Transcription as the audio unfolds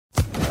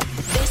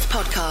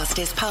podcast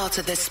is part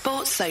of the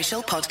Sports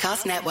Social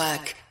Podcast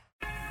Network.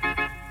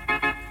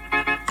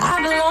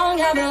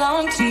 I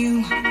belong to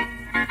you.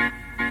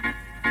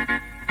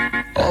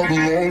 I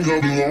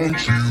belong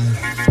to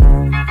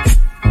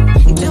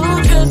You do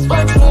just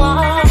what you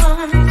want.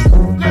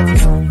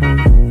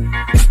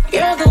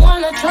 You're the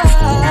one I trust.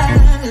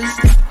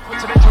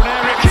 Puts it into an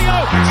area. Keo,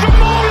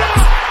 Zamora!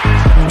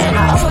 And I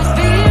always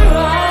be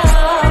around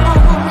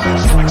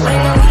when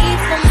you need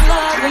some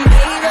loving,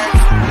 baby.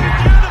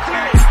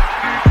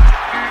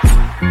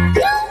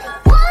 No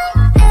one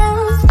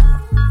else.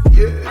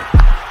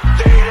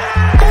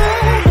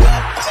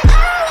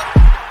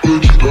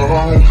 Put you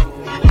down.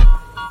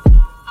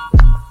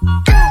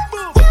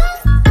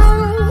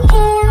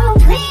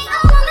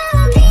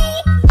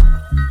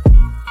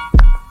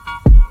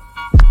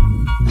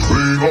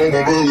 Sing all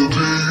my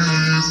melodies.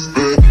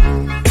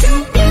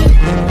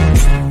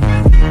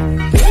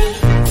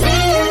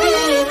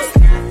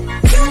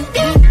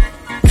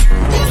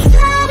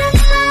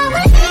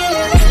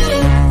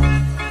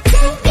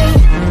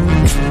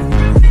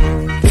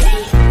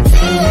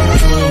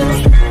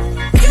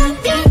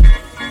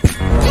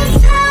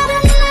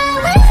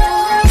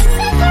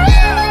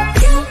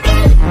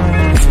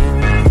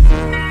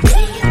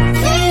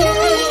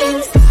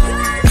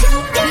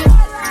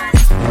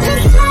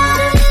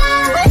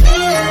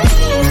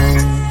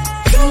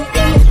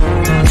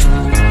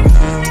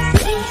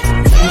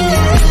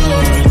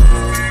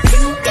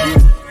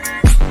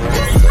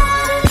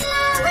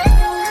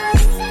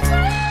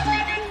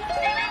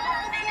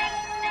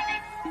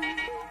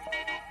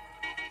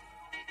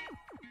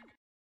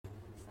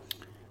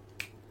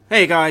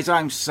 Hey guys,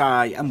 I'm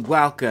Sai and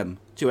welcome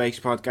to Ace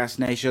Podcast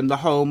Nation, the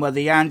home of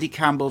the Andy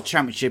Campbell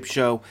Championship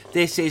Show.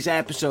 This is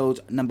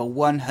episode number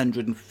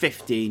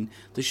 115.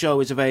 The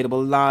show is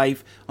available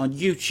live on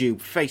YouTube,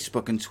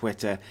 Facebook and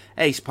Twitter.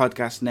 Ace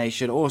Podcast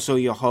Nation, also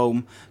your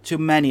home to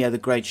many other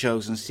great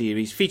shows and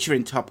series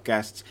featuring top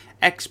guests,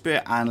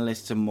 expert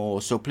analysts and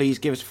more. So please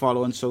give us a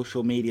follow on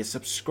social media,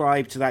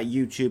 subscribe to that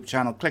YouTube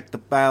channel, click the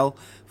bell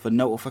for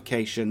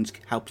notifications,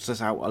 helps us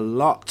out a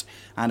lot.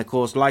 And of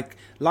course, like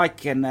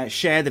and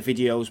share the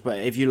videos, but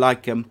if you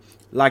like them,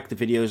 like the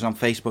videos on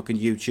Facebook and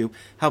YouTube,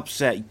 helps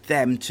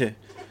them to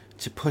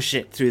push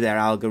it through their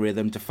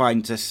algorithm to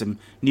find us some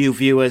new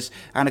viewers.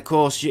 And of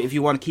course, if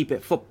you want to keep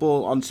it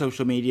football on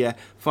social media,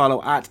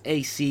 follow at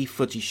AC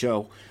Footy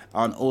Show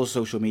on all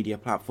social media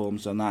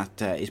platforms, and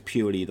that is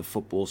purely the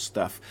football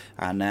stuff.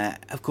 And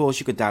of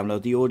course, you could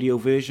download the audio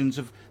versions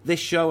of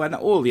this show and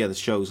all the other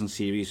shows and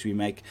series we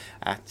make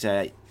at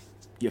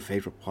your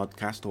favourite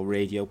podcast or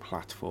radio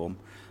platform.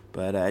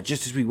 But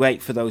just as we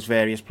wait for those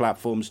various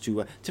platforms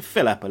to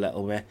fill up a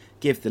little bit,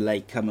 give the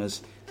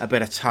latecomers a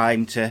bit of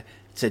time to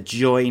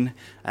join.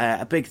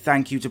 A big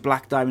thank you to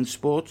Black Diamond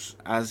Sports,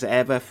 as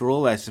ever, for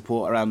all their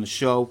support around the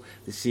show,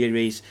 the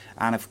series,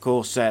 and of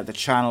course the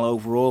channel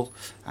overall.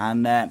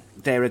 And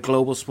they're a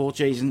global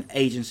sports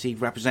agency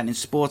representing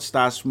sports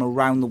stars from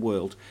around the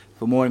world.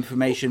 For more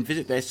information,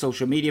 visit their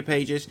social media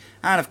pages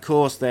and of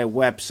course their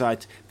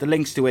website, the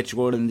links to which are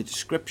all in the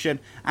description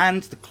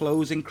and the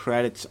closing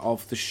credits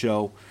of the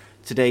show.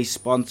 Today's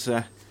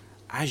sponsor,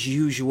 as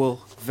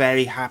usual,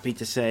 very happy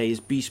to say, is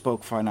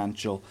Bespoke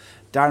Financial.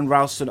 Dan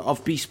Ralston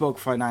of Bespoke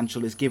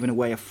Financial is giving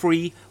away a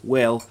free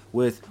will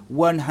worth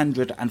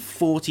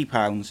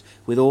 £140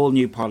 with all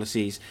new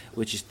policies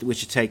which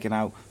are taken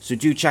out. So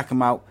do check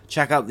them out.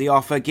 Check out the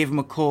offer. Give them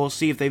a call.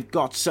 See if they've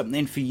got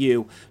something for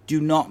you.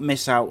 Do not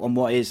miss out on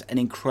what is an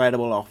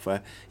incredible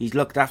offer. He's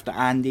looked after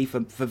Andy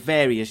for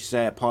various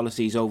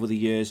policies over the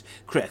years,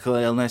 critical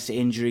illness,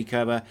 injury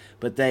cover,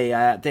 but they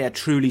are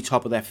truly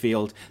top of their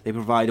field. They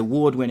provide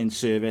award-winning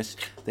service.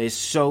 There's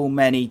so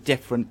many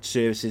different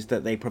services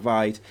that they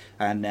provide,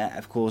 and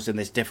of course in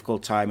this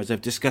difficult time, as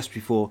I've discussed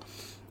before,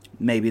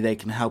 maybe they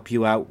can help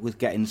you out with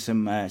getting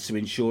some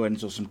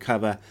insurance or some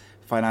cover,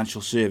 financial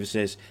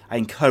services. I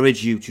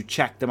encourage you to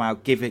check them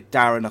out. Give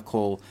Darren a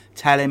call.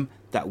 Tell him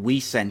that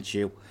we sent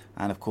you.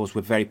 And of course,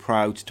 we're very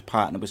proud to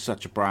partner with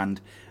such a brand.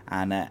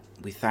 And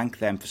we thank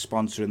them for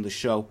sponsoring the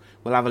show.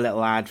 We'll have a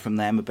little ad from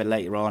them a bit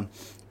later on.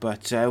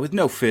 But with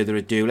no further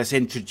ado, let's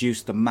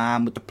introduce the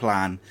man with the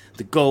plan,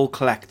 the goal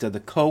collector, the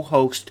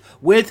co-host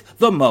with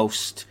the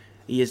most.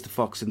 He is the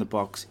fox in the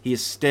box. He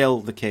is still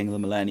the king of the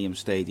Millennium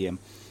Stadium.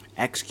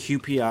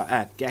 Ex-Cardiff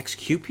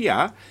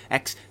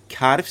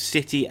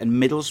City and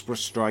Middlesbrough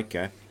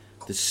striker,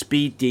 the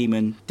speed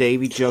demon,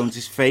 Davy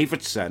Jones's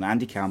favourite son,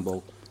 Andy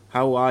Campbell.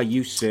 How are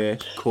you, sir?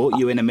 Caught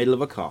you in the middle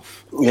of a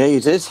cough. Yeah, you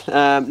did.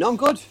 No, I'm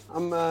good.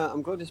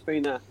 I'm good. It's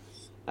been a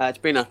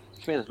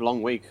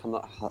long week.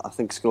 I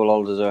think school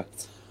holidays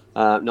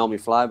are normally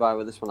fly by,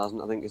 with this one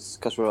hasn't. I think it's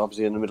because we're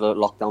obviously in the middle of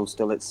lockdown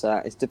still. It's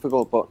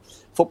difficult, but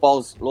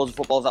loads of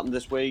football's happened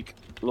this week.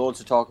 Loads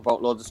to talk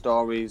about. Loads of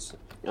stories.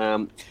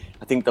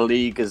 I think the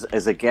league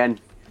is again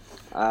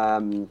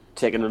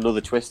taking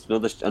another twist,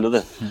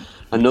 another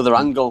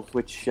angle,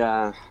 which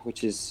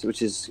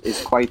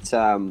is quite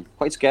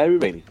scary,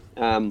 really.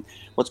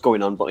 What's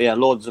going on? But yeah,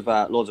 loads have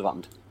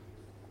happened.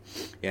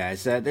 Yeah,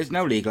 there's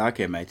no league like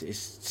it, mate.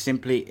 It's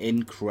simply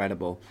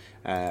incredible.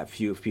 A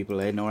few people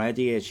in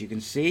already, as you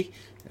can see.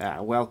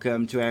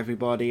 Welcome to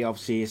everybody.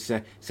 Obviously, it's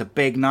a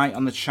big night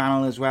on the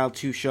channel as well.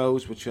 2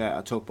 shows, which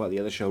I'll talk about the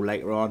other show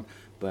later on.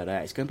 But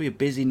it's going to be a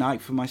busy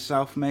night for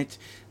myself, mate.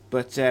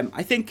 But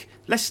I think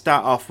let's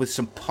start off with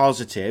some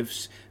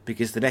positives,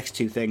 because the next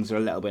 2 things are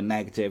a little bit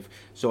negative.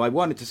 So I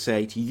wanted to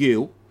say to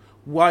you,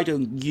 why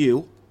don't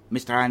you,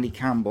 Mr. Andy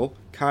Campbell,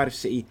 Cardiff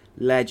City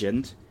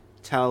legend,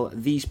 tell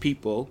these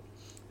people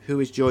who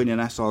is joining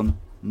us on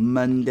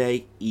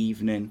Monday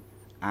evening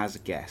as a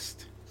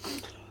guest?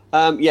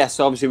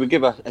 So obviously we'll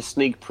give a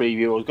sneak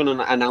preview. I was going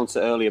to announce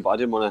it earlier, but I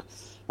didn't want to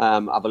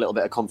have a little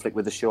bit of conflict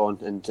with the show,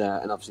 and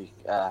obviously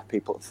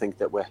people think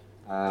that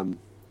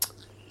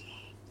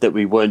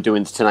we weren't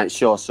doing tonight's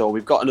show. So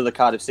we've got another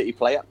Cardiff City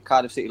player,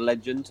 Cardiff City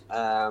legend,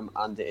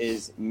 and it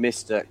is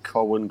Mr.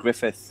 Cowan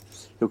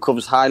Griffith, who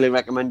comes highly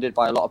recommended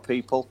by a lot of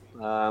people.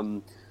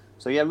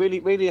 So yeah,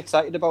 really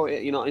excited about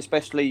it. You know,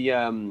 especially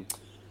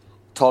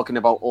talking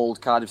about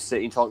old Cardiff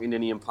City, talking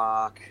Ninian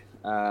Park.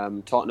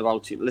 Talking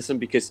about listen,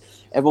 because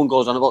everyone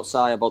goes on about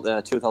about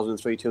the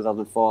 2003,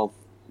 2004,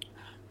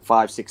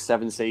 5, 6,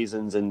 7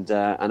 seasons, and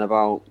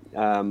about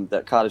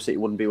that Cardiff City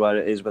wouldn't be where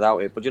it is without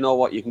it. But you know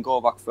what? You can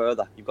go back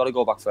further. You've got to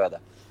go back further,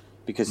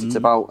 because it's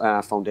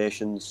about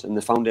foundations, and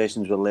the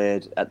foundations were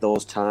laid at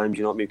those times.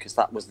 You know what I mean? Because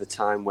that was the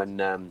time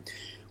when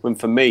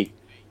for me,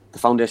 the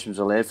foundations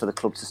were laid for the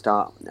club to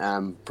start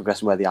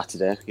progressing where they are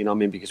today. You know what I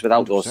mean? Because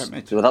without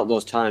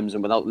those times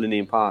and without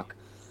Ninian Park.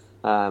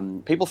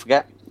 People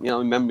forget, you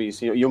know,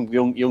 memories. You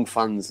know, young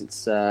fans.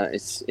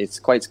 It's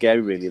quite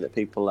scary, really, that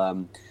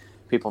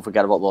people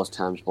forget about those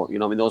times. But you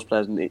know, I mean, those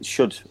players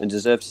should and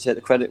deserve to take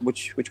the credit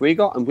which we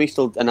got, and I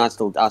still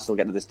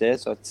get to this day.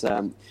 So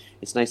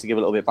it's nice to give a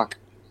little bit back.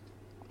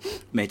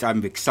 Mate,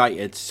 I'm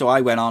excited. So I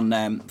went on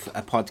a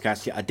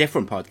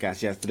different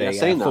podcast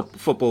yesterday.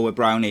 Football with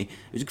Brownie.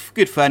 It was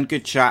good fun,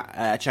 good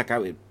chat. Check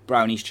out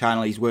Brownie's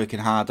channel. He's working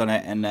hard on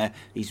it, and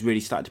he's really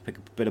started to pick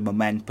up a bit of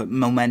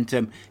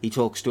momentum. He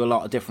talks to a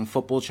lot of different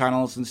football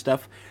channels and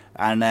stuff.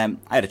 And I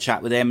had a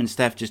chat with him and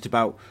stuff just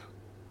about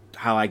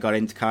how I got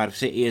into Cardiff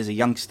City as a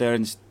youngster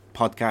and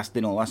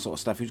podcasting, all that sort of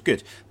stuff. It was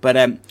good. But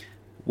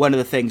one of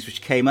the things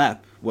which came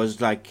up was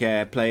like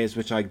players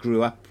which I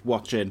grew up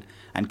watching.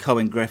 And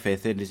Cowan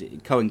Griffith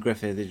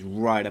is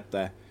right up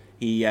there.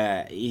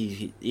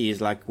 He is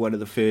like one of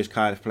the first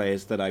Cardiff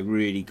players that I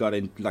really got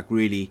in. Like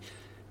really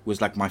was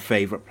like my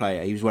favourite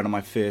player. He was one of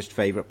my first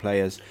favourite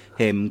players.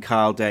 Him,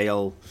 Carl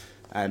Dale,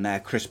 and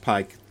Chris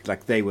Pike.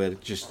 Like they were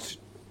just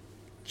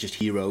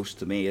heroes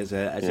to me as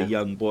a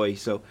young boy.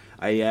 So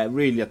I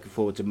really looking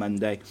forward to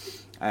Monday.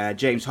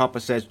 James Hopper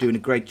says, doing a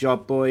great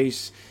job,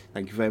 boys.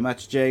 Thank you very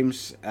much,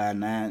 James.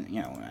 And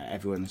you know,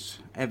 everyone's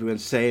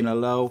saying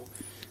hello.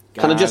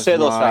 Can I just say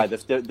though, Si,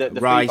 the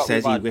Rai feedback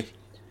says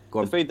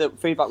the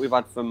feedback we've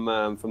had from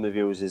the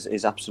viewers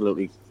is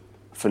absolutely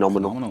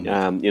phenomenal. You know,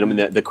 I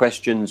mean, the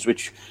questions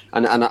which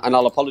and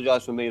I'll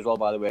apologise for me as well,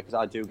 by the way, because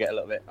I do get a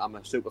little bit. I'm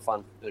a super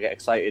fan. I get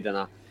excited, and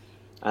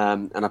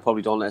I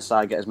probably don't let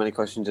Si get as many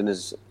questions in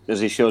as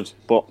he should.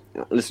 But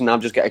listen, I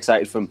just get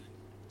excited from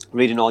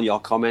reading all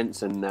your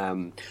comments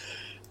and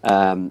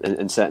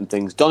certain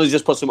things. Donna's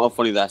just put something up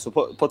funny there, so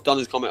put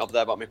Donna's comment up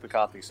there about Mick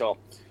McCarthy. So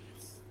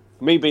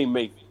me being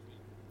me.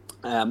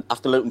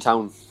 After Luton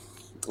Town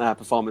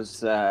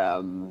performance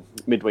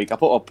midweek, I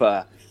put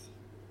up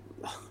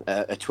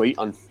a tweet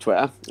on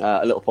Twitter,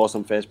 a little post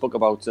on Facebook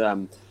about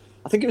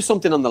I think it was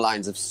something on the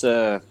lines of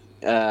Sir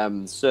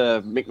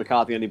Mick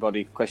McCarthy,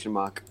 anybody? ?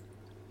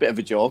 Bit of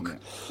a joke.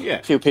 Yeah.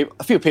 A few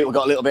people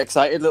got a little bit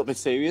excited, a little bit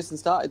serious, and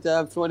started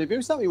throwing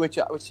abuse at me. Which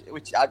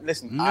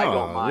listen, no, I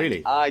don't mind.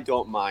 Really? I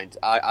don't mind.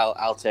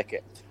 I'll take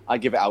it. I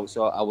give it out,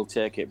 so I will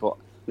take it. But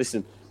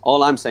listen.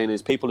 All I'm saying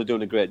is people are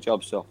doing a great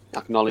job, so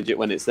acknowledge it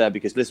when it's there.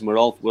 Because listen, we're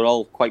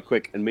all quite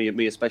quick, and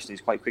me especially is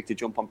quite quick to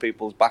jump on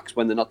people's backs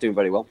when they're not doing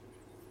very well.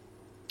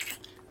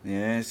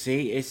 Yeah,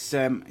 see, it's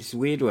a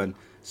weird one.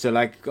 So,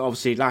 like,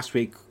 obviously, last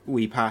week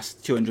we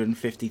passed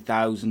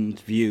 250,000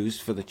 views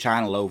for the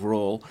channel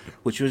overall,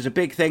 which was a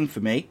big thing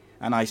for me.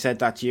 And I said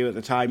that to you at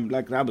the time,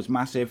 like that was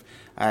massive.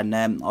 And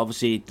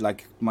obviously,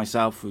 like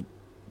myself,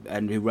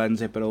 who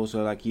runs it, but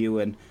also like you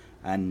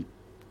and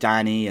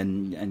Danny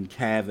and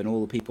Kev and all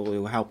the people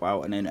who help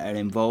out and are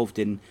involved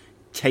in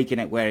taking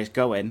it where it's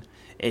going.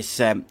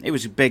 It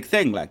was a big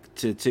thing, like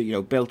to you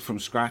know, built from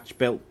scratch,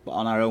 built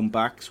on our own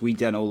backs. We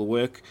done all the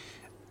work,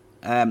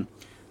 and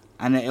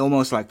it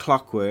almost like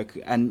clockwork.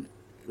 And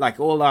like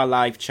all our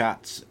live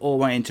chats, all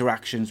my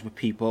interactions with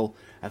people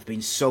have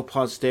been so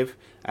positive.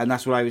 And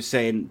that's what I was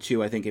saying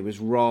to, I think it was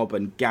Rob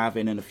and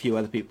Gavin and a few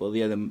other people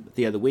the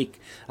other week,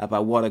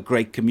 about what a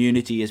great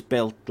community is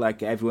built.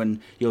 Like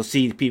everyone, you'll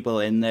see people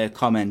in the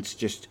comments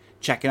just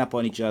checking up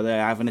on each other,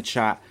 having a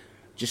chat,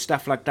 just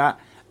stuff like that.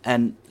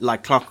 And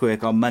like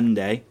clockwork on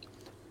Monday,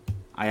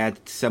 I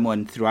had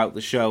someone throughout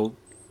the show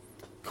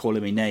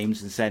calling me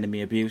names and sending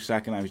me abuse,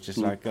 and I was just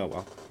like, oh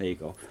well, there you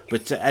go.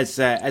 But as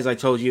I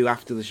told you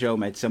after the show,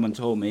 mate, someone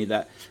told me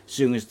that as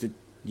soon as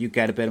you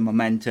get a bit of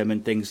momentum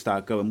and things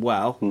start going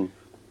well,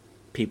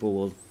 people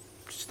will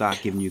start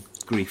giving you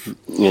grief.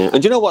 Yeah,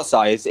 and do you know what, Si?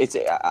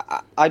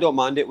 I don't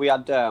mind it. We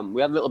had a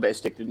little bit of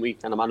stick, didn't we?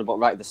 And I'm on about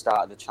right at the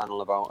start of the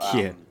channel about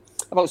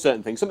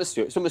certain things. Some are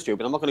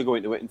stupid. I'm not going to go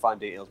into it and find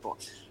details,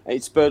 but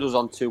it spurred us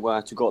on to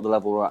go to the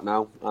level we're at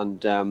now.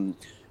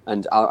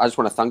 And I just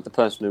want to thank the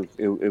person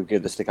who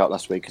gave the stick out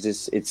last week,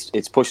 because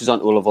it's pushes on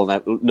to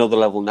another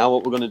level now.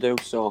 What we're going to do,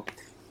 so.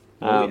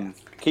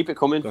 Keep it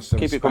coming.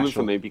 Keep it coming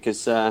for me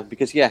because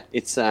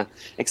it's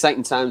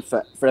exciting times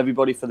for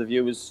everybody, for the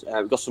viewers.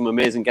 We've got some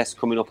amazing guests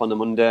coming up on the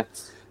Monday.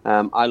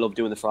 I love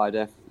doing the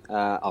Friday.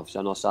 Obviously,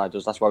 I know Si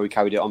does. That's why we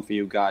carried it on for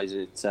you guys.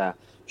 It's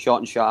short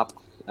and sharp,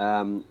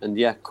 and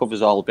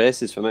covers all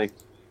bases for me.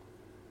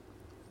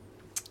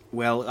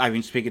 Well, I've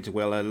been speaking to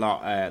Will a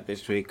lot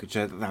this week, which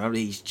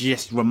he's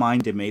just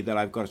reminded me that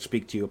I've got to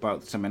speak to you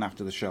about something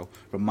after the show.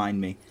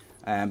 Remind me.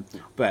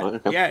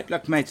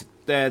 Look, mate,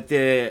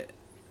 the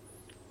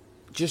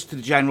just the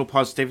general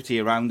positivity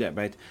around it,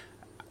 mate.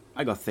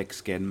 I got thick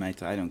skin,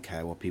 mate. I don't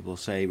care what people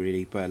say,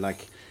 really. But,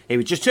 like, it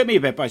just took me a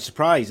bit by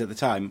surprise at the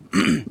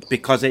time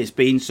because it's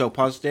been so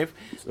positive.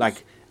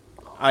 Like,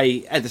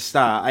 at the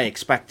start, I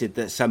expected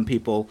that some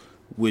people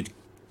would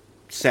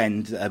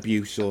send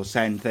abuse or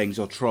send things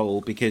or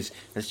troll because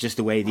that's just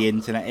the way the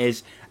internet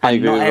is. And I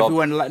agree not with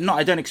everyone.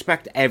 I don't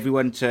expect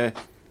everyone to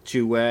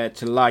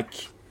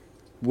like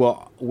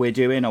what we're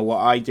doing or what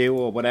I do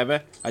or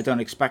whatever. I don't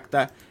expect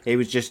that. It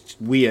was just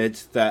weird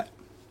that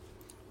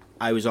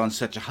I was on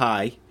such a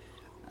high.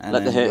 And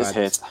Let the haters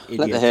hate.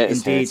 Let the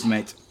haters hate. Indeed,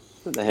 mate.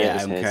 Let the haters I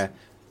don't hate. care.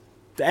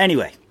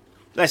 Anyway,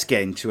 let's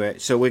get into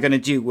it. So we're going to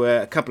do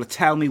a couple of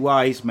Tell Me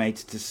Whys, mate,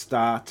 to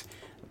start.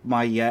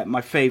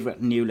 My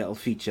favourite new little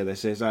feature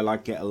this is. I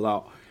like it a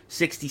lot.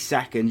 60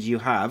 seconds you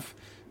have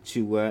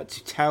to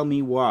tell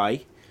me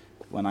why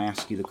when I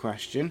ask you the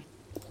question.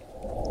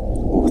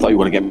 I thought you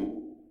were going to get...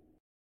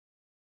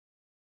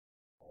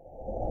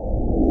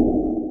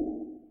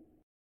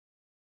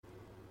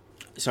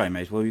 Sorry,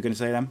 mate, what were you going to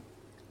say then?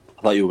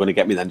 I thought you were going to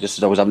get me then. Just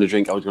as I was having a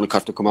drink, I was going to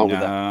have to come out with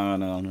that.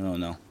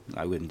 No.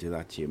 I wouldn't do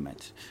that to you,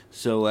 mate.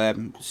 So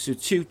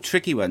two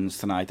tricky ones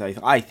tonight,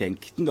 I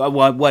think.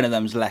 One of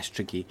them's less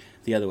tricky.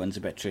 The other one's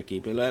a bit tricky.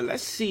 But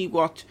let's see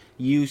what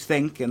you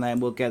think, and then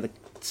we'll get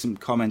some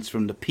comments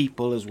from the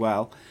people as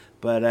well.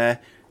 But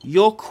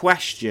your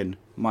question,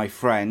 my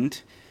friend,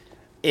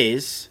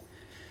 is...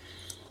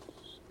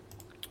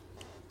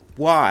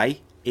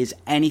 why is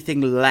anything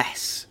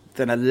less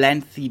than a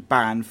lengthy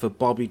ban for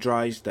Bobby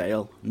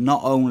Drysdale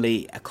not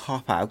only a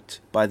cop-out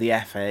by the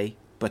FA,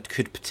 but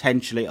could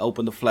potentially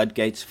open the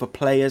floodgates for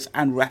players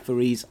and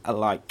referees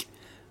alike?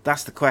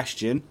 That's the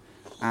question,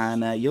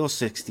 and your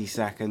 60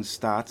 seconds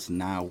starts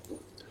now.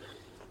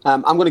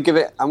 I'm going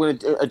to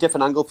do a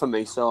different angle for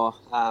me. So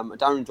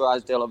Darren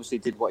Drysdale obviously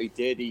did what he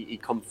did. He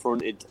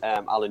confronted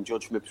Alan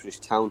Judge from Ipswich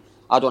Town.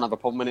 I don't have a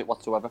problem with it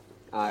whatsoever.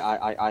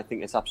 I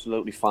think it's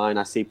absolutely fine.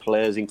 I see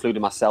players,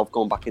 including myself,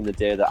 going back in the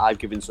day, that I've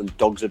given some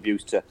dog's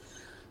abuse to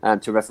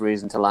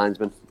referees and to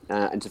linesmen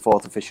and to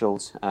fourth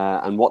officials,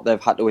 and what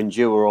they've had to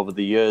endure over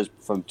the years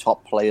from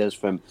top players,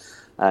 from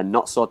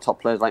not so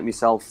top players like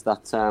myself.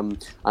 And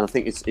I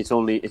think it's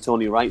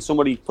only right.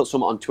 Somebody put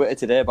something on Twitter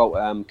today about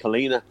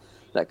Collina.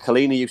 That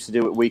Collina used to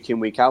do it week in,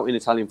 week out in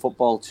Italian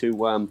football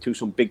to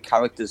some big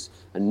characters,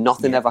 and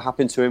nothing ever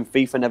happened to him.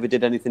 FIFA never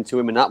did anything to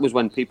him, and that was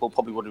when people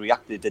probably would have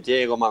reacted. The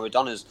Diego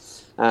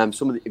Maradonas,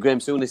 some of the Graham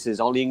Souness's,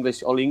 all the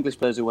English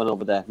players who went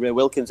over there, Ray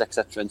Wilkins,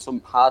 etc., and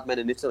some hard men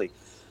in Italy.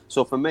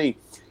 So for me,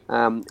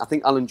 I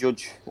think Alan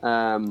Judge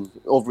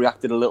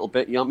overreacted a little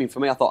bit. You know what I mean? For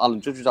me, I thought Alan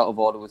Judge was out of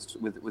order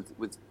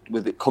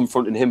with it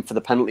confronting him for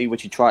the penalty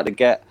which he tried to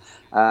get.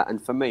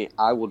 And for me,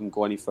 I wouldn't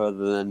go any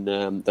further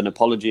than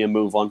apology and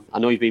move on. I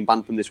know he's been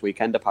banned from this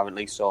weekend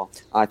apparently, so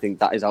I think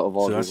that is out of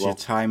order as well. So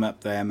that's your time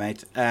up there,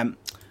 mate.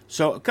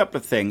 So a couple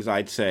of things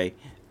I'd say.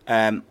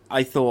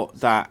 I thought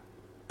that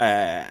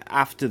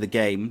after the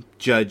game,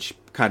 Judge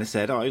kind of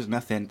said, "Oh, it was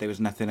nothing. There was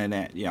nothing in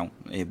it. You know,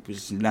 it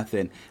was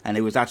nothing." And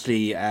it was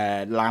actually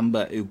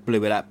Lambert who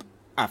blew it up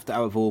after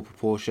out of all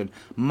proportion.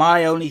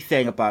 My only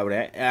thing about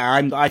it,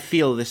 I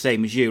feel the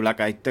same as you. Like,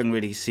 I don't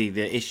really see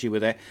the issue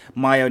with it.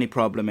 My only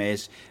problem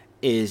is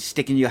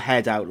sticking your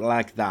head out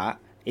like that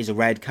is a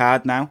red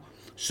card now.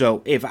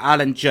 So if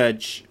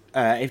Judge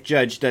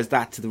does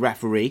that to the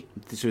referee,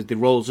 so the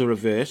roles are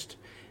reversed.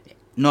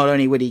 Not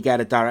only would he get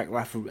a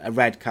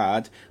red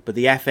card, but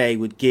the FA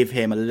would give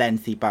him a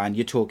lengthy ban.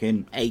 You're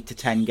talking 8 to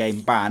 10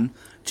 game ban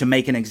to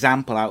make an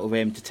example out of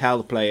him, to tell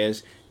the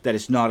players that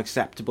it's not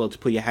acceptable to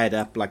put your head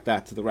up like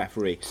that to the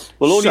referee.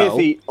 Well,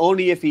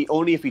 only if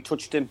he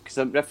touched him, because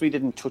the referee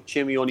didn't touch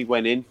him. He only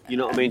went in. You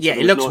know what I mean? Yeah,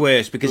 so it looks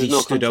worse because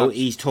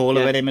he's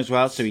taller than him as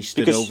well, so he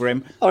stood over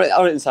him. All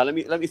right, so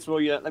let me throw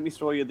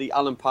you the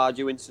Alan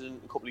Pardew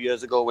incident a couple of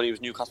years ago when he was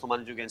Newcastle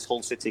manager against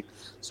Hull City.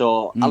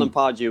 So Alan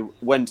Pardew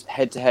went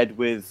head to head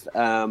with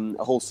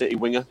a Hull City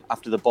winger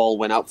after the ball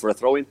went out for a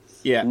throw in.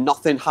 Yeah,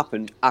 nothing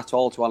happened at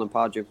all to Alan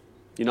Pardew.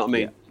 You know what I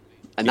mean? Yeah.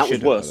 And that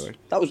was worse.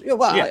 That was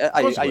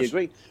I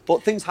agree.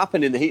 But things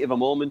happen in the heat of a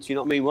moment. You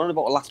know what I mean? We're on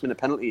about a last minute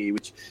penalty,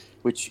 which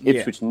which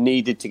Ipswich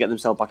needed to get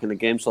themselves back in the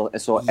game. So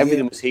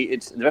everything was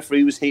heated. The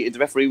referee was heated. The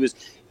referee was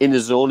in the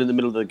zone in the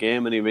middle of the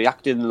game, and he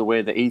reacted in the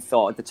way that he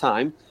thought at the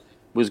time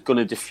was going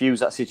to diffuse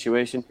that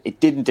situation. It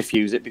didn't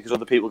diffuse it because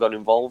other people got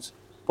involved.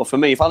 But for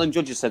me, if Alan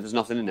Judge has said there's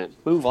nothing in it,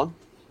 move on.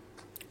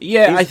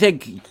 Yeah, I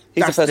think he's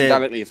the person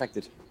directly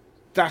affected.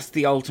 That's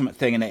the ultimate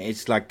thing in it.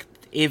 It's like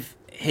if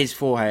his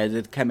forehead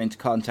had come into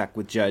contact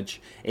with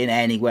Judge in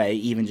any way,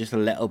 even just a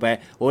little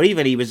bit, or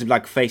even he was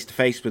like face to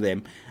face with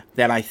him,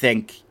 then I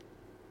think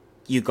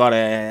you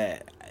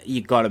gotta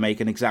make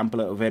an example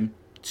of him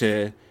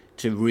to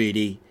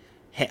really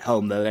hit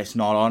home that it's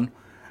not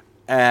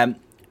on.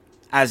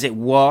 As it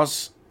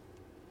was,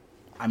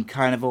 I'm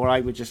kind of all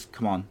right with just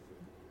come on.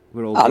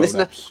 We're all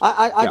listen.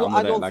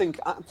 I don't think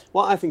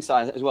what I think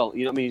as well.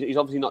 You know what I mean? He's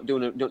obviously not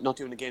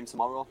doing a game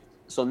tomorrow.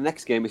 So the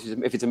next game,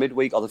 if it's a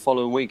midweek or the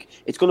following week,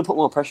 it's going to put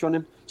more pressure on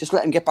him. Just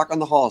let him get back on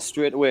the horse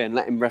straight away and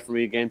let him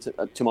referee a game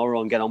tomorrow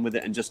and get on with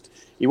it. And just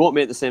he won't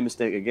make the same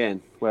mistake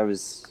again.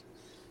 Whereas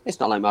it's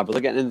not like my brother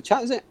getting in the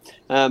chat, is it?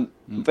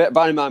 But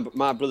bear in mind,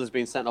 my brother's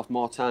been sent off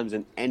more times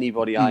than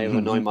anybody I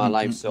ever know in my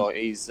life. So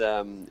he's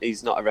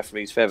not a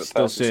referee's favourite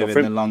person. Still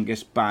serving the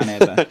longest ban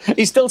ever.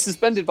 He's still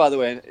suspended, by the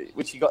way,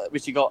 which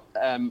he got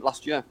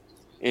last year,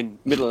 in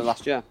middle of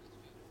last year.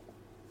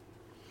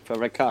 For a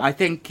red card. I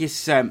think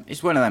it's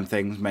one of them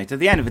things, mate. At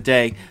the end of the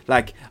day,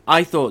 like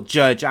I thought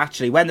Judge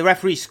actually, when the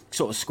referee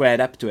sort of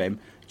squared up to him,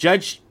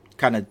 Judge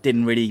kind of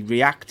didn't really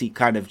react. He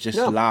kind of just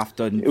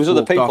laughed and it was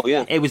other people, off.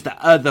 It was the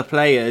other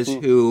players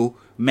who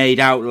made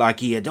out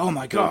like he had, oh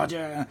my god,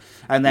 yeah.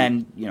 And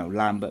then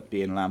Lambert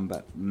being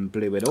Lambert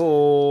blew it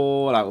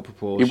all out of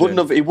proportion. He wouldn't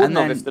have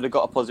if they'd have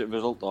got a positive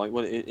result though.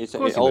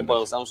 It all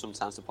boils down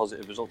sometimes to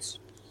positive results.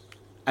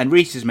 And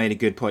Reece has made a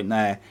good point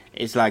there.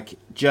 It's like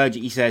Judge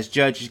has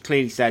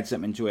clearly said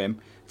something to him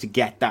to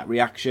get that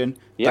reaction.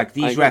 Yep, like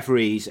these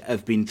referees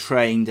have been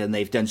trained and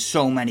they've done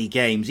so many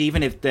games.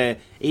 Even if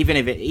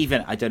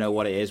I don't know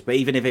what it is, but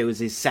even if it was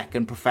his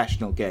second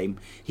professional game,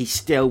 he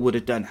still would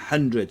have done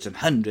hundreds and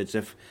hundreds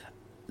of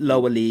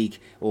lower league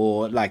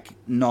or like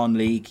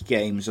non-league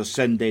games or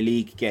Sunday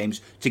league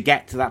games to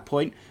get to that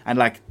point. And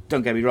like,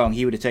 don't get me wrong,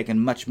 he would have taken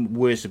much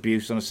worse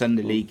abuse on a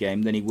Sunday league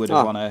game than he would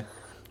have on a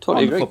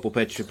football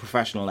pitch at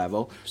professional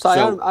level. So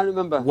I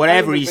remember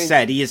whatever he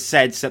said, he has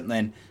said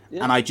something,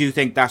 and I do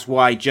think that's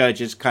why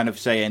Judge is kind of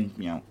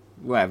saying,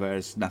 whatever,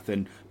 it's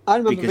nothing. I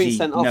remember because being he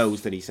sent off,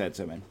 knows that he said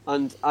something.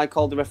 And I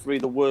called the referee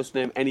the worst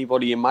name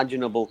anybody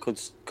imaginable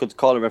could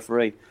call a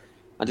referee.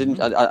 I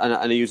didn't, and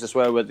I used a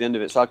swear word at the end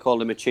of it, so I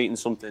called him a cheating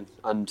something,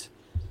 and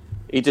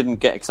he didn't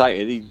get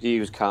excited. He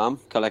was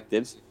calm,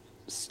 collected,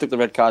 stuck the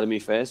red card in my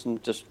face,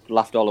 and just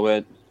laughed all the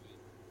way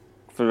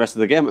for the rest of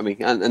the game at me,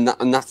 and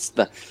that's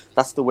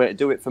the way to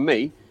do it for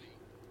me.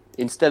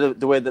 Instead of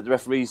the way that the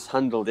referees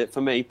handled it,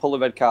 for me, pull the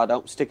red card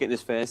out, stick it in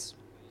his face.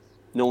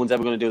 No one's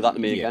ever going to do that to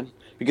me again,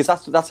 because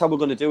that's how we're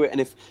going to do it.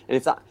 And if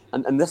that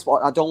and this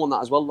what I don't want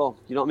that as well, though.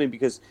 You know what I mean?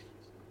 Because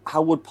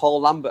how would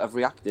Paul Lambert have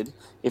reacted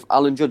if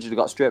Alan Judge had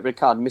got a straight red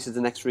card and misses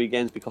the next 3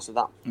 games because of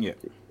that? Yeah,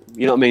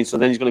 you know what I mean. So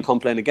then he's going to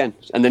complain again,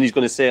 and then he's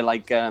going to say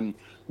like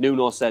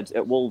Nuno said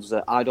at Wolves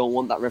that I don't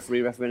want that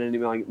referee refereeing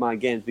any of my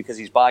games because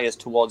he's biased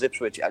towards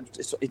Ipswich.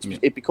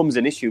 It becomes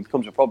an issue,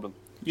 becomes a problem.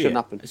 Shouldn't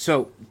happen.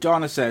 So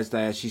Donna says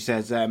she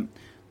says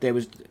there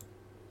was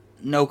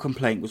no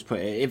complaint was put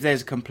in. If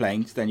there's a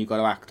complaint, then you've got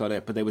to act on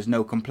it, but there was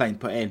no complaint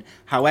put in.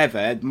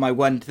 However, my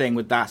one thing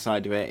with that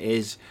side of it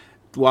is,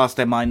 whilst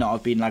there might not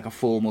have been like a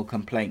formal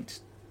complaint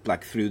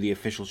like through the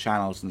official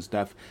channels and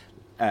stuff,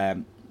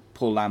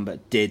 Paul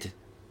Lambert did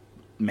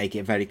make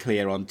it very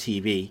clear on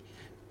TV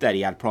that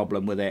he had a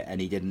problem with it,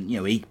 and he didn't,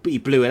 he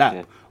blew it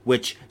up.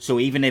 Which, so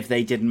even if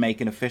they didn't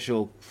make an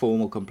official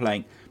formal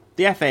complaint,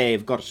 the FAA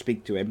have got to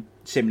speak to him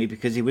simply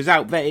because it was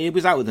out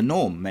of the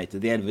norm, mate.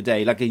 At the end of the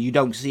day, like, you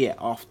don't see it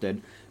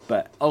often,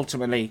 but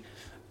ultimately,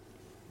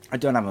 I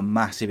don't have a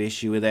massive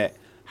issue with it.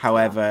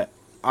 However,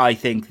 I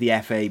think the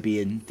FA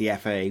being the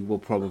FA will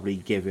probably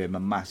give him a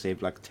massive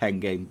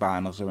 10-game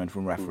ban or something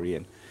from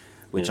refereeing,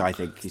 which I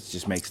think it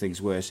just makes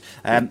things worse.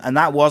 And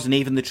that wasn't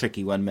even the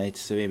tricky one, mate.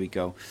 So here we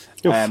go.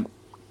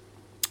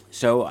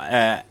 So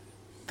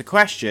the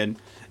question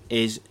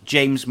is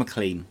James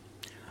McLean.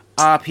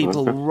 Are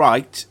people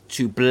right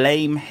to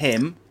blame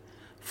him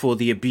for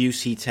the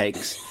abuse he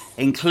takes,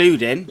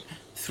 including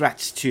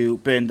threats to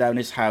burn down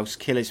his house,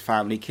 kill his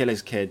family, kill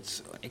his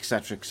kids,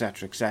 etc.,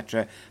 etc.,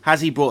 etc.?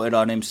 Has he brought it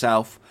on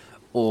himself,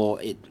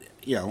 or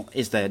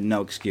is there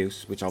no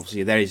excuse? Which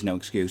obviously there is no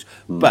excuse,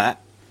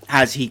 but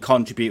has he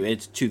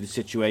contributed to the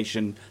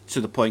situation to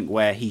the point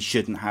where he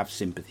shouldn't have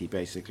sympathy,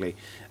 basically?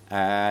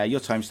 Your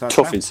time starts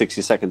tough now. in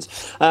 60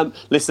 seconds.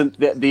 Listen,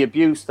 the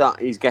abuse that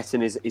he's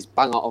getting is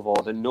bang out of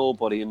order.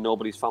 Nobody and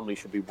nobody's family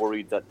should be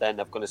worried that they're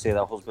never going to see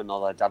their husband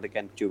or their dad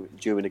again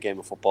during a game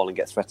of football and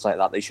get threats like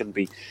that. They shouldn't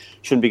be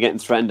getting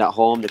threatened at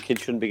home. The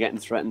kids shouldn't be getting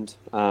threatened.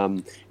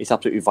 It's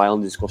absolutely vile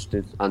and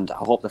disgusting, and I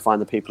hope they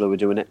find the people who are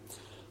doing it.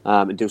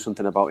 and do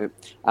something about it.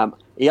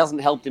 He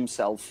hasn't helped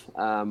himself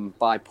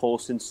by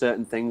posting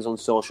certain things on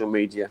social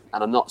media,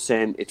 and I'm not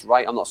saying it's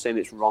right. I'm not saying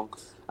it's wrong.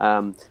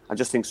 I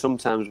just think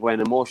sometimes when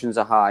emotions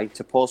are high,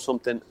 to post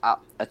something at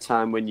a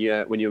time when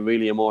you're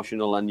really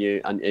emotional and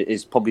it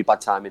is probably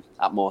bad timing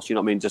at most. You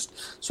know what I mean?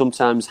 Just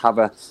sometimes have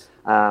a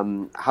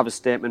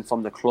statement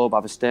from the club,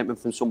 have a statement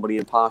from somebody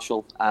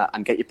impartial,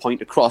 and get your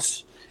point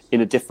across in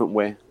a different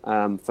way.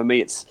 For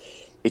me,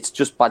 it's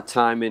just bad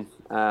timing,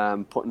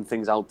 putting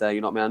things out there.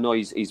 You know what I mean? I know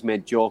he's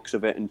made jokes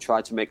of it and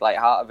tried to make light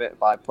out of it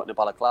by putting a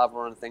balaclava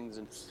on things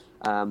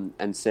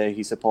and say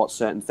he supports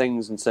certain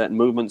things and certain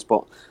movements.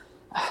 But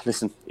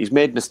listen, he's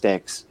made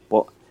mistakes.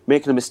 But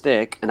making a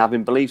mistake and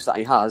having beliefs that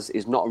he has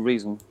is not a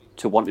reason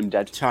to want him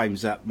dead.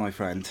 Time's up, my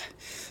friend.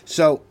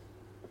 So,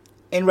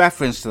 in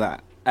reference to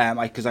that,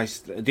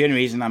 the only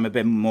reason I'm a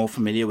bit more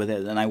familiar with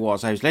it than I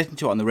was listening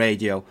to it on the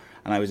radio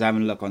and I was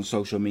having a look on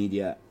social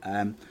media.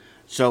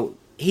 So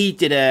he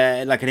did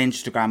an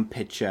Instagram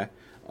picture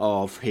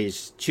of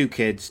his two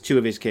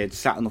of his kids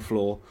sat on the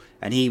floor,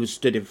 and he was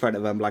stood in front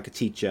of them like a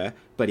teacher,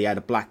 but he had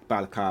a black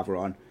balaclava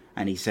on,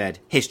 and he said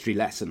history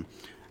lesson.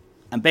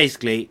 And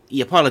basically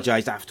he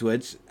apologised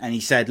afterwards, and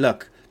he said,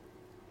 look,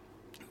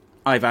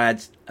 I've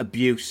had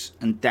abuse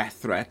and death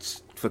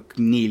threats for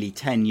nearly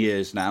 10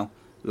 years now,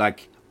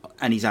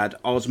 and he's had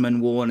Osman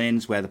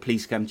warnings where the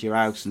police come to your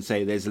house and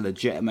say there's a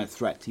legitimate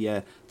threat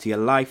to your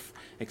life,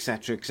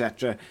 etc.,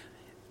 etc.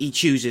 He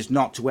chooses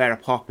not to wear a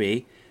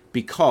poppy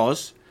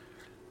because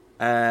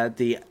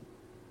the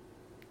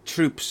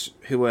troops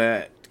who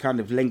were kind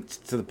of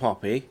linked to the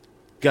poppy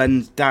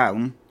gunned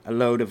down a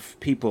load of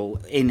people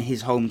in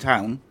his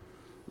hometown,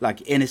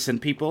 like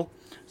innocent people.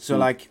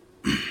 So,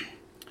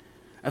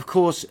 of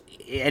course,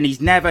 and he's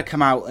never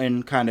come out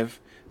and kind of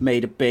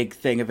made a big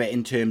thing of it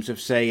in terms of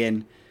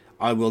saying,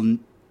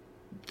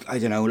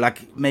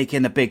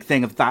 making a big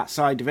thing of that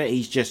side of it.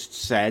 He's just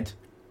said,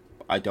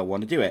 I don't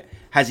want to do it.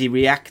 Has he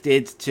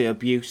reacted to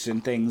abuse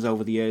and things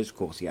over the years? Of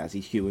course he has.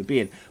 He's a human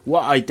being.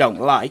 What I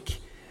don't like,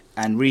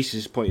 and Reese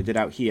has pointed it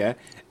out here,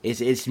 is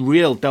it's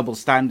real double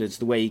standards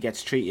the way he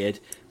gets treated,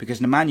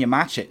 because Nemanja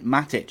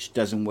Matic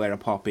doesn't wear a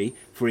poppy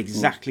for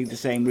exactly the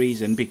same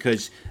reason,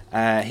 because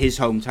his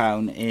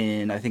hometown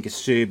in, I think it's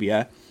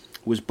Serbia,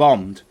 was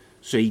bombed.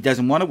 So he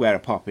doesn't want to wear a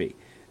poppy.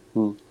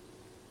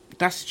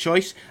 That's a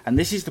choice, and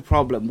this is the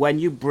problem when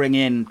you bring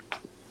in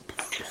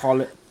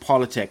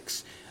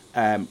politics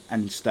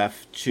and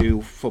stuff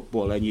to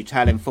football, and you're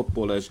telling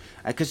footballers,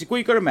 because what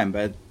you've got to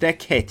remember, their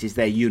kit is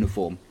their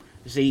uniform.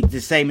 See, the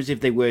same as if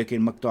they work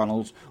in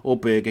McDonald's or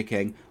Burger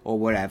King or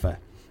wherever.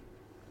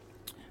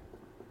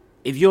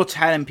 If you're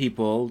telling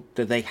people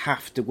that they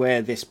have to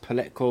wear this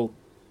political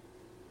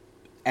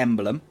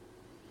emblem,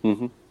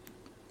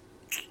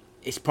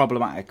 it's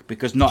problematic,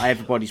 because not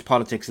everybody's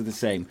politics are the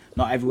same.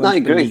 Not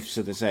everyone's beliefs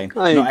are the same.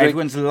 Not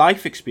everyone's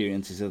life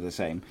experiences are the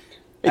same.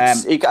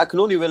 I can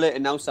only relate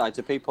it now, side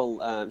to people.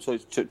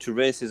 To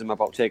racism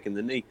about taking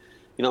the knee.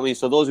 You know what I mean?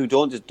 So those who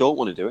don't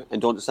want to do it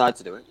and don't decide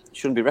to do it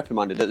shouldn't be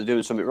reprimanded that they're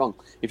doing something wrong.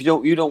 If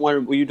you don't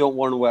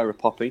want to wear a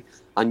poppy,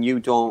 and you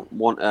don't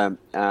want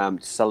to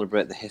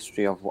celebrate the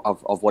history of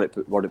what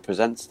it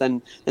presents,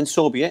 then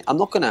so be it. I'm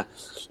not gonna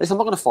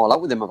fall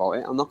out with him about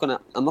it. I'm not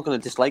gonna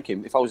dislike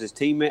him. If I was his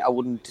teammate, I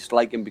wouldn't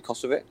dislike him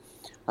because of it.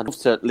 I'd love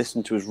to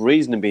listen to his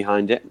reasoning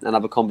behind it and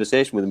have a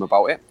conversation with him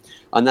about it,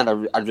 and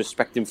then I'd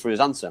respect him for his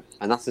answer,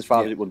 and that's as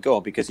far as it would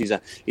go, because he's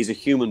a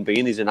human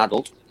being, he's an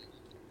adult,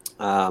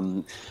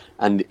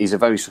 and he's a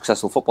very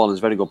successful footballer and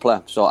he's a very good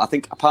player. So I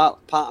think a part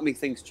of me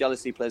thinks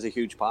jealousy plays a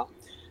huge part,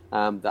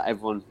 that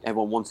everyone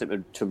wants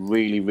him to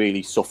really,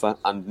 really suffer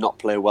and not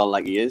play well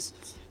like he is,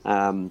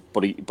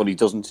 but he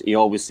doesn't. He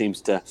always seems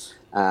to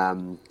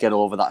get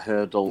over that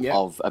hurdle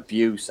of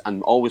abuse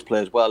and always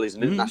plays well. He's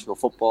an international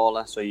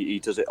footballer, so he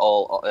does it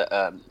all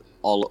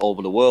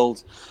over the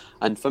world.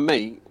 And for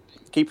me,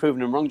 keep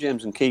proving him wrong,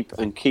 James, and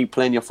keep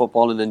playing your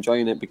football and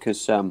enjoying it,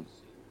 because a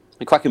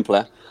cracking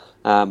player,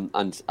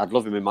 and I'd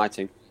love him in my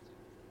team.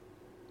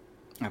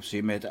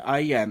 Absolutely, mate.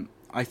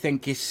 I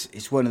think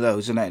it's one of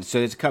those, isn't it? So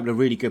there's a couple of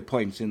really good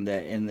points in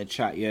the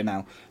chat here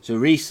now. So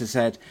Reese has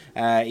said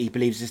he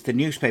believes it's the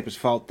newspaper's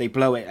fault. They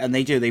blow it, and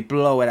they do. They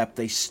blow it up.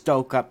 They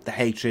stoke up the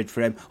hatred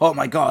for him. Oh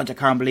my God, I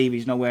can't believe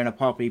he's not wearing a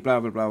poppy. Blah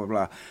blah blah blah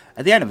blah.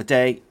 At the end of the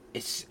day,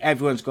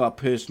 everyone's got a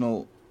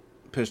personal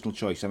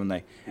choice, haven't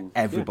they?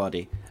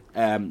 Everybody,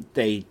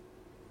 they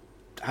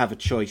have a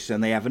choice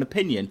and they have an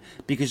opinion,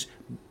 because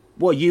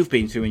what you've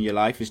been through in your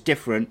life is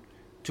different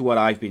to what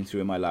I've been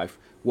through in my life.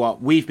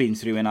 What we've been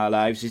through in our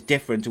lives is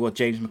different to what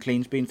James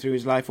McLean's been through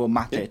his life, or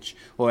Matic,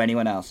 or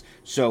anyone else.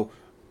 So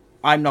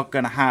I'm not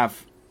going to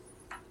have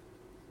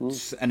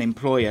an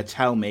employer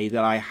tell me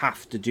that I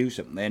have to do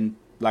something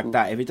like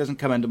that if it doesn't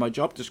come under my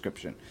job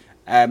description.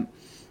 And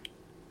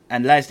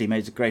Leslie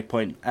made a great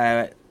point.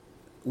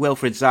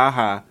 Wilfred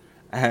Zaha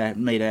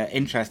made an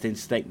interesting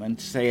statement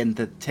saying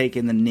that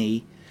taking the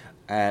knee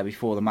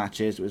before the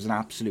matches was an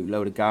absolute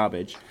load of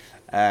garbage.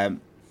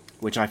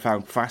 Which I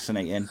found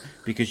fascinating,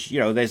 because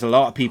there's a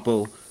lot of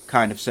people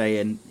kind of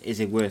saying,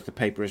 is it worth the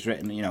paper it's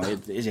written? You know,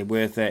 is it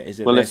worth it? Is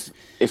it Well, this?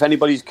 if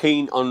anybody's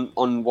keen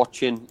on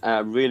watching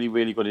a really,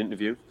 really good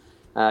interview,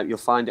 you'll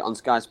find it on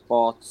Sky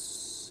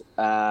Sports.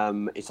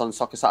 It's on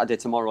Soccer Saturday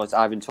tomorrow. It's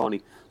Ivan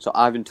Toney. So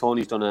Ivan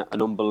Toney's done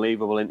an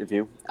unbelievable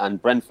interview,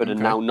 and Brentford are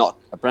now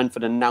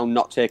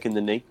not taking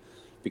the knee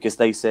because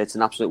they say it's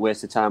an absolute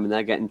waste of time, and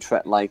they're getting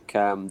treated like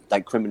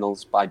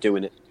criminals by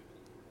doing it.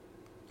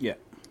 Yeah.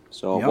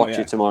 So watch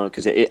it tomorrow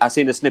because I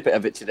seen a snippet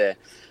of it today,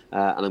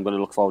 and I'm going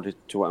to look forward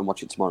to it and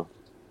watch it tomorrow.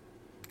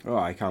 Oh,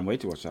 I can't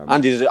wait to watch that.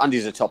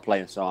 Andy's a top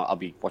player, so I'll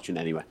be watching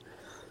anyway.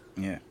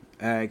 Yeah.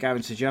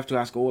 Gavin says you have to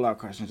ask all our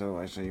questions,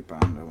 otherwise you're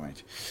banned. Oh,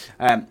 wait.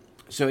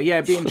 So yeah,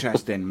 it'd be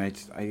interesting,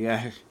 mate.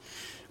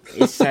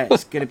 It's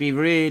going to be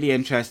really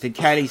interesting.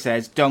 Kelly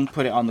says don't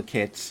put it on the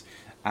kits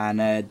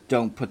and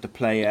don't put the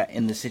player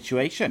in the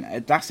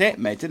situation. That's it,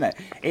 mate, isn't it?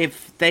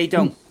 If they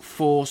don't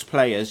force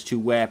players to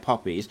wear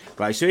poppies,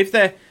 right? So if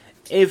there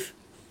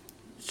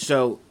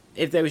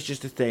was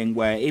just a thing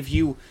where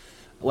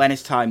when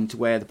it's time to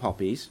wear the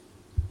poppies,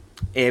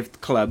 if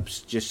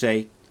clubs just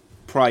say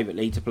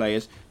privately to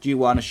players, do you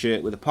want a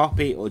shirt with a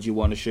poppy or do you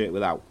want a shirt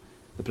without?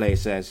 The player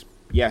says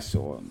yes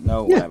or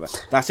no, whatever.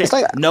 That's it.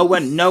 Like, no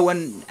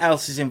one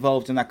else is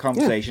involved in that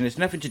conversation. It's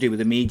nothing to do with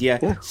the media.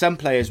 Yeah. Some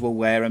players will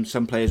wear them,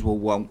 some players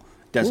won't.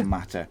 Doesn't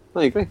matter.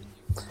 I agree.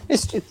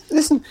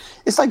 Listen,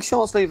 it's like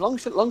short sleeve, long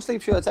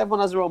sleeve shirts. Everyone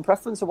has their own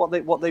preference of what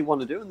they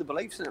want to do and the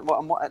beliefs in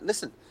it.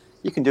 Listen,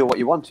 you can do what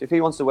you want. If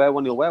he wants to wear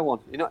one, he'll wear one.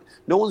 You know,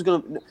 no one's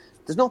gonna.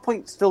 There's no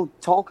point still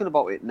talking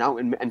about it now,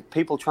 and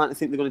people trying to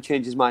think they're going to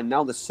change his mind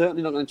now. They're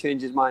certainly not going to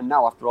change his mind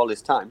now after all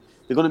this time.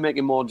 They're going to make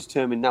him more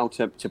determined now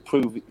to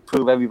prove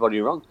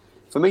everybody wrong.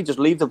 For me, just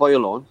leave the boy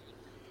alone,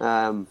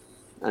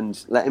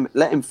 and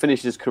let him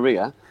finish his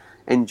career,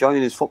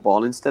 enjoying his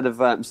football instead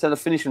of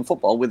finishing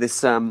football with this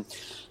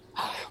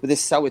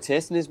sour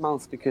taste in his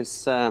mouth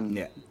because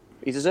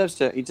he deserves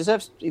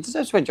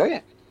to enjoy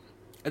it.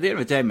 At the end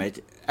of the day,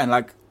 mate, and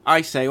like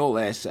I say all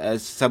this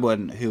as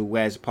someone who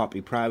wears a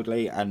poppy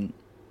proudly, and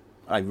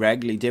I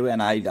regularly do it,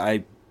 and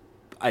I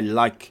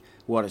like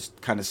what it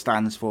kind of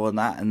stands for and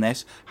that and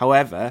this.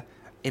 However,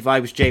 if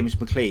I was James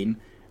McLean,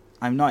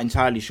 I'm not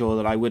entirely sure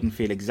that I wouldn't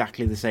feel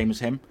exactly the same as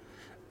him.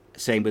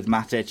 Same with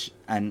Matic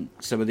and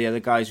some of the other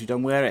guys who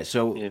don't wear it.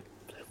 So, yeah.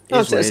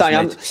 I'm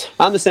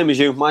the same as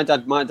you. My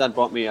dad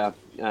bought me a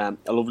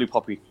lovely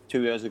poppy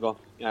 2 years ago,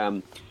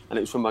 and it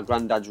was from my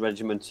granddad's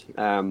regiment,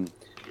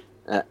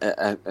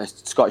 a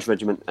Scottish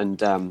regiment,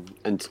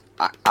 and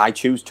I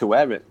choose to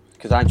wear it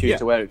because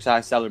I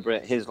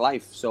celebrate his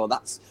life. So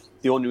that's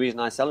the only reason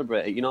I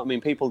celebrate it. You know what I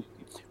mean? People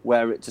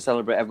wear it to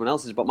celebrate everyone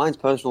else's, but mine's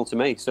personal to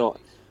me. So,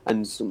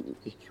 and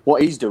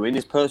what he's doing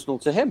is personal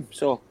to him.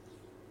 So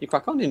you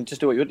crack on and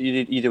just do what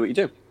you do what you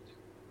do.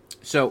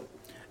 So,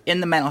 in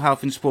the mental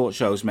health and sports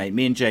shows, mate,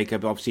 me and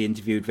Jacob obviously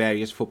interviewed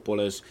various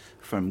footballers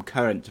from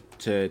current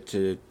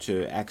to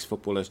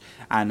ex-footballers,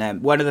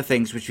 and one of the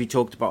things which we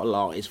talked about a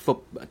lot is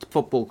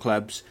football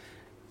clubs.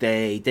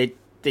 They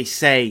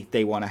say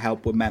they want to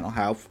help with mental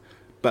health,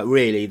 but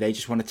really they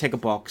just want to tick a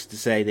box to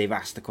say they've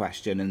asked the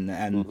question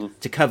and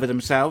to cover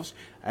themselves.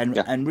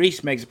 And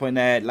Reece makes a point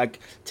there, like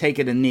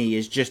taking a knee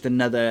is just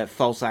another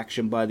false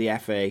action by the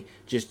FA.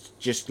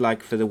 Just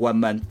like for the 1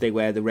 month they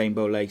wear the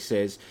rainbow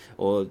laces,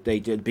 or they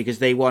do because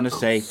they want to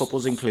say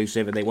football's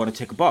inclusive and they want to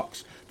tick a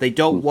box. They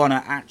don't want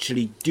to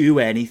actually do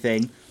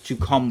anything to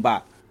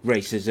combat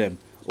racism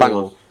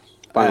or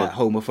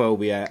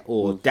homophobia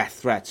or death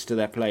threats to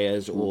their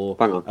players or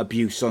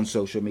abuse on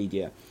social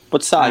media.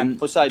 But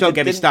don't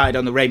get me started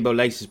on the rainbow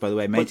laces, by the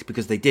way, mate,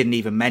 because they didn't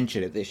even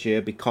mention it this year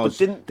because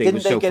they were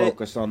so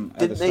focused on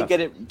other stuff.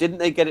 Didn't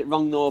they get it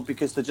wrong though?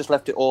 Because they just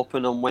left it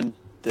open on when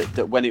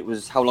it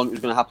was, how long it was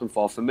going to happen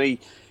for. For me,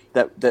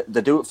 that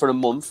they do it for a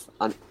month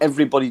and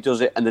everybody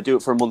does it, and they do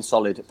it for a month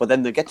solid. But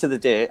then they get to the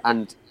day,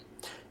 and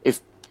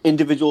if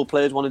individual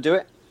players want to do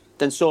it,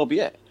 then so be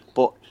it.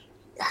 But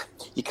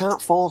you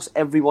can't force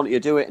everyone to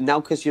do it. And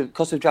now because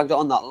they've dragged it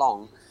on that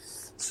long,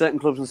 certain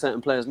clubs and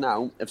certain players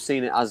now have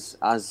seen it as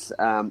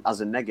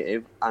a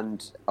negative,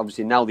 and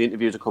obviously now the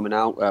interviews are coming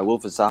out.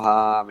 Wilfred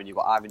Zaha, and you've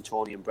got Ivan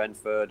Toney and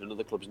Brentford and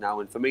other clubs now.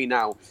 And for me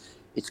now,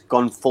 it's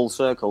gone full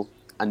circle,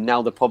 and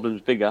now the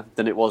problem's bigger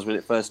than it was when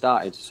it first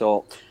started.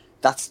 So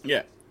that's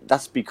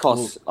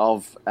because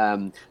of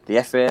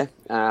the FA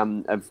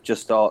have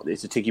just thought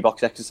it's a ticky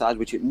box exercise,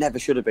 which it never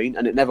should have been,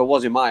 and it never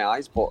was in my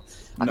eyes. But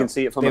I can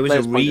see it from a player's point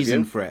of view. There was a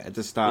reason for it at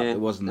the start. There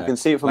wasn't there? I can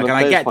see it from a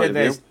player's point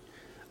of view.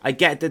 I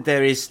get that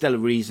there is still a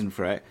reason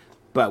for it,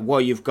 but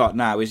what you've got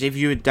now is if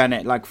you had done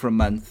it like for a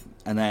month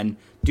and then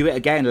do it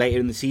again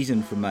later in the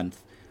season for a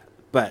month,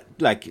 but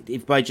like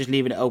if by just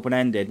leaving it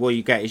open-ended, what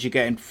you get is you're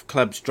getting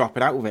clubs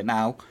dropping out of it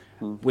now,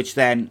 which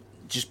then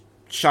just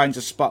shines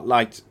a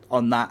spotlight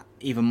on that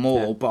even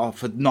more,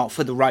 but not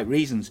for the right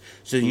reasons.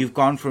 So you've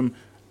gone from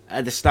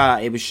at the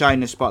start it was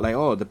shining a spotlight.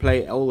 Oh,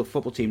 all the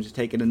football teams are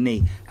taking a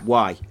knee.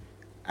 Why?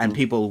 And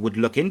people would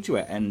look into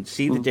it and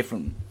see the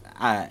different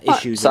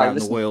issues around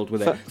the world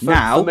with it.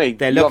 Now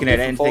they're looking at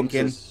it and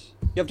thinking,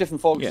 You have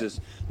different focuses.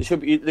 There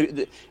should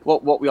be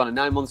what we on a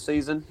 9-month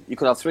season. You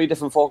could have 3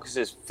 different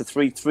focuses for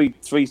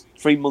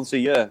three months a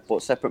year,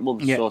 but separate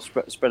months. Yeah. So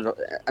spread.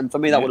 And for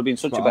me, that would have been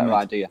such a better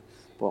idea.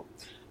 But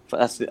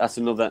that's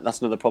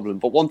another problem.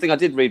 But one thing I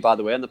did read, by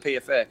the way, on the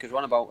PFA, because we're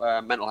on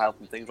about mental health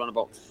and things, we're on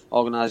about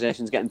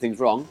organisations getting things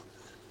wrong.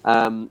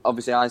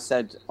 Obviously, I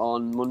said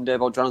on Monday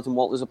about Jonathan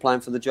Walters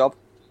applying for the job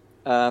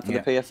for the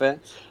PFA.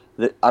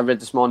 I read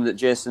this morning that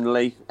Jason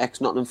Lee,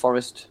 ex-Nottingham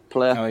Forest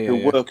player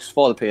who works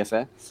for the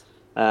PFA,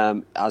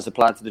 has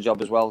applied for the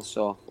job as well.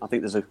 So I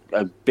think there's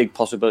a big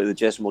possibility that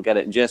Jason will get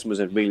it. And Jason was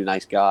a really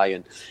nice guy,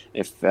 and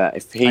if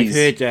he's,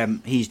 I've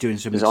heard he's doing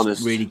some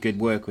really good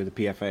work with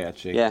the PFA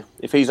actually. Yeah,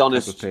 if he's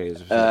honest,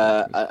 and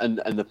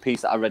the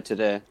piece that I read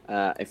today,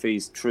 if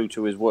he's true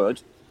to his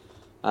word,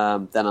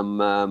 then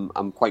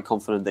I'm quite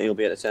confident that he'll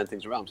be able to turn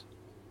things around.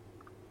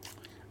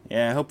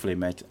 Yeah, hopefully,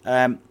 mate.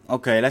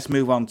 Okay, let's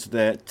move on to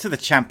the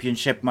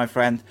championship, my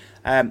friend.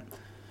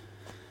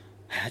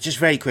 Just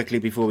very quickly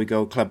before we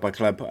go club by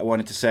club, I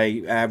wanted to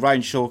say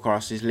Ryan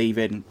Shawcross is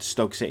leaving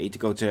Stoke City to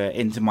go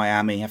into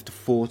Miami after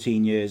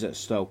 14 years at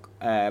Stoke.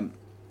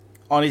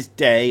 On his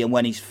day and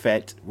when he's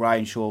fit,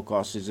 Ryan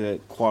Shawcross is a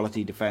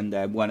quality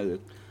defender.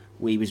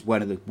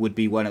 Would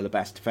be one of the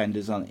best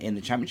defenders in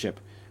the championship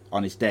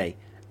on his day.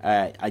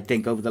 I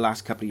think over the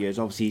last couple of years,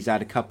 obviously he's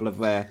had a couple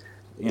of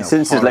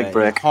since his leg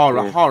break,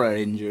 horror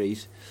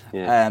injuries.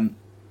 Yeah.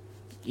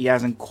 He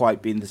hasn't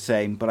quite been the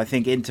same, but I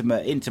think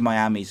into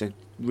Miami's a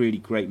really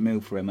great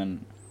move for him,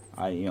 and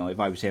if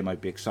I was him,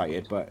 I'd be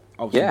excited. But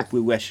obviously,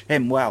 we wish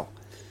him well.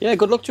 Yeah,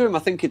 good luck to him. I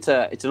think it's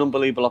an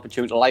unbelievable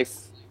opportunity,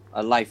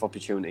 a life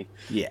opportunity.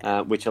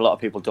 Yeah, which a lot of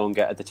people don't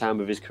get at the time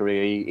of his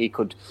career. He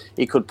could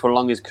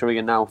prolong his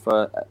career now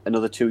for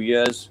another 2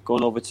 years,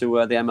 going over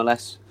to the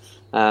MLS.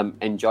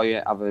 Enjoy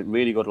it, have a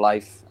really good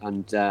life,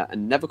 and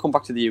never come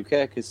back to the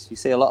UK, because you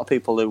see a lot of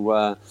people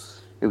who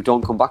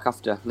don't come back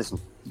after. Listen,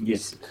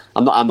 yes,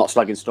 I'm not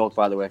slagging Stoke,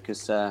 by the way,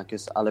 because I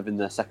live in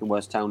the second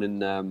worst town in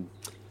the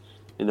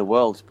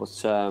world, but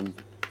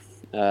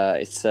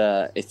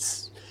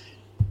it's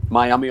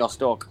Miami or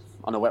Stoke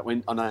on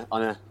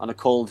a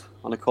cold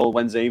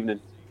Wednesday evening,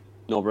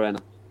 no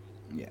brainer.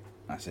 Yeah,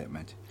 that's it,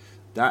 mate.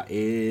 That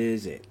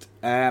is it.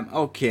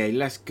 Okay,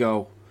 let's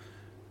go.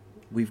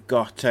 We've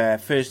got,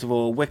 first of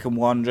all, Wycombe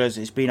Wanderers.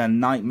 It's been a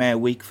nightmare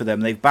week for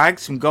them. They've bagged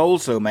some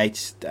goals, though,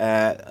 mates,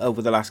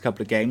 over the last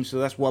couple of games, so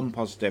that's one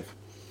positive.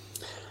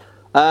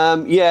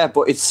 Yeah,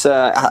 but it's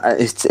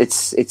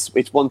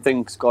one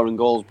thing scoring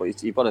goals,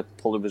 but you've got to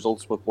pull the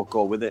results what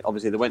go with it.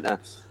 Obviously, they went to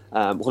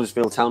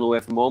Huddersfield Town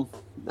away from home,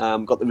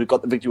 got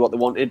the victory what they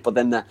wanted, but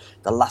then the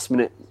last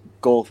minute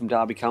goal from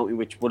Derby County,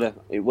 which would have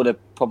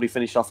probably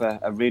finished off a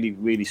really,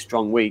 really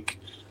strong week.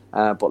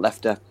 But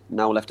left a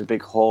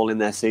big hole in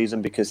their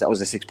season, because that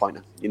was a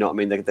 6-pointer. You know what I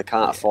mean? They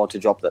can't afford to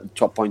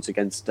drop points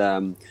against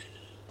sides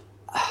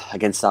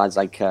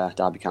like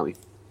Derby County.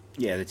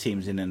 Yeah, the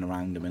teams in and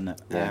around them, isn't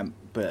it? Yeah.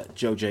 But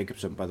Joe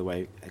Jacobson, by the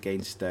way,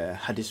 against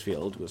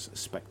Huddersfield was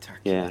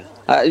spectacular.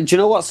 Yeah. Do you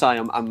know what, Si?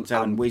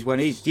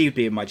 He'd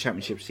be in my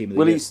championship team of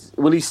the year.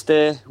 Will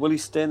he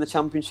stay in the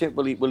championship?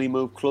 Will he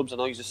move clubs? I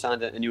know he's just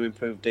signed a new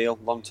improved deal,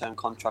 long-term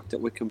contract at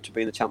Wycombe to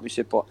be in the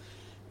championship, but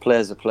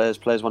players are players.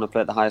 Players want to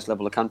play at the highest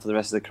level they can for the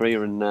rest of their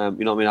career, and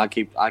you know what I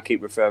mean. I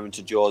keep referring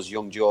to Joe as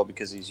young Joe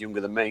because he's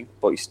younger than me,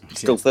 but he's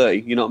still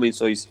 30. You know what I mean.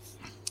 So he's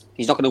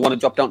not going to want to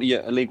drop down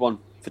to League One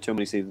for too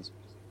many seasons.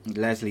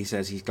 Leslie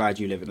says he's glad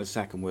you live in the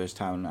second worst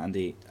town,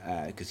 Andy,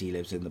 because he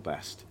lives in the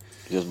best.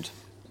 He doesn't.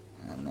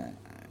 And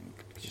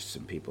just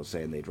some people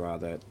saying they'd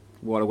rather.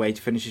 What a way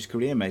to finish his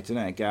career, mate, isn't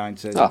it? Garen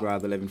says he'd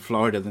rather live in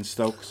Florida than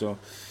Stoke. So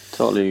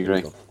totally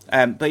agree.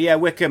 But yeah,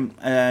 Wycombe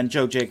and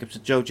Joe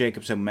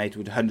Jacobson, mate,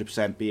 would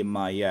 100% be in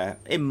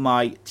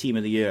my team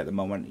of the year at the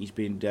moment. His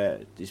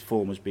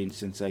form has been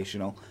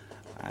sensational,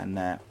 and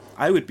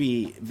I would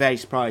be very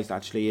surprised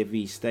actually if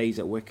he stays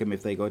at Wycombe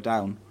if they go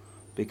down,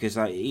 because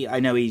I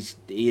know he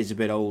is a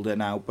bit older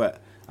now, but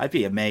I'd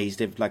be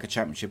amazed if like a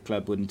championship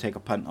club wouldn't take a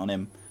punt on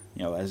him.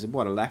 You know, as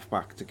what a left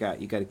back to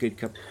get, you get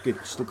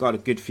still got a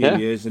good few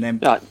years in him.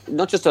 Yeah,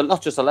 not just a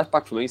left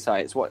back from his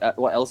side. It's what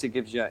else he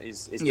gives you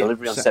is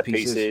delivery on set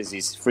pieces,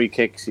 his free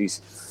kicks. He's,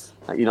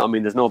 you know what I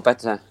mean. There's no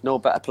better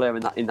player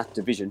in that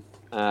division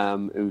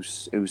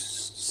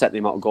who's set the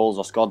amount of goals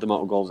or scored the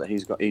amount of goals that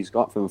he's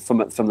got from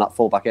that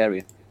full back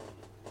area.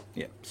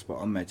 Yeah,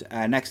 spot on, mate.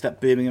 Next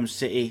up, Birmingham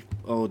City.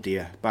 Oh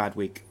dear, bad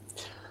week.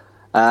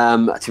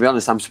 To be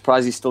honest, I'm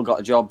surprised he's still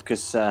got a job,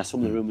 because some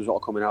of the rumours are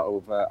coming out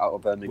of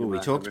Birmingham. Well,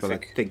 we talked about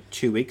it, I think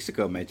 2 weeks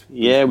ago, mate.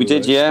 Yeah, we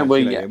did. Yeah,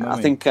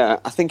 I think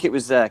it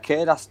was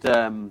Cade asked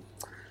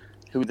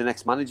who the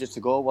next manager to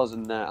go was,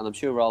 and I'm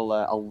sure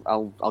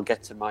I'll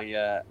get to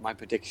my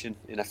prediction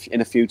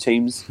in a few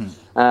teams.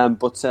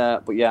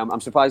 But yeah, I'm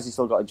surprised he's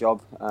still got a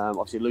job.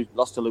 Obviously,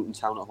 lost to Luton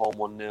Town at home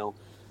 1-0.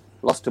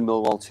 Lost to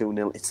Millwall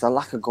 2-0. It's the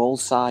lack of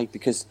goals side,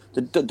 because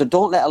they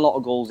don't let a lot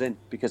of goals in,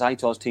 because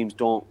Aitor's teams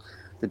don't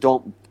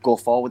go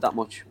forward that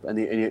much, and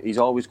he's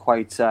always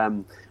quite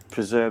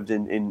preserved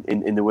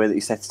in the way that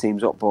he sets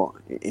teams up, but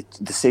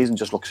the season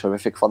just looks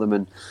horrific for them.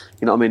 And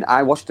you know what I mean,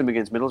 I watched them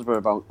against Middlesbrough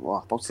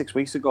about 6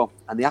 weeks ago,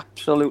 and they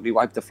absolutely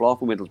wiped the floor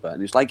for Middlesbrough.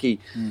 And it's like he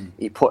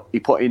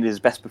put in his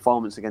best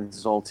performance against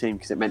his whole team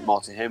because it meant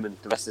more to him, and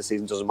the rest of the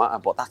season doesn't matter.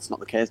 But that's not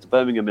the case. The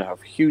Birmingham are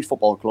a huge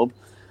football club,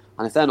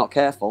 and if they're not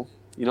careful,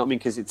 you know what I mean,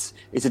 because it's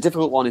a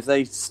difficult one. If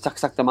they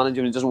sack the manager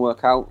and it doesn't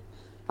work out,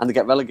 and they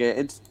get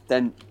relegated,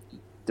 then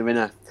they're in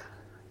a...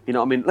 You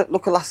know what I mean?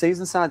 Look at last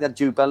season's side. They had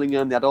Jude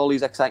Bellingham. They had all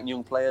these exciting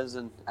young players,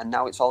 and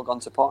now it's all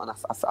gone to pot. And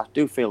I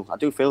do feel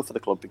for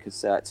the club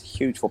because it's a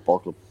huge football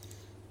club.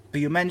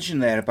 But you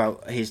mentioned there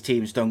about his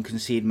teams don't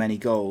concede many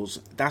goals.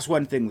 That's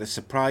one thing that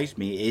surprised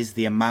me is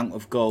the amount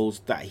of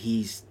goals that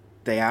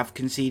they have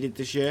conceded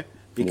this year,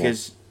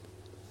 because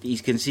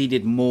he's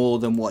conceded more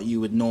than what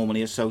you would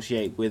normally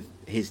associate with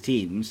his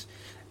teams,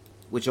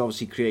 which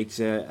obviously creates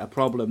a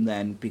problem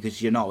then, because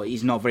he's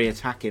not a very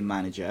attacking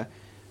manager.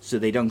 So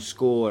they don't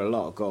score a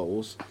lot of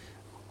goals.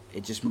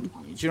 It just, do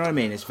you know what I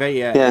mean? It's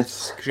very, it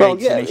creates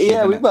an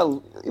issue.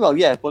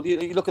 But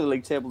you look at the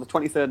league table, they're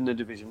 23rd in the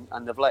division,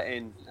 and they've let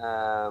in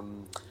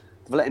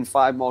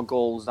 5 more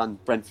goals than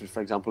Brentford,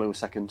 for example, who were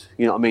second.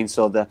 You know what I mean?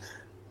 So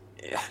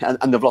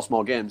and they've lost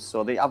more games,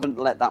 so they haven't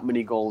let that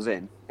many goals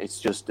in. It's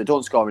just they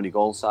don't score any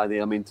goals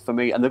either. I mean, for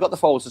me, and they've got the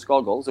forwards to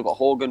score goals. They've got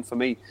Hogan for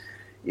me.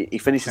 He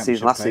finished the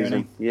season last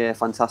season. Yeah,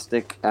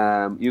 fantastic.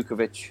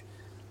 Jukovic.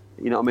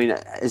 You know what I mean?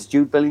 Is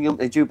Jude Bellingham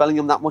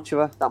that much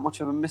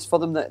of a miss for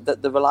them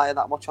that they rely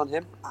that much on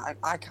him?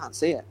 I can't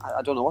see it.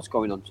 I don't know what's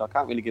going on, so I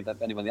can't really give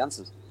anyone the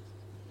answers.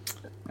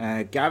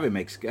 Craig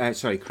makes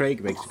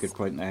a good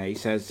point there. He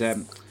says,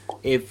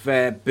 if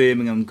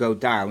Birmingham go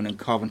down and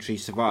Coventry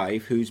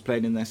survive, who's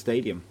playing in their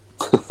stadium?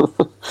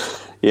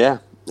 Yeah.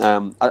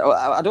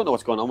 I don't know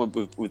what's going on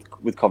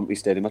with Coventry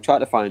Stadium. I tried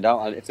to find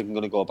out if they're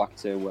going to go back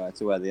to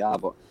where they are,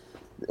 but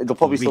they'll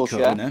probably still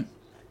share.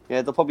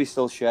 Yeah, they'll probably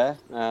still share.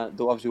 There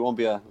obviously won't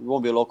be a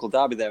local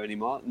derby there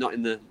anymore. Not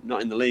in the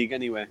league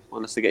anyway,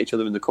 unless they get each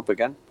other in the cup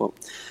again. But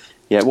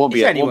yeah, it won't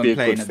be a good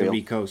playing at the feel.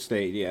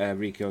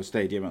 Ricoh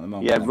Stadium at the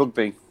moment. Yeah,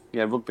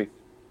 rugby.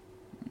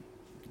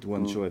 I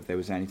wasn't sure if there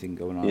was anything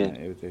going on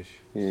with this.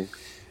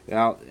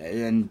 Yeah.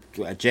 And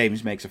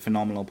James makes a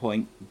phenomenal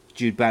point.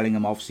 Jude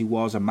Bellingham obviously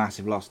was a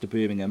massive loss to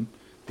Birmingham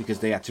because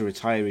they had to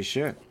retire his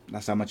shirt.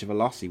 That's how much of a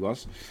loss he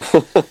was.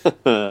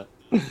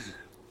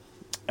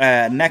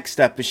 Next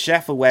up is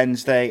Sheffield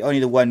Wednesday. Only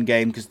the one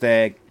game because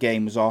their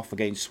game was off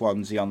against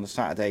Swansea on the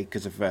Saturday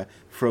because of a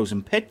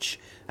frozen pitch.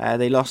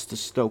 They lost to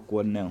Stoke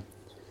 1-0.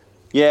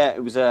 Yeah,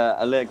 it was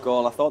a late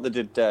goal. I thought they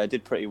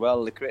did pretty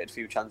well. They created a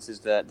few chances.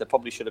 They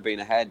probably should have been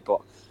ahead,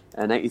 but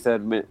an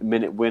 83rd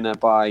minute winner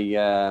by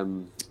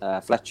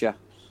Fletcher,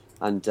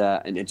 and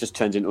it just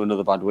turns into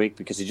another bad week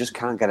because they just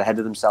can't get ahead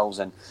of themselves.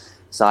 And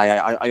so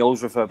I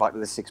always refer back to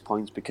the 6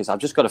 points because I've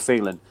just got a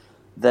feeling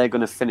they're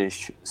going to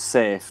finish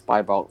safe by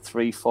about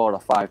 3, 4 or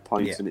 5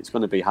 points, and it's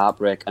going to be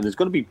heartbreak. And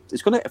for me,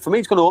 it's going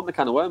to open the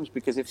can of worms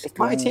because if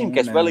my team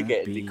gets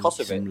relegated because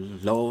of it,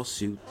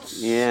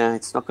 lawsuits. Yeah,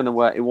 it's not going to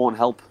work. It won't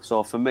help.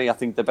 So for me, I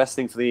think the best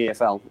thing for the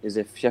EFL is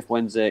if Sheffield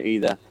Wednesday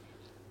either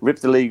rip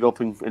the league up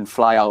and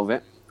fly out of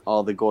it,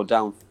 or they go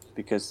down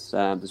because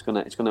it's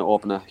going to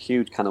open a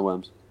huge can of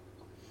worms.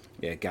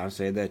 Yeah, Gav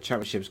saying the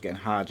championship's getting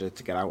harder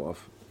to get out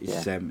of.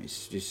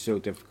 It's just so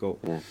difficult.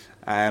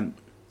 Yeah.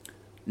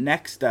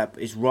 Next up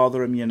is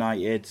Rotherham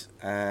United.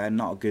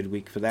 Not a good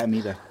week for them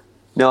either.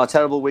 No, a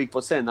terrible week.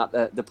 But saying that,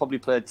 they probably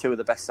played 2 of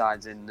the best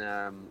sides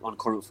on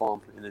current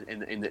form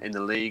in the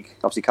league.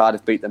 Obviously,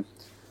 Cardiff beat them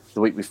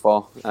the week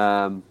before.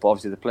 But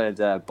obviously, they played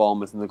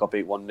Bournemouth and they got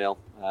beat 1-0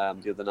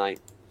 the other night.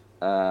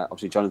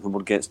 Obviously, Jonathan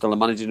Woodgate still a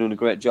manager doing a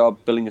great job.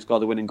 Billing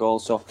scored the winning goal.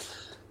 So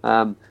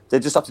they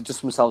just have to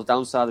dust themselves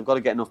downside. They've got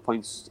to get enough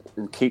points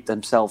and keep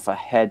themselves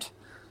ahead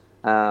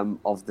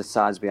of the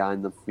sides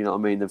behind them. You know what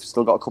I mean? They've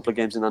still got a couple of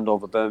games in hand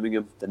over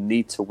Birmingham. They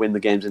need to win the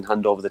games in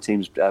hand over the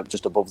teams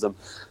just above them.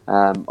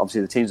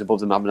 Obviously, the teams above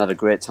them haven't had a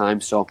great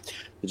time, so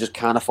they just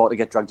can't afford to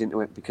get dragged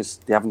into it because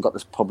they haven't got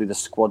probably the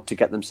squad to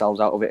get themselves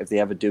out of it if they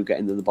ever do get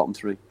into the bottom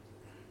 3.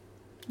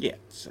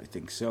 Yes, I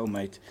think so,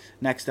 mate.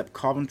 Next up,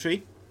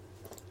 Coventry.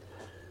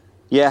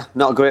 Yeah,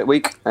 not a great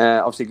week.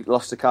 Obviously,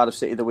 lost to Cardiff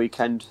City the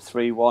weekend,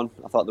 3-1.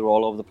 I thought they were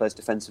all over the place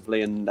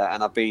defensively, and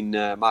I've been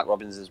Mark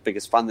Robbins'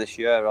 biggest fan this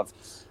year.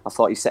 I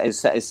thought he set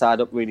his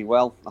side up really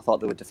well. I thought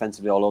they were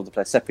defensively all over the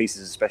place. Set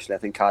pieces especially, I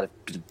think Cardiff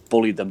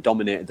bullied them,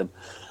 dominated them.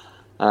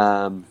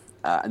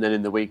 And then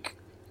in the week,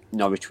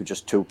 Norwich were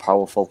just too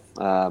powerful.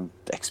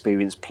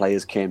 Experienced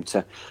players came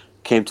to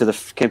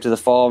the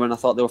fore, and I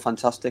thought they were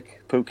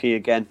fantastic. Pookie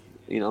again.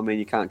 You know what I mean?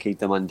 You can't keep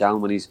the man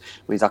down when he's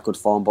that good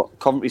form. But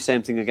Coventry,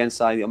 same thing against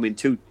side. I mean,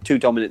 two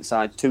dominant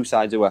sides, 2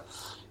 sides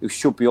who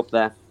should be up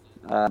there.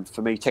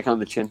 For me, take it on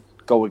the chin,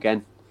 go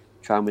again,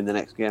 try and win the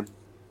next game.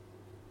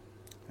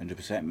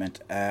 100%,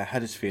 mate.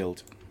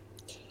 Huddersfield.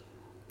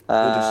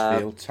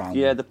 Town.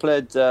 Yeah, they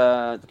played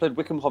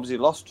Wickham, obviously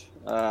lost.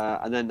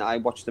 And then I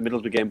watched the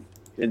Middlesbrough game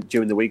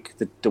during the week.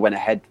 They went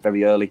ahead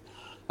very early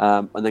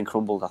and then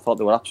crumbled. I thought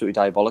they were absolutely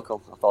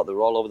diabolical. I thought they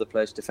were all over the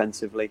place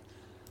defensively.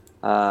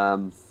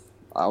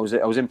 I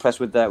was impressed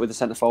with the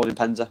centre forward in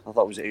Penza. I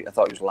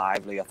thought he was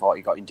lively. I thought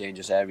he got in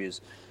dangerous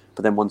areas.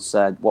 But then once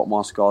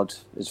Watmore scored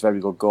his very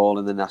good goal,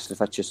 and then Ashley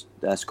Fletcher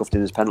scuffed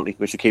in his penalty,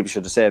 which the keeper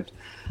should have saved.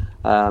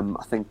 I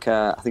think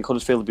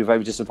Huddersfield will be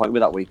very disappointed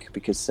with that week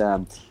because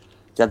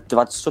they've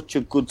had such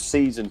a good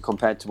season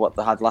compared to what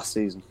they had last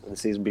season and the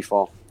season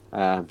before.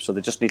 So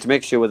they just need to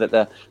make sure that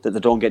they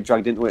don't get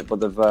dragged into it. But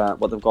they've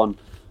gone,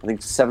 I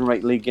think, 7 or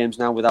 8 league games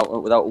now without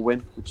a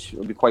win, which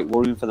will be quite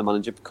worrying for the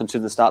manager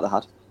considering the start they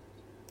had.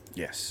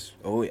 Yes.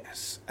 Oh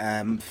yes.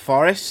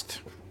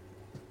 Forest.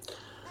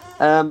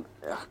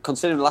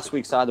 Considering last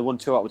week's side, they won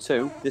 2 out of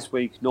 2. This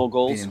week, no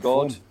goals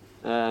scored.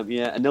 A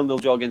 0-0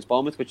 draw against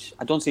Bournemouth, which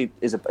I don't see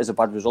is a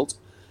bad result.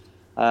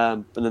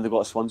 And then they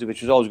got Swansea,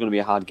 which was always going to be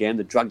a hard game.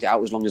 They dragged it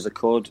out as long as they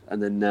could,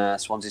 and then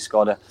Swansea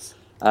scored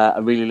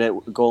a really late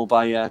goal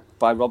by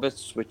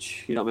Roberts,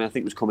 which I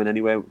think was coming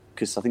anyway.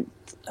 Because I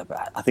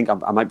think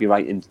I might be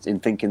right in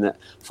thinking that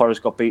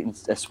Forest got beaten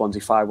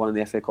Swansea 5-1 in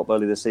the FA Cup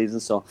early this season.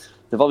 So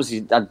they've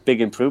obviously had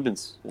big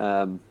improvements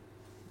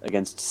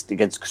against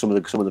some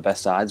of the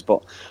best sides,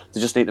 but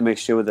they just need to make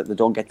sure that they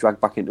don't get dragged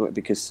back into it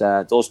because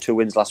those 2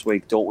 wins last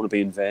week don't want to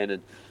be in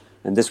vain.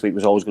 And this week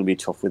was always going to be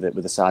tough with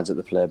the sides that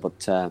they play.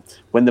 But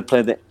when they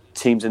play the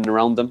teams in and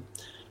around them,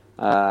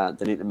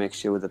 they need to make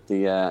sure that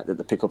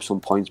they pick up some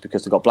points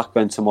because they've got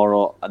Blackburn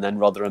tomorrow and then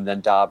Rotherham,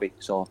 then Derby.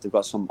 So they've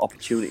got some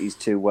opportunities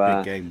to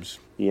big games.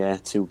 Yeah,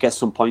 to get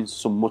some points,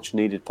 some much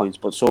needed points.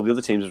 But so have the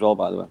other teams as well,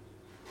 by the way.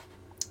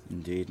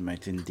 Indeed,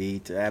 mate.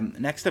 Indeed.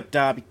 Next up,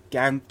 Derby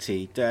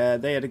County.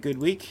 They had a good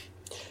week.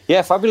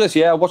 Yeah, fabulous.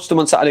 Yeah, I watched them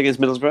on Saturday against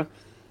Middlesbrough.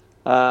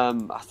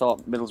 I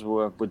thought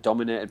Middlesbrough were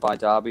dominated by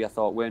Derby. I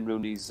thought Wayne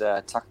Rooney's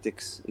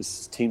tactics,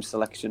 his team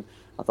selection.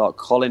 I thought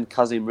Colin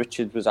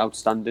Kazim-Richards was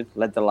outstanding.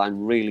 Led the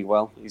line really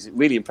well. He's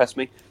really impressed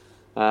me.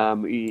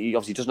 He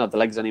obviously doesn't have the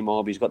legs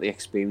anymore, but he's got the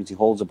experience. He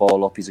holds the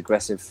ball up. He's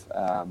aggressive.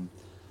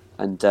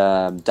 And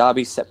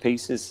Derby's set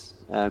pieces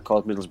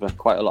caused Middlesbrough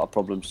quite a lot of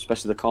problems,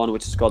 especially the corner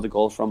which he scored the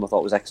goal from. I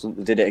thought was excellent.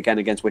 They did it again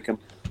against Wickham,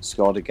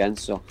 scored again.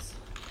 So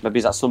maybe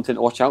that's something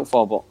to watch out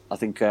for. But I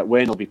think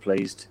Wayne will be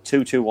pleased.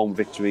 2-2-1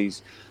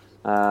 victories.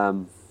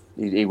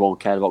 He won't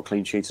care about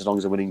clean sheets as long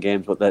as they're winning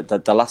games. But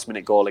the last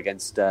minute goal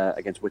against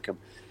Wickham,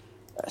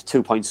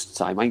 2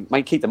 points, I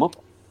might keep them up.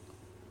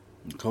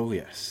 Oh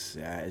yes,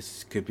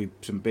 it could be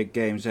some big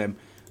games.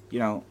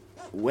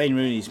 Wayne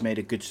Rooney's made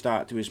a good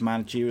start to his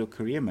managerial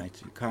career,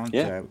 mate. You can't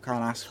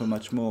ask for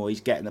much more. He's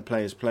getting the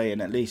players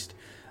playing at least,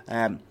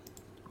 and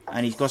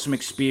he's got some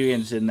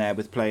experience in there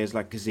with players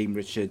like Kazim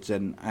Richards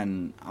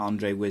and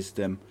Andre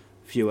Wisdom,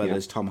 a few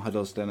others. Tom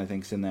Huddleston, I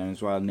think, is in there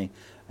as well. And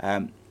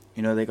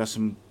they got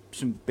some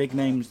big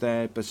names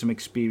there, but some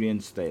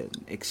experienced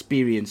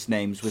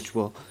names which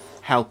will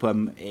help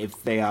them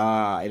if they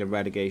are in a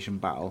relegation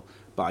battle.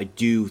 But I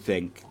do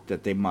think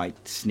that they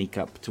might sneak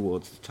up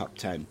towards the top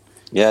 10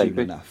 soon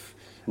enough.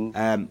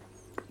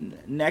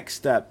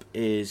 Next up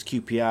is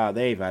QPR.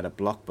 They've had a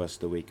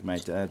blockbuster week,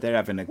 mate. They're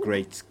having a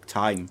great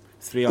time.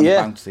 3 on the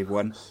bounce they've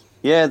won.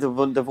 Yeah, they've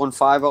won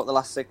 5 out of the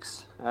last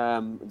 6. They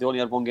only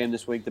had 1 game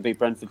this week. They beat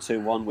Brentford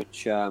 2-1,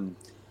 which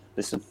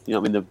listen,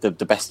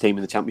 the best team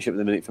in the Championship at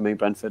the minute for me,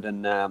 Brentford,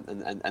 and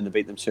they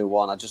beat them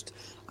 2-1.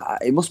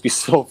 It must be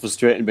so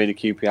frustrating being a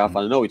QPR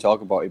fan. I know we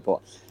talk about it,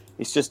 but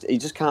it's just you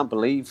just can't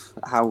believe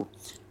how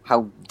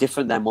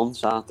different their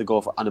months are. To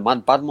go from a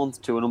bad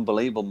month to an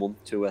unbelievable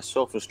month to a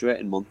so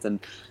frustrating month, and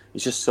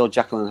it's just so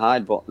Jekyll and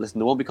Hyde. But listen,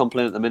 they won't be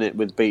complaining at the minute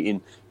with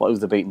beating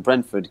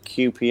Brentford,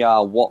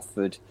 QPR,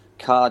 Watford,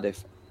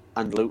 Cardiff,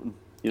 and Luton.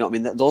 You know what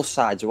I mean? Those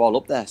sides are all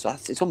up there, so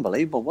it's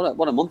unbelievable.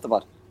 What a month they've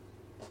had.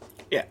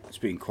 Yeah, it's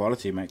been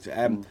quality, mate.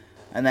 And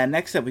then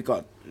next up we've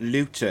got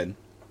Luton,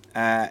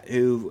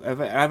 who are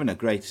having a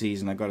great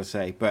season, I've got to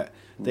say. But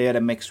they had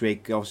a mixed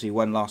week, obviously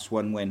 1 loss,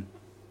 1 win.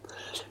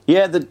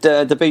 Yeah,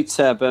 they beat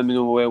Birmingham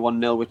away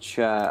 1-0, which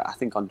I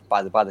think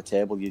by the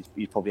table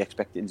you'd probably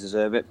expect it and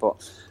deserve it.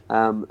 But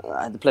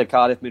they played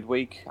Cardiff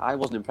midweek. I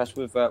wasn't impressed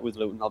with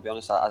Luton, I'll be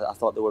honest. I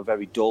thought they were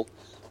very dull.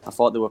 I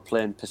thought they were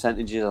playing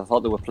percentages. I thought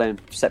they were playing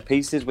set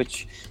pieces,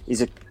 which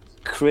is a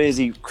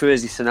crazy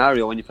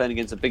scenario when you're playing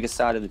against the biggest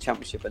side in the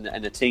Championship and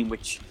a team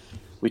which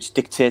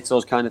dictates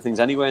those kind of things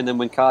anyway. And then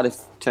when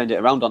Cardiff turned it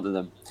around onto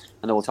them,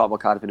 I know we'll talk about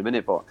Cardiff in a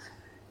minute, but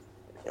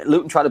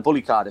Luton tried to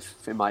bully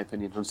Cardiff, in my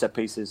opinion, on set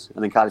pieces,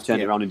 and then Cardiff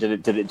turned it around and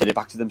did it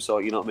back to them. So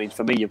you know what I mean.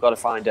 For me, you've got to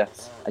find a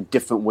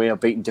different way of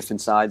beating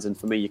different sides, and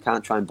for me, you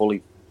can't try and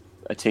bully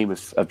a team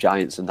of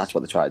giants, and that's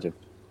what they try to do.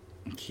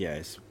 Yeah,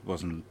 it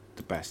wasn't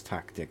the best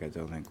tactic, I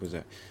don't think, was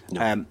it?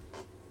 No.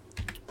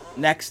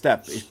 Next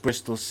up is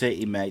Bristol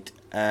City, mate.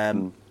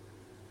 I'm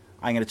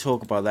going to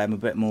talk about them a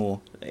bit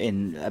more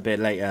in a bit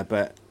later,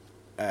 but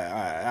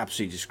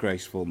absolutely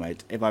disgraceful,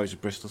 mate. If I was a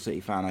Bristol City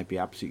fan, I'd be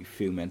absolutely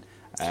fuming.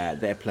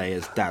 Their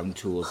players down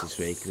tools this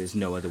week. There's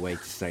no other way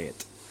to say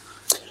it.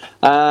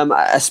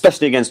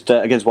 Especially against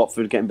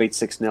Watford, getting beat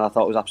 6-0, I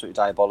thought it was absolutely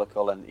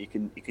diabolical, and you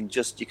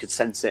could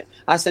sense it.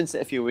 I sensed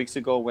it a few weeks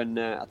ago when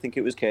I think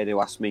it was Kade who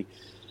asked me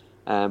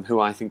who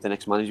I think the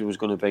next manager was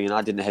going to be, and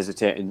I didn't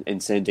hesitate in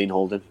saying Dean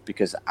Holden,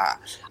 because I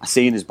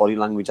see in his body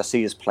language, I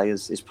see his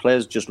players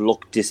just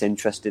look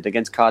disinterested.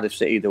 Against Cardiff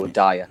City, they were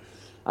dire,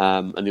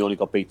 and they only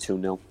got beat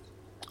 2-0.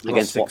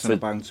 Against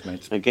Watford,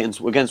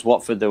 against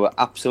Watford, they were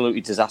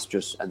absolutely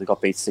disastrous, and they got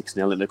beat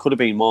 6-0. And there could have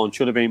been more and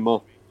should have been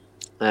more.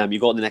 You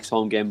got the next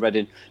home game,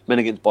 Reading, men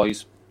against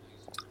boys,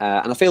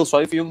 and I feel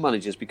sorry for young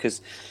managers,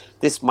 because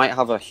this might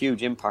have a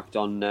huge impact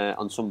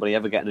on somebody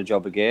ever getting a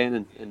job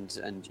again,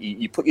 and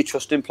you put your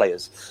trust in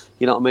players,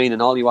 you know what I mean?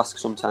 And all you ask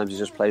sometimes is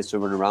just players to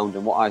run around.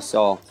 And what I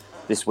saw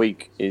this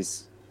week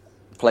is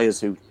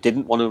players who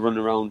didn't want to run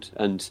around,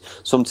 and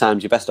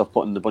sometimes you're best off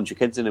putting a bunch of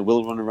kids in who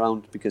will run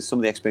around, because some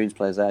of the experienced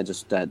players there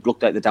just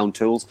looked like the down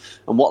tools.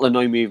 And what'll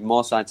annoy me even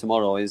more side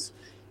tomorrow is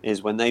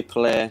when they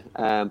play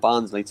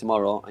Barnsley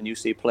tomorrow, and you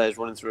see players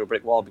running through a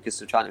brick wall because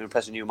they're trying to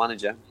impress a new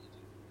manager.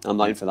 I'm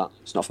not in for that.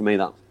 It's not for me,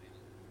 that.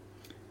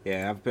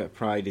 Yeah, have a bit of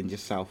pride in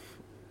yourself.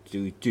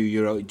 Do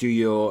your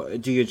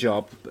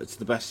job to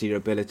the best of your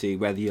ability,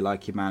 whether you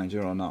like your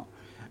manager or not.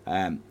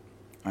 I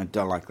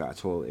don't like that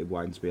at all. It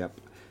winds me up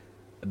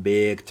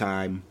big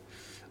time.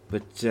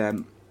 But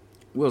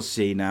we'll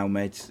see now,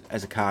 mate.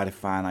 As a Cardiff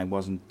fan, I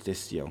wasn't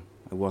devastated.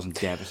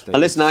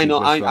 Listen, I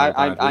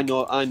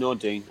know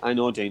Dean,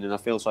 and I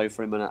feel sorry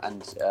for him, and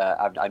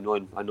I know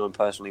him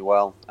personally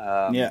well.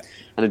 And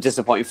I'm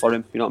disappointed for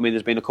him. You know what I mean?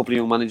 There's been a couple of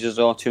young managers,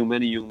 or too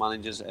many young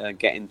managers,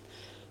 getting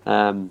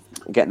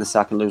the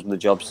sack and losing the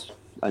jobs,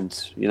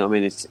 and you know what I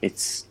mean.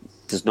 It's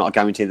there's not a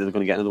guarantee that they're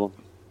going to get another one.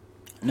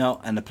 No,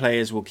 and the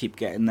players will keep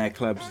getting their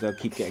clubs. They'll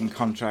keep getting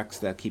contracts.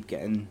 They'll keep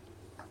getting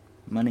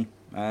money.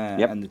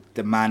 And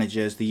the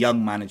managers, the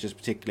young managers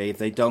particularly, if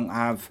they don't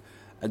have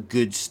a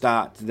good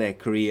start to their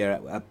career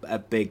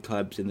at big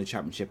clubs in the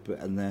Championship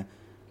and the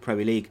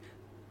Premier League,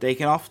 they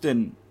can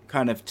often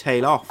kind of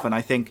tail off. And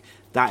I think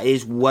that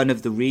is one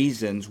of the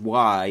reasons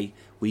why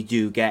we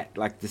do get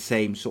like the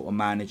same sort of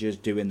managers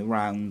doing the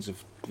rounds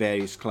of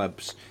various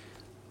clubs.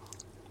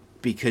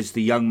 Because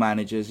the young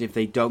managers, if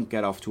they don't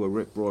get off to a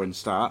rip-roaring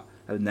start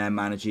in their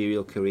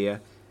managerial career,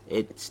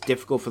 it's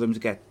difficult for them to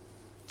get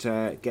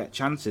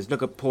chances.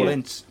 Look at Paul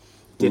Ince,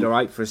 did all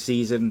right for a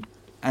season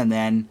and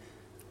then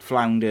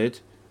floundered.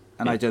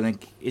 And I don't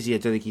think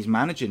he's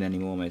managing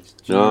anymore, mate.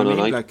 No,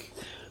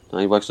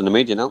 he works in the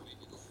media now.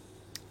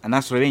 And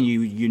that's what I mean.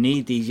 You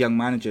need these young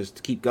managers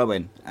to keep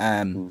going.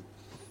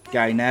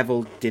 Gary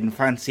Neville didn't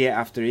fancy it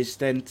after his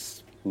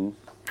stints.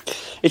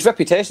 It's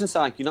reputation,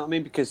 sake. You know what I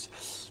mean?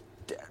 Because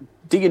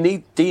do you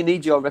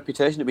need your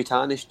reputation to be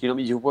tarnished? You know what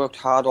I mean? You've worked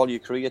hard all your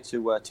career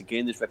to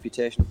gain this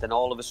reputation. Then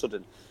all of a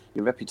sudden,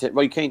 your reputation.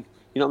 Roy Keane.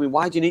 You know what I mean?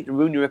 Why do you need to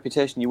ruin your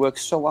reputation? You work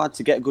so hard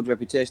to get a good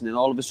reputation, and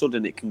all of a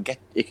sudden it can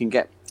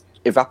get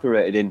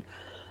evaporated in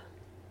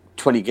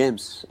 20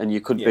 games, and you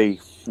could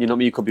be, you know what I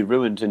mean, you could be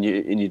ruined, and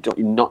you're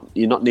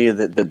not near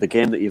the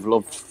game that you've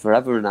loved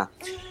forever. And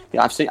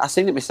I've seen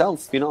it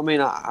myself. You know what I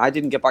mean? I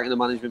didn't get back into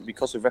management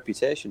because of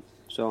reputation.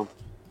 So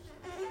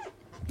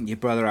your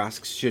brother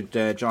asks, should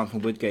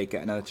Jonathan Woodgate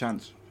get another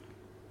chance?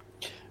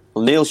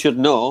 Well, Neil should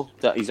know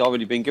that he's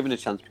already been given a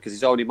chance, because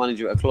he's already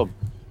manager at a club,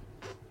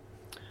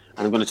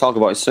 and I'm going to talk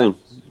about it soon.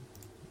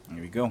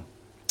 Here we go.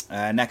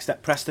 Next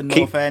up, Preston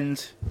North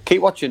End.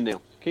 Keep watching,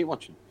 Neil. Keep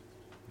watching.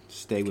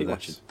 Stay with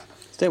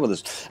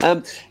us.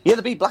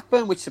 They beat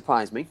Blackburn, which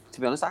surprised me. To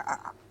be honest,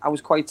 I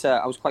was quite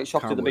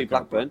shocked that they beat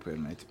Blackburn.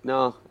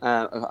 No,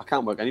 I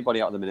can't work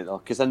anybody out at the minute though.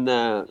 Because then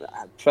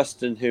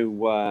Preston,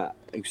 who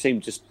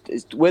seemed just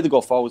where they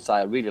go forward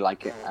side, I really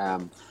like it.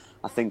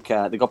 I think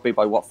they got beat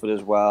by Watford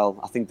as well.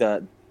 I think they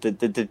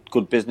did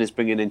good business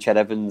bringing in Ched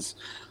Evans.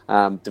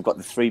 They've got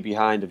the three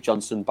behind of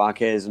Johnson,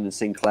 Barkhazen and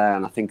Sinclair,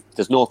 and I think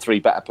there's no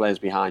three better players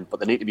behind, but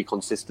they need to be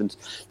consistent.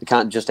 They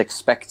can't just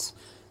expect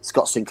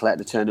Scott Sinclair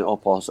to turn it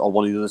up or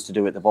one of the others to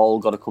do it. They've all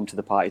got to come to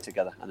the party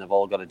together, and they've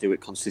all got to do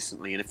it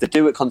consistently. And if they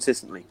do it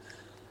consistently,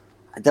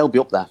 they'll be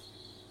up there,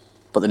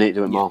 but they need to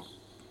do it more.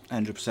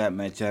 100%,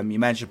 mate. You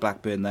mentioned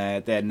Blackburn there.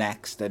 They're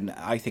next, and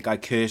I think I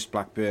cursed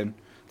Blackburn.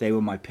 They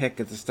were my pick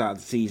at the start of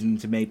the season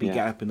to maybe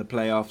get up in the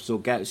playoffs or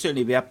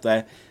certainly be up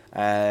there.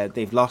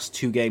 They've lost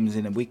 2 games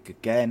in a week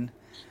again.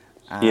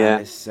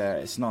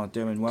 It's not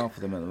doing well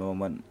for them at the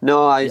moment.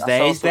 No,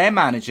 is their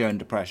manager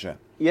under pressure?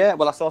 Yeah,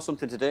 well, I saw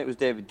something today. It was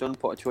David Dunn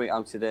put a tweet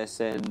out today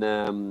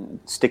saying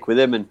stick with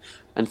him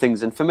and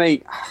things. And for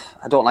me,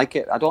 I don't like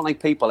it. I don't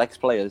like people,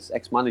 ex-players,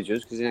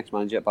 ex-managers, because he's an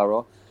ex-manager at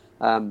Barrow,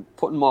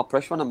 putting more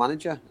pressure on a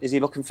manager. Is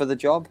he looking for the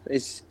job?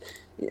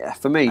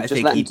 For me, I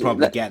think he'd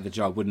probably get the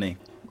job, wouldn't he?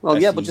 Well,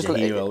 but just a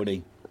hero,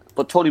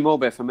 but Tony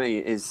Mowbray for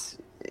me he's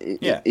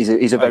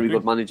a very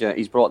good manager.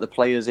 He's brought the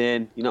players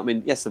in. You know what I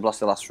mean? Yes, they've lost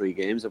the last 3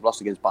 games. They've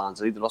lost against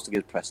Barnsley. They've lost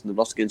against Preston. They've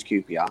lost against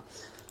QPR.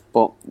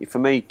 But for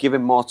me, give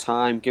him more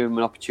time, give him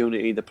an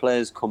opportunity. The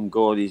players come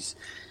good. He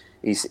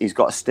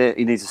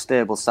needs a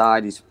stable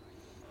side. He's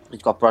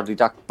got Bradley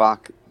Dack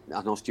back.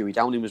 I know Stewie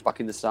Downing was back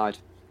in the side.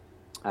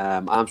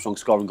 Armstrong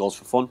scoring goals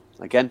for fun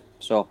again.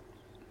 So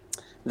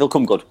they'll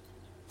come good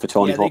for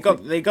Tony. Yeah,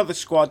 they got the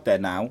squad there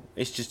now.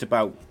 It's just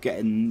about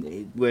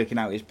working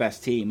out his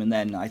best team, and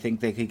then I think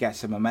they could get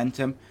some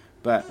momentum.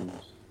 But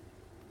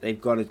they've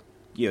got a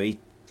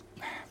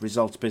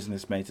results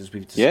business, mate, as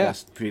we've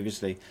discussed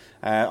previously.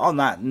 On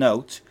that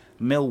note,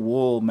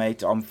 Millwall,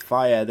 mate, on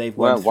fire. They've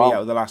won 3 out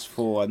of the last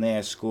 4, and they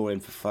are scoring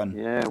for fun.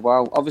 Yeah,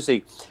 well,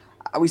 obviously,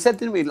 we said,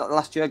 didn't we,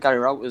 last year Gary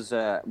Rout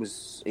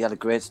he had a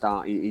great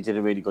start. He did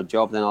a really good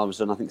job. Then all of a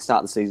sudden, I think the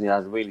start of the season, he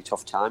had a really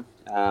tough time.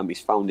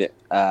 He's found it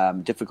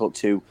difficult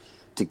to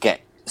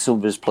get some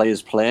of his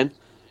players playing.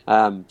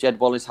 Jed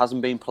Wallace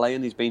hasn't been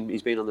playing. He's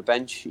been on the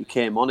bench. He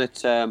came on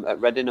at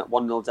Reading at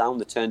 1-0 down.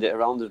 They turned it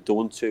around. They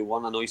won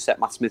 2-1. I know he set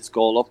Matt Smith's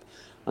goal up,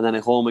 and then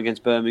at home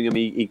against Birmingham,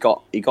 he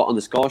got on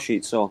the score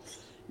sheet. So,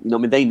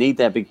 they need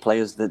their big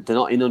players. They're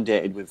not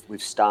inundated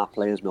with star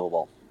players,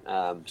 Millwall.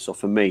 So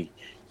for me,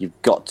 you've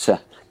got to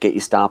get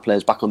your star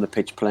players back on the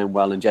pitch playing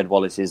well, and Jed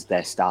Wallace is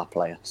their star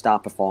player, star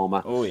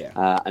performer. Oh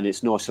yeah. And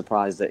it's no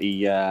surprise that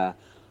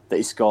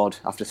he scored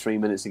after 3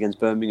 minutes against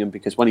Birmingham,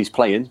 because when he's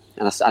playing,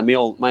 and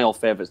my old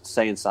favourite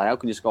saying, how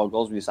can you score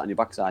goals when you're sat on your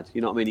backside?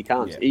 You know what I mean? He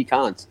can't. Yeah. He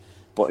can't.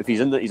 But if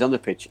he's on the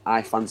pitch,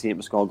 I fancy him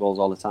to score goals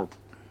all the time.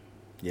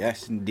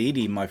 Yes,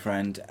 indeedy, my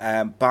friend.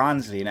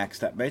 Barnsley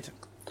next up, mate.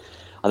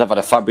 They've had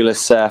a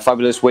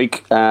fabulous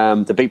week.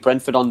 They beat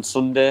Brentford on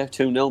Sunday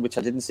 2-0, which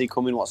I didn't see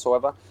coming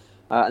whatsoever.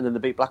 And then they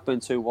beat Blackburn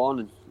 2-1.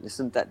 And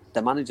listen,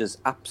 the manager's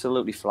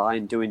absolutely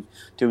flying, doing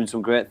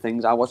some great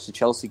things. I watched the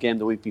Chelsea game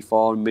the week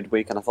before in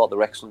midweek, and I thought they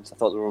were excellent. I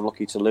thought they were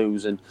unlucky to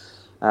lose, and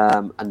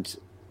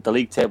the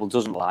league table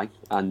doesn't lie,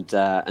 and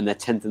they're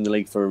 10th in the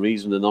league for a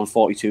reason. They're on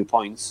 42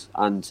 points,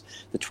 and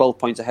they're 12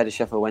 points ahead of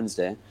Sheffield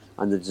Wednesday,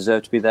 and they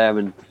deserve to be there.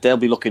 And they'll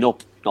be looking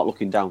up, not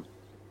looking down.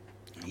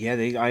 Yeah,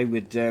 I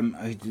would.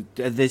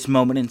 At this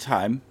moment in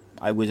time,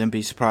 I wouldn't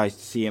be surprised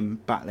to see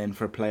him battling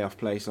for a playoff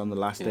place on the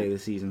last day of the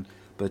season.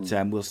 But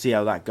we'll see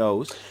how that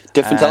goes.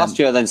 Different to last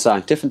year, then,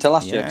 Si. Different to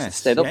last year. Yes,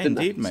 Stayed up, didn't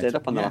indeed, they? mate. Stayed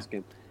up on the last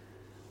game.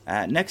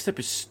 Next up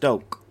is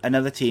Stoke,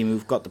 another team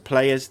who've got the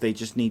players. They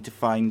just need to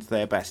find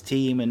their best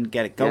team and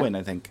get it going.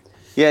 I think.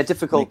 Yeah,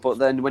 difficult. But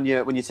then when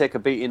you take a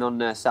beating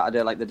on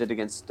Saturday like they did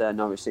against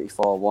Norwich City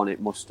 4-1,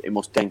 it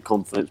must dent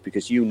confidence,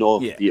 because you've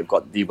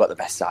got the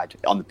best side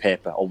on the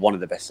paper, or one of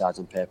the best sides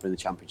on paper in the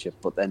Championship.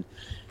 But then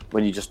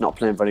when you're just not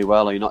playing very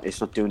well, or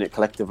it's not doing it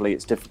collectively,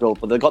 it's difficult.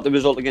 But they got the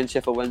result against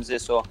Sheffield Wednesday,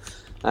 so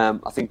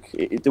I think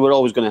they were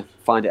always going to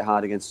find it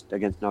hard against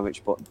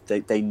Norwich, but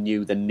they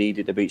knew they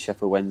needed to beat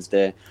Sheffield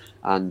Wednesday.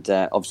 And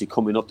obviously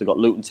coming up, they've got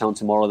Luton Town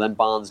tomorrow, then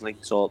Barnsley.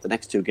 So the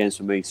next 2 games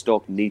for me,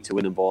 Stoke need to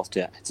win them both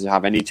to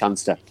have any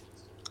chance to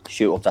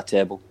shoot up that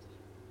table.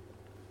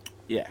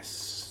 Yes,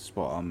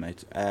 spot on,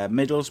 mate.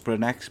 Middlesbrough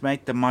next,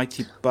 mate. The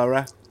mighty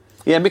Borough.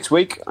 Yeah, mixed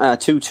week.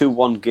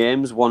 2-2-1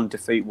 games, 1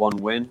 defeat, 1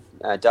 win.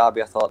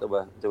 Derby, I thought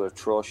they were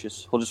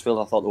atrocious. Huddersfield,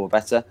 I thought they were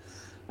better.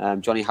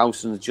 Johnny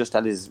Howson's just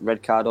had his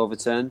red card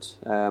overturned.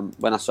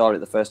 When I saw it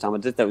the first time, I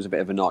did think it was a bit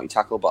of a naughty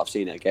tackle, but I've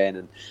seen it again,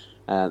 and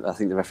I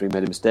think the referee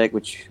made a mistake,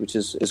 which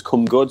has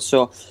come good.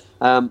 So,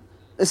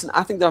 listen,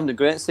 I think they're having a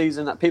great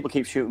season. People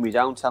keep shooting me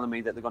down, telling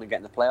me that they're going to get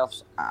in the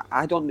playoffs.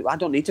 I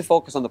don't need to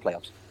focus on the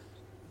playoffs.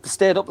 They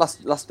stayed up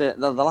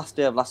the last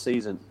day of last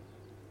season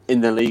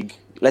in the league.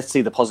 Let's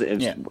see the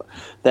positives. Yeah.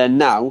 They're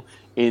now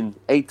in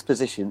 8th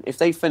position. If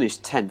they finish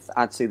 10th,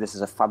 I'd see this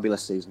as a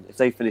fabulous season. If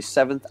they finish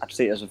 7th, I'd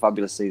see it as a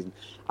fabulous season.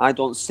 I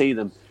don't see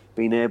them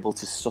being able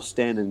to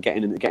sustain and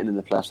getting in the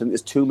playoffs. I think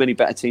there's too many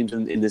better teams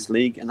in this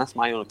league, and that's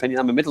my own opinion.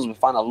 I'm a Middlesbrough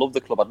fan. I love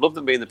the club. I'd love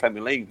them being in the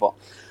Premier League, but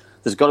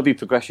there's got to be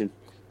progression.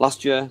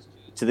 Last year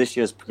to this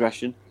year's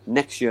progression.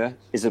 Next year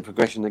is a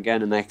progression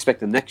again, and I expect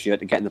them next year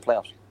to get in the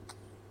playoffs.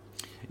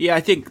 Yeah, I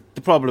think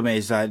the problem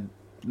is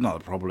not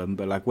a problem,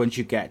 but like once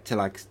you get to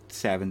like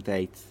 7th,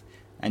 8th,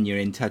 and you're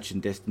in touch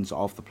and distance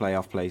of the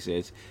playoff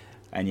places,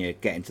 and you're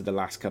getting to the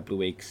last couple of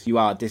weeks, you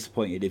are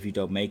disappointed if you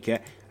don't make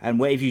it.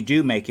 And if you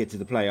do make it to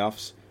the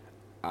playoffs,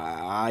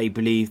 I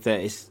believe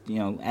that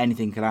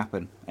anything can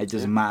happen. It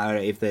doesn't matter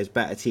if there's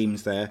better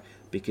teams there,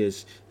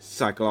 because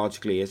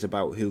psychologically it's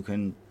about who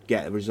can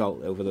get a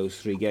result over those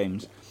 3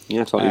 games.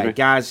 Yeah, totally agree.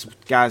 Gaz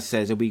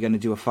says, are we going to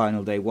do a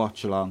final day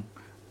watch along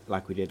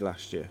like we did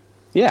last year?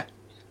 Yeah.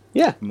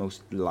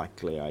 Most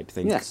likely, I'd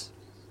think. Yes.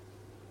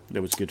 It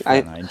was good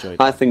fun. I enjoyed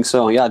it. I think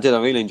so. Yeah, I did. I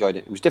really enjoyed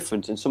it. It was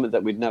different and something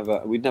that we'd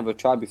never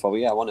tried before.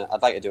 But yeah,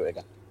 I'd like to do it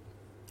again.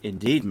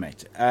 Indeed,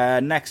 mate.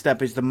 Next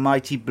up is the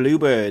mighty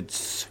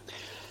Bluebirds.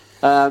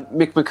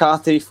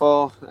 Mccarthy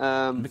for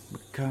Sir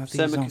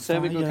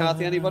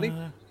Mccarthy. Anybody?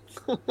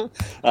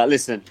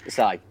 Listen,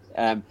 Si.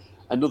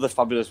 Another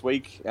fabulous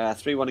week.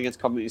 3-1 against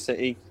Coventry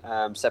City.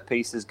 Set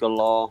pieces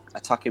galore.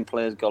 Attacking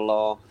players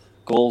galore.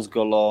 Goals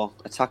galore.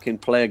 Attacking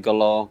player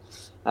galore.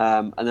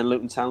 And then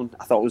Luton Town,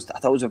 I thought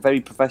it was a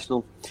very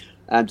professional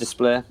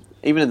display.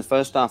 Even in the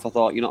first half, I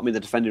thought, they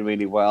defended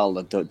really well.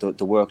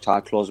 They worked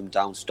hard, closed them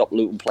down, stopped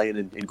Luton playing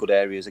in good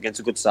areas against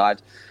a good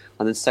side.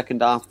 And then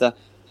second half, they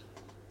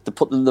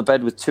put them in the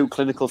bed with 2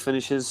 clinical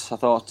finishes. I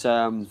thought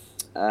the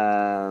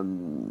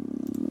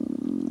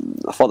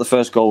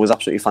first goal was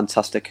absolutely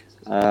fantastic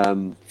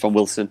from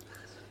Wilson.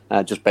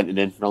 Just bent it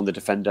in around the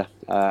defender.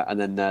 And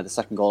then the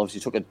second goal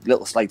obviously took a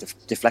little slight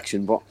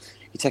deflection, but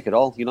you take it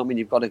all. You know what I mean?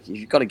 You've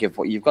got to give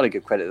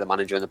credit to the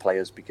manager and the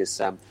players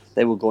because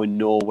they were going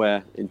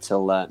nowhere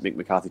until Mick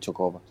McCarthy took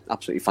over.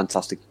 Absolutely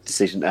fantastic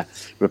decision to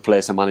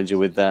replace a manager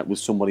with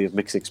somebody of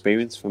mixed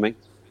experience for me.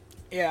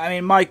 Yeah, I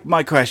mean,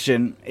 my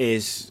question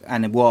is,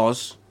 and it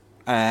was,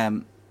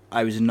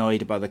 I was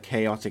annoyed about the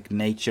chaotic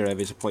nature of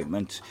his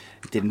appointment.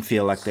 It didn't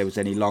feel like there was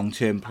any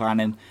long-term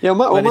planning. Yeah,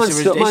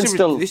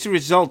 it's a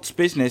results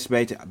business,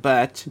 mate.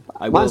 But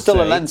mine's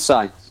still a length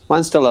side.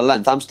 Mine's still a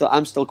length.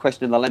 I'm still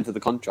questioning the length of the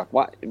contract.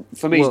 Why?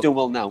 For me, he's doing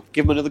well now.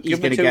 Give him another. He's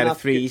going to get a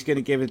 3. He's going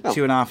to give a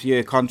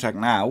 2.5-year contract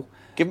now.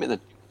 Give him it then.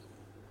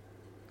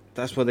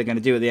 That's what they're going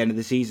to do at the end of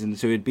the season.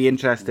 So it'd be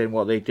interesting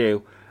what they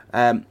do.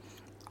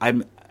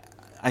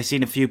 I've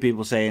seen a few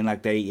people saying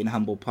like they're eating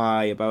humble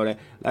pie about it.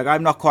 Like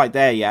I'm not quite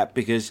there yet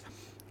because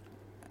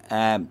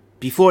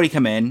before he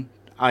came in,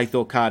 I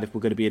thought Cardiff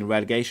were going to be in a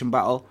relegation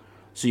battle.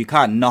 So you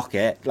can't knock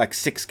it. Like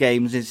 6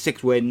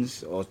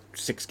 wins or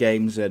 6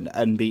 games and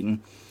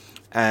unbeaten.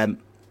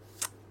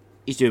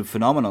 He's doing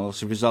phenomenal.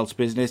 It's a results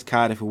business.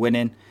 Cardiff are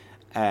winning.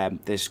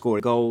 They're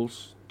scoring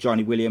goals.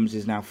 Johnny Williams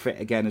is now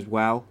fit again as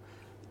well.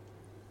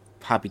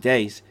 Happy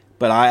days.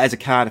 But as a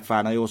Cardiff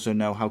fan, I also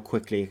know how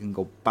quickly it can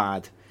go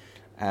bad.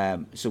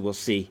 So we'll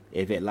see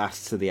if it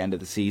lasts to the end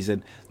of the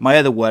season. My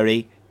other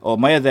worry, or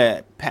my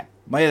other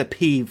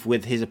peeve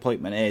with his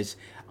appointment is,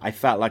 I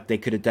felt like they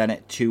could have done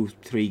it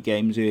 2-3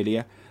 games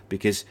earlier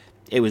because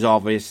it was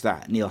obvious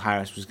that Neil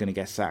Harris was going to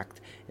get sacked.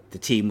 The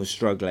team was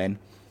struggling.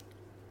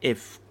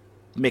 If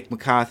Mick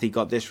McCarthy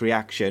got this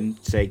reaction,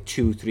 say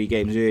 2-3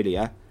 games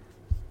earlier,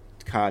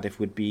 Cardiff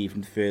would be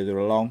even further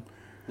along.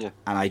 Yeah.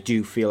 And I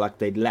do feel like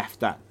they'd left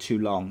that too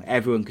long.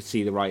 Everyone could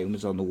see the writing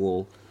was on the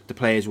wall. The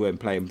players weren't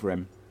playing for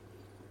him.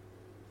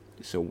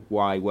 So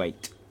why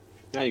wait?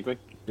 I agree.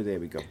 But there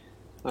we go.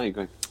 I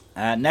agree.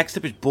 Next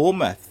up is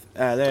Bournemouth.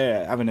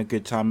 They're having a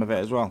good time of it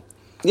as well.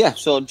 Yeah,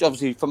 so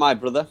obviously for my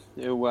brother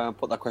who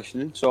put that question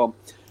in. So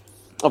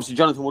obviously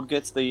Jonathan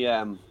Woodgate's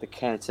the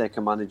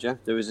caretaker manager.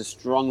 There is a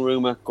strong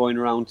rumour going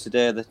around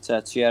today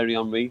that Thierry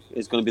Henry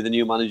is going to be the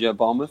new manager of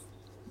Bournemouth,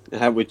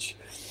 which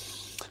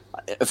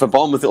for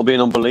Bournemouth it'll be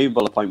an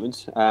unbelievable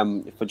appointment.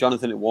 For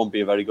Jonathan it won't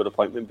be a very good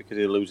appointment because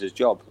he'll lose his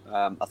job.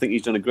 I think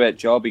he's done a great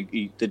job.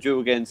 They drew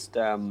against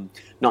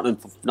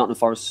Nottingham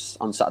Forest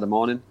on Saturday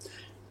morning,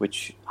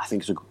 which I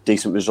think is a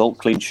decent result,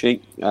 clean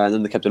sheet. And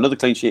then they kept another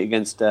clean sheet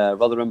against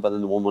Rotherham, but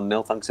then they won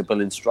 1-0 thanks to Bill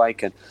in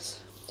strike. And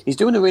he's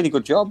doing a really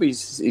good job.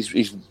 He's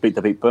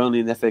beat Burnley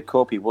in the FA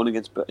Cup. He won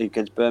against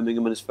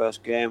Birmingham in his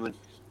first game, and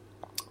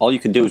all you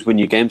can do is win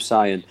your game, Si.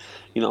 And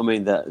you know what I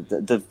mean.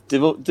 They've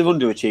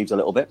underachieved a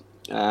little bit.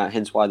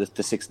 Hence why they're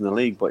 6th in the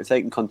league. But if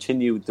they can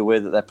continue the way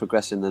that they're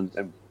progressing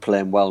and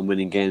playing well and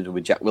winning games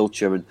with Jack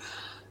Wilshere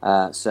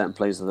and certain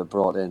players that they've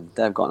brought in,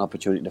 they've got an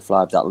opportunity to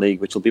fly up that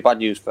league, which will be bad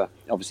news for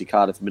obviously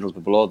Cardiff and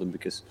Middlesbrough below them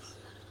because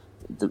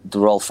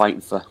they're all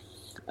fighting for,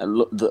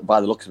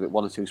 by the looks of it,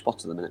 1 or 2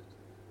 spots at the minute.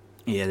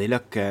 Yeah,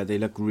 they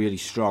look really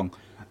strong.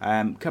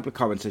 A couple of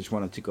comments I just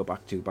wanted to go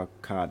back to about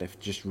Cardiff,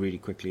 just really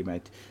quickly,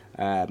 mate.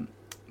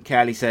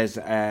 Kelly says,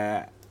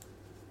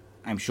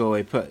 I'm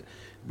sure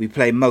we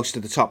play most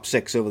of the top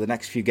 6 over the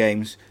next few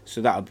games,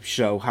 so that'll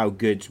show how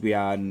good we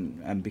are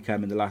and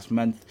become in the last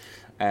month.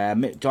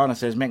 Donna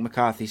says, Mick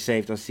McCarthy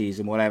saved our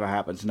season. Whatever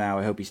happens now,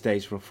 I hope he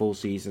stays for a full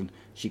season.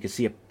 She could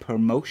see a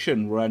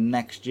promotion run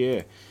next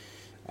year.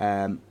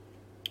 What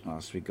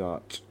else we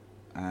got?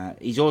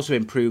 He's also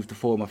improved the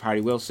form of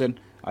Harry Wilson.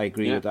 I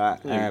agree with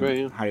that. I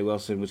agree, yeah. Harry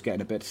Wilson was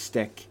getting a bit of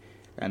stick,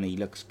 and he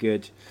looks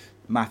good.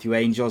 Matthew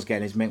Angel's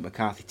getting his Mick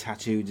McCarthy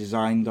tattoo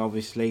designed,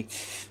 obviously.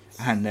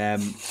 And,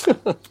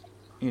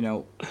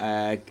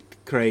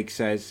 Craig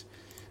says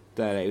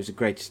that it was a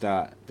great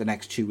start. The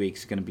next 2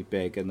 weeks are going to be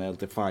big, and they'll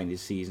define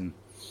his season.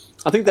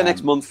 I think the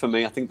next month for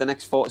me, I think the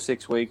next 4 to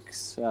 6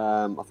 weeks,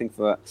 I think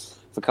for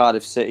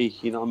Cardiff City,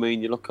 you know what I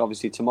mean? You look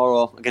obviously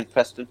tomorrow against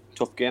Preston,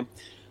 tough game.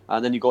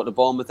 And then you go to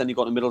Bournemouth, then you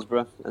go to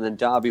Middlesbrough, and then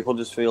Derby,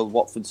 Huddersfield,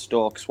 Watford,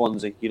 Stoke,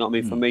 Swansea. You know what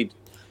I mean? For me,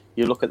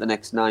 you look at the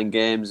next 9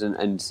 games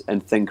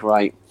and think,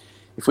 right,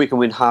 if we can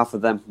win half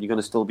of them, you're going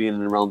to still be in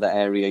and around that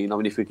area. You know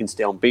what I mean? If we can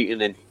stay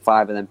unbeaten in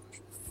 5 of them,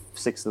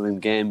 6 of them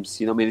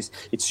games, you know what I mean?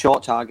 It's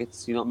short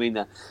targets, you know what I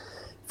mean?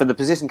 From the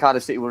position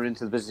Cardiff City were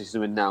into the position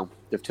they're in now,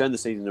 they've turned the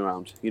season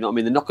around. You know what I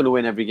mean? They're not going to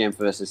win every game for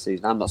the rest of the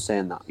season. I'm not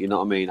saying that. You know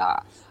what I mean?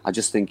 I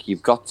just think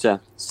you've got to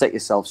set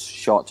yourself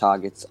short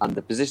targets, and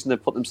the position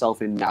they've put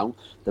themselves in now,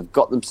 they've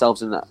got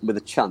themselves in that with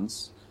a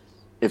chance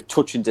of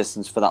touching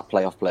distance for that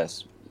playoff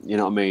place. You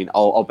know what I mean?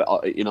 Or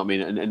you know what I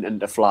mean?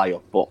 And a fly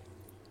up. But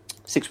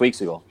 6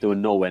 weeks ago, they were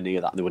nowhere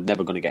near that. They were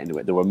never going to get into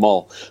it. They were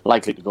more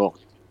likely to go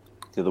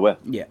the other way.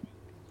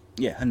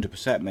 Yeah,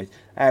 100%, mate.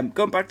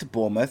 Going back to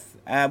Bournemouth,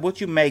 what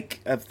do you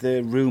make of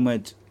the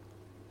rumoured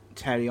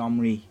Thierry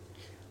Henry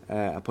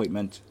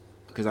appointment?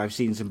 Because I've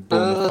seen some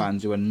Bournemouth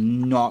fans who are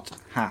not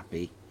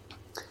happy.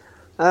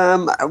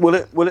 Will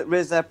it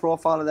raise their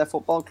profile of their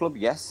football club?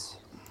 Yes.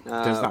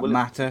 Does that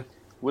matter?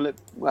 Will it?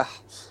 Well,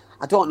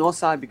 I don't know,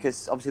 Si,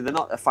 because obviously they're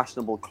not a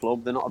fashionable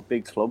club. They're not a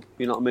big club.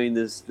 You know what I mean?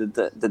 There's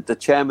the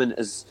chairman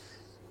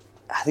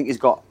I think he's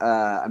got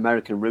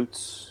American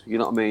roots. You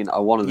know what I mean?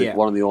 One of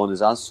the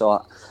owners has.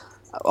 So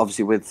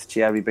obviously with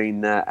Thierry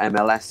being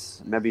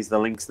MLS, maybe it's the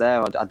links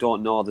there. I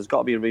don't know. There's got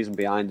to be a reason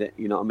behind it.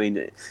 You know what I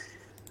mean?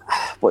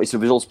 But it's a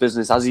results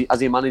business. Has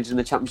he managed in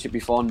the Championship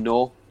before?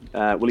 No.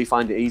 Will he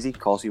find it easy? Of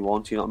course he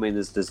won't. You know what I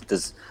mean?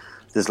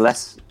 There's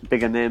less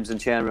bigger names than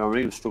Thierry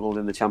Henry who struggled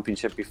in the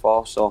Championship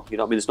before. So you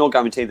know what I mean? There's no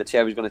guarantee that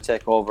Thierry's going to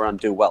take over and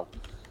do well.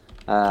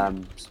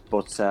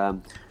 But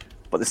at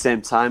the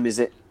same time, is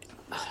it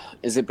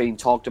being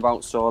talked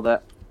about? So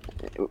that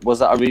was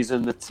that a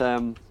reason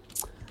that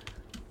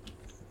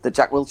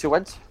Jack Wilshere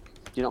went?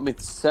 You know what I mean?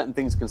 Certain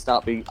things can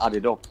start being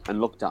added up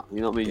and looked at. You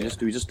know what I mean?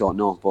 We just don't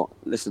know. But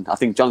listen, I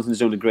think Jonathan's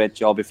doing a great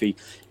job. If he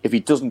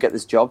doesn't get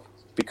this job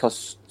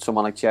because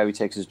someone like Thierry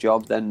takes his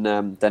job, then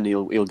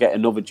he'll get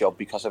another job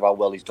because of how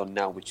well he's done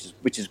now,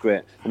 which is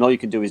great. And all you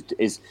can do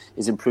is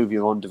improve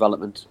your own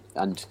development.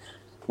 And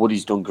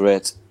Woody's done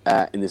great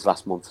in this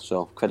last month.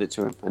 So credit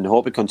to him, and I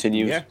hope it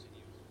continues.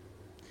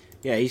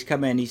 Yeah, he's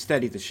come in. He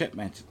steadied the ship,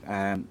 mate.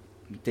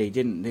 They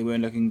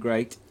weren't looking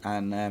great,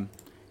 and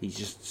he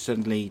just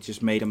suddenly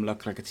made them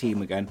look like a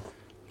team again.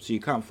 So you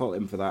can't fault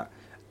him for that.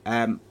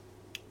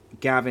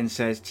 Gavin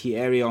says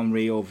Thierry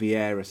Henry or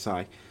Vieira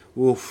side.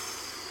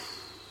 Oof.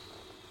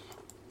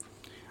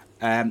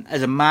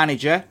 As a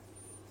manager,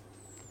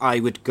 I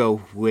would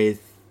go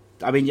with.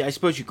 I mean, I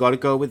suppose you've got to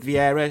go with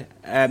Vieira,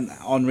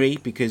 Henry,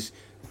 because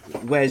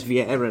where's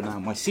Vieira now?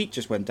 My seat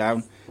just went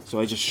down, so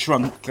I just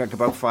shrunk like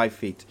about 5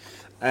 feet.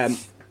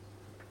 Has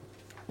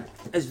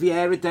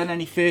Vieira done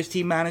any first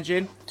team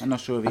managing? I'm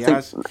not sure if he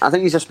has. I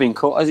think he's just been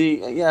coached. Has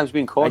he? Yeah, he's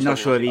been coached. I'm not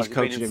sure if he's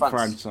coaching in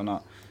France or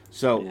not.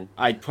 So yeah.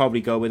 I'd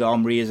probably go with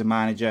Henry as a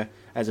manager.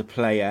 As a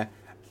player,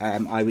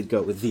 I would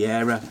go with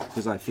Vieira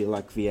because I feel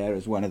like Vieira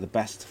is one of the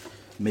best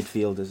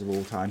midfielders of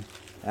all time.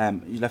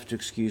 You'll have to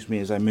excuse me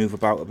as I move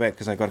about a bit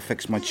because I've got to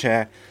fix my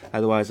chair.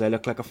 Otherwise, I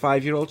look like a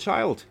 5-year-old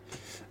child.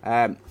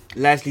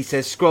 Leslie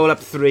says, scroll up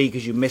 3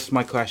 because you missed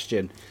my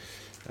question.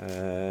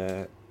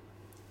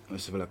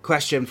 Let's have a look.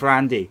 Question for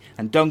Andy,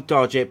 and don't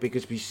dodge it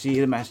because we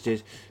see the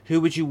messages. Who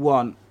would you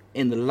want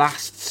in the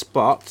last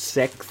spot,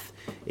 6th,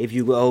 if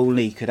you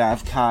only could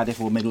have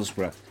Cardiff or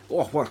Middlesbrough?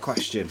 Oh, what a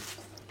question!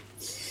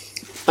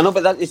 I know,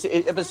 but it's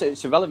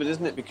irrelevant,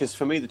 isn't it? Because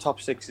for me, the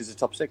top 6 is the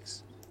top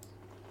 6.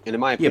 And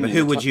in my opinion, yeah,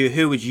 but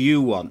who would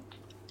you want?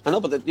 I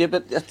know, but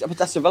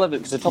that's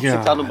irrelevant because the top 6.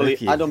 I don't believe.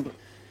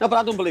 But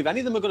I don't believe any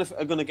of them are going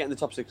to get in the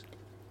top 6.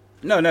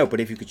 No, but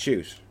if you could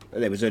choose,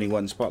 there was only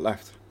one spot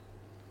left.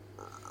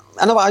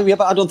 I know,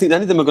 but I don't think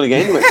any of them are going to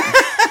get anywhere.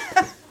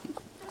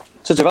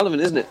 So it's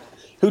irrelevant, isn't it?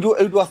 Who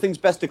do I think's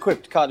best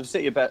equipped? Cardiff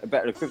City are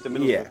better equipped than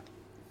Middlesbrough. Yeah.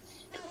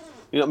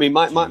 You know what I mean?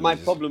 My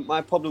problem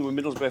with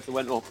Middlesbrough if they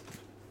went up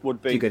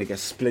would be you're going to get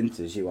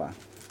splinters. You are.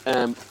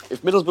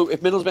 If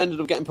Middlesbrough ended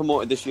up getting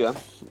promoted this year,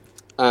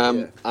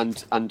 and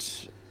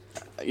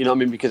you know what I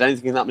mean, because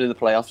anything can happen in the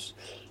playoffs,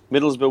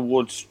 Middlesbrough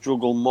would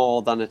struggle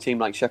more than a team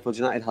like Sheffield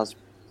United has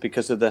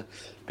because of the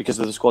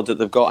squad that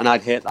they've got, and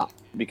I'd hate that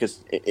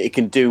because it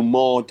can do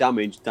more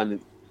damage than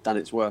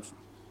it's worth.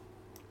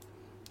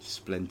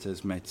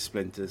 Splinters, mate,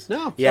 splinters.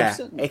 No, yeah,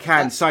 it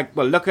can.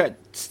 Well, look at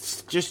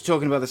just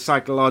talking about the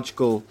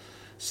psychological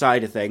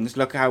side of things.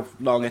 Look how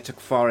long it took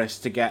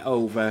Forest to get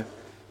over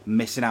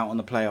missing out on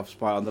the playoff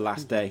spot on the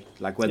last day.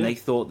 Like when they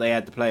thought they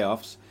had the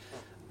playoffs,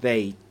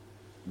 they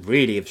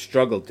really have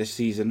struggled this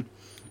season.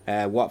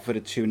 Watford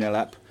are 2-0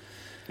 up.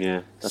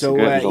 Yeah. So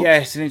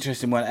it's an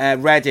interesting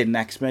one. Reading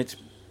next, mate.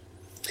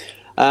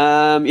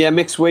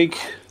 Mixed week.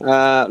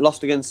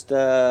 Lost against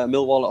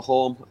Millwall at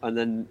home,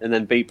 and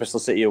then beat Bristol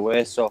City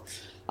away. So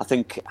I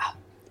think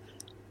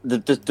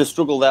the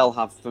struggle they'll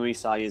have for me,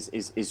 Si,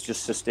 is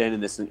just sustaining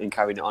this and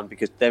carrying it on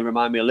because they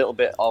remind me a little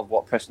bit of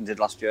what Preston did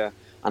last year,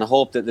 and I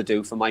hope that they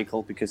do for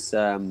Michael because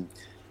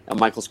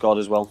Michael scored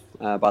as well,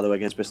 by the way,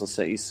 against Bristol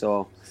City.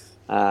 So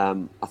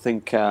I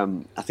think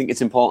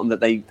it's important that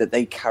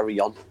they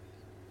carry on.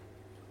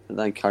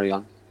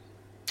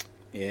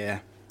 Yeah.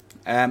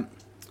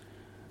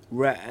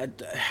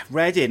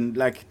 Reading,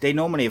 like they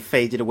normally have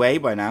faded away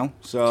by now.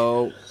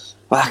 So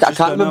I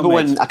can't remember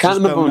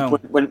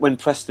when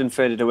Preston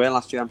faded away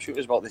last year. I'm sure it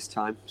was about this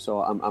time.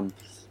 So I'm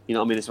you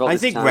know what I mean. It's about I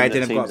this think time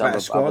Reading have got a better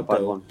squad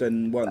though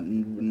than what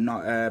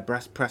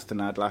Preston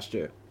had last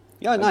year.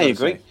 Yeah, no, I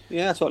agree.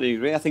 Yeah, I totally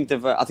agree. I think they're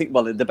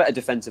better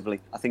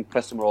defensively. I think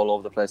Preston were all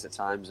over the place at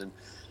times, and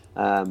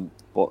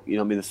but you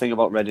know, I mean, the thing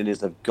about Reading is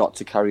they've got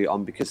to carry it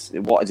on because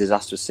what a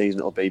disastrous season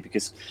it'll be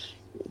because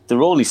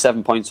they're only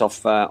 7 points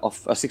off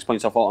 6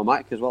 points off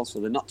automatic as well, so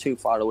they're not too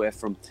far away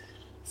from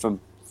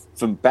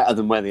better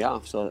than where they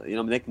are. So you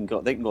know, I mean, they can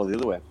go the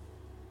other way.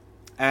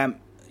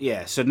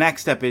 So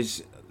next up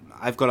is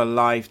I've got a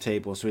live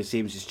table, so it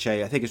seems it's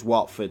I think it's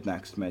Watford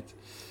next, mate.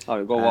 Oh,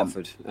 we'll go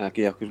Watford.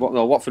 Because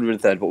Watford were in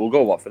third, but we'll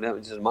go Watford. It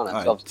doesn't matter.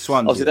 Right,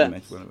 Swansea,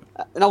 mate.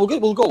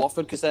 We'll go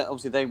Watford because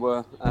obviously they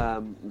were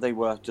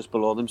just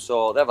below them.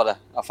 So they've had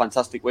a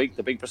fantastic week.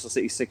 They beat Bristol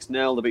City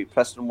 6-0. They beat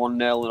Preston 1-0,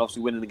 and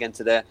obviously winning again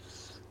today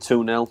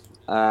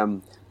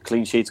 2-0.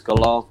 Clean sheets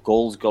galore,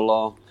 goals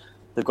galore.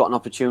 they've got an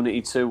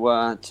opportunity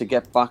to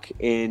get back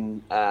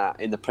in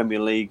the Premier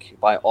League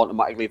by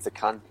automatically if they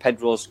can.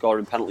 Pedro's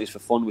scoring penalties for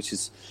fun, which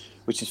is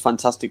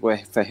fantastic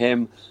way for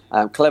him.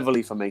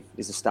 Cleverly for me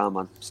is a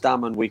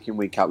starman week in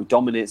week out. He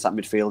dominates that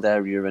midfield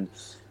area, and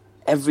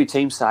every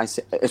team size,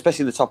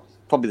 especially the top.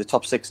 Probably the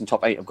top 6 and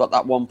top 8 have got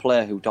that one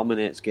player who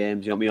dominates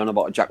games. You know what I mean? You're on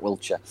about a Jack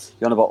Wilshere.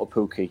 You're on about a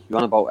Pookie. You're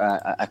on about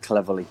a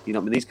Cleverly. You know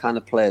what I mean? These kind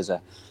of players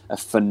are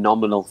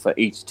phenomenal for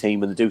each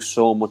team, and they do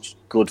so much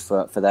good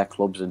for their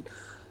clubs. And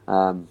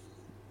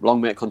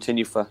long may it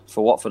continue for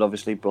Watford,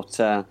 obviously. But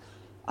I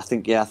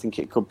think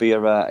it could be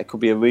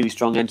a really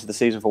strong end to the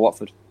season for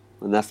Watford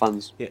and their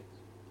fans.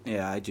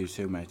 Yeah, I do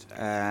too, mate.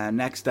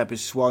 Next up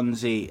is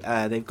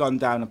Swansea. They've gone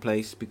down a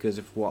place because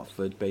of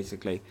Watford,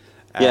 basically.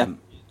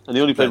 And they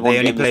only played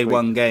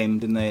one game,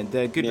 didn't they?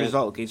 They're a good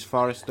result against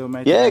Forest, though,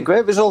 mate. Yeah,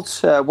 great result.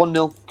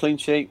 1-0 clean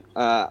sheet.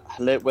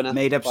 Late winner.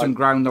 Made up some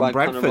ground on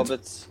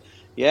Brentford.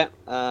 Yeah.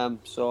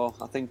 So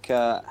I think,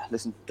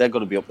 listen, they're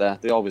going to be up there.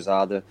 They always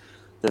are. They've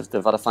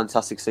had a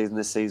fantastic season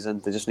this season.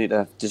 They just need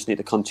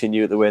to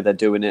continue it the way they're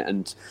doing it,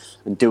 and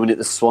doing it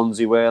the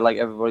Swansea way, like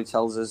everybody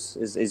tells us,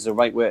 is the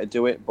right way to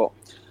do it. But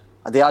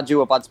they are due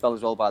a bad spell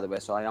as well, by the way.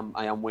 So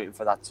I am waiting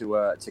for that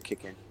to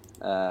kick in,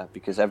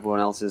 because everyone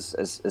else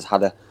has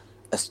had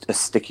a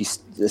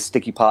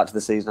sticky part to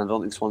the season. I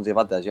don't think Swansea have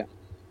had theirs yet.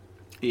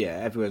 Yeah,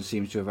 everyone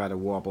seems to have had a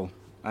wobble.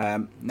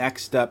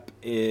 Next up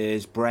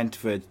is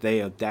Brentford. They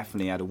have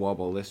definitely had a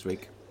wobble this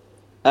week.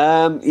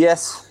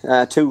 Yes,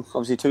 two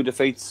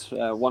defeats.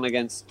 One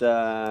against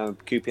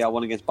QPR,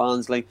 one against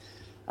Barnsley.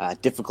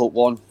 Difficult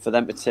one for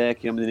them to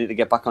take. You know, they need to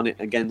get back on it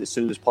again as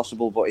soon as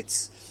possible. But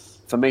it's,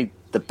 for me,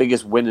 the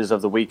biggest winners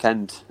of the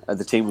weekend are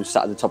the team who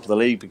sat at the top of the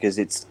league, because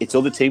it's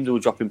other teams who are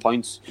dropping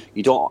points.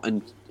 You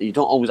don't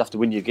always have to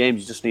win your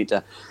games. You just need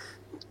to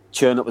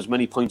churn up as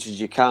many points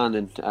as you can.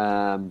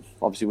 And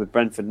obviously with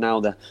Brentford now,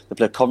 they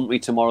play Coventry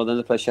tomorrow, then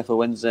they play Sheffield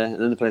Wednesday, and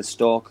then they play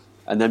Stoke,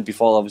 and then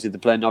before obviously they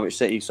play Norwich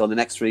City. So the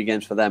next 3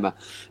 games for them are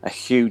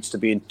huge, to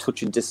be in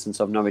touch and distance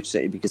of Norwich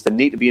City, because they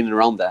need to be in and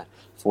around there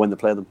for when they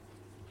play them.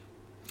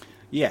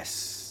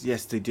 Yes,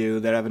 they do.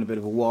 They're having a bit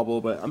of a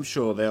wobble, but I'm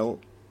sure they'll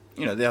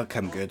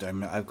come good.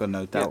 I've got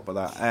no doubt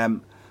about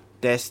that.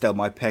 They're still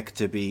my pick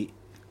to be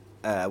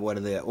one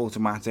of the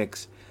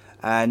automatics.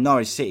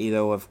 Norwich City,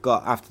 though, have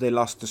got, after they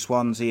lost to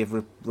Swansea,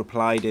 have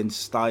replied in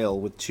style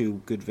with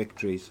 2 good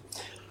victories.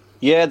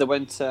 Yeah, they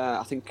went.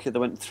 I think they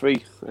went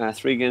 3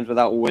 games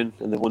without a win,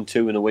 and they won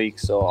 2 in a week.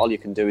 So all you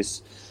can do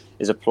is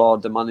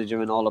applaud the manager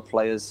and all the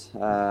players.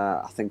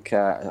 I think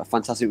a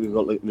fantastic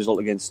result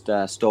against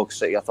Stoke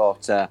City. I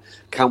thought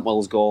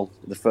Campbell's goal,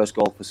 the first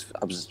goal, was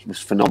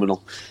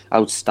phenomenal,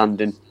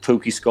 outstanding.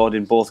 Pookie scored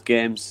in both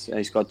games.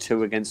 He scored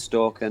 2 against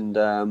Stoke and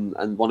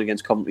 1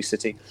 against Coventry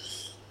City.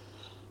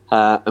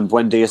 And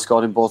Buendia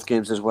scored in both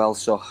games as well.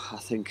 So I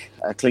think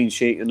a clean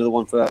sheet, another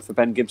one for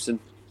Ben Gibson,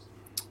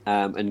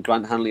 and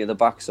Grant Hanley at the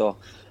back. So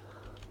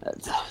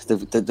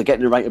they're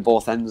getting it right at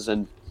both ends,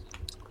 and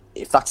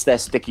if that's their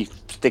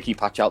sticky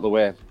patch out the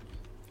way,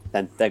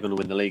 then they're going to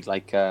win the league. I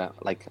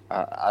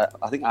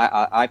think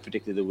I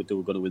predicted they were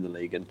going to win the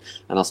league, and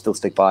I'll still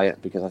stick by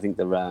it, because I think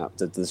they're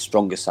the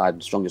strongest side,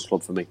 the strongest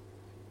club for me.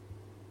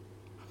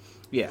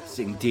 Yes,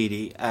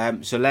 indeed.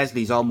 So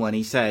Leslie's on one.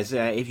 He says,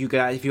 if you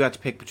had to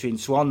pick between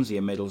Swansea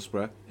and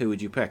Middlesbrough, who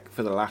would you pick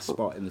for the last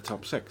spot in the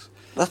top 6?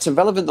 That's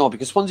irrelevant though,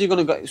 because Swansea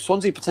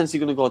potentially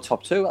going to go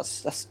top 2.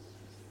 That's.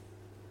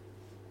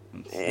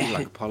 You're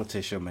like a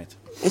politician, mate.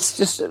 It's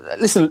just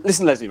listen,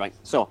 Leslie. Right.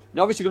 So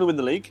you're obviously going to win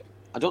the league.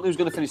 I don't know who's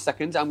going to finish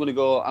second. I'm going to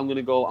go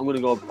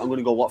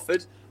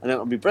Watford, and then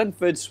it'll be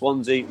Brentford,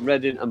 Swansea,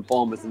 Reading, and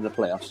Bournemouth in the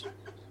playoffs.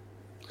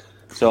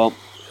 So,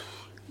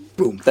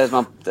 boom. There's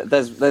my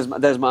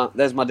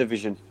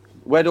division.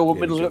 Where do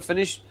Middlesbrough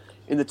finish?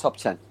 In the top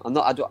 10. I'm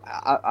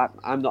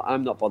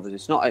not bothered.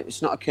 It's not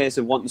a case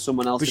of wanting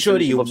someone else. But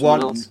surely you'd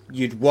want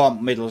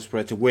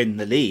Middlesbrough to win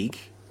the league.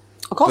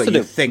 Of course they do.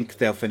 You think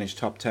they'll finich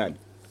top 10?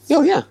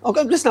 Oh yeah.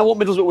 Okay, listen, I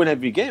want Middlesbrough to win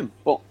every game,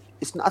 but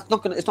it's not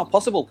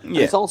possible.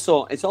 Yeah.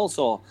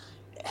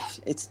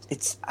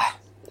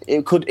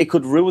 It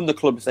could ruin the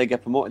club if they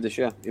get promoted this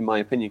year, in my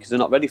opinion, because they're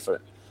not ready for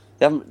it.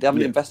 They haven't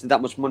invested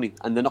that much money,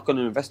 and they're not going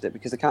to invest it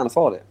because they can't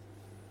afford it.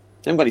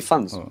 They haven't got any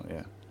fans. Oh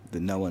yeah,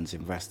 no one's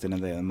investing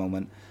in it at the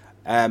moment.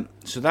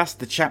 So that's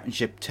the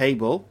championship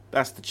table.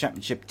 That's the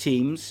championship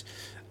teams.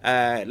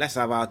 Let's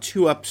have our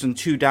 2 ups and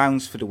 2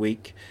 downs for the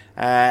week.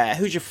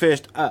 Who's your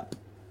first up?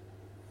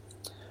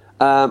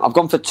 I've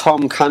gone for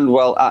Tom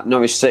Candwell at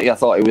Norwich City. I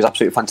thought he was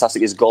absolutely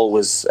fantastic. His goal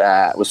was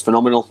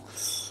phenomenal.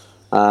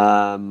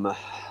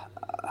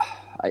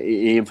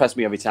 He impressed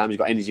me every time. He's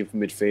got energy from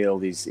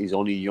midfield. He's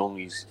only young.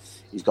 He's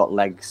got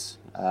legs,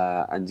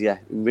 and yeah,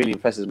 it really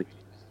impresses me.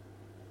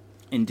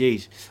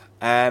 Indeed.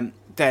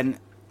 Then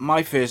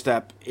my first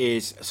up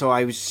is, so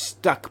I was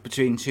stuck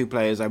between 2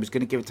 players. I was going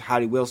to give it to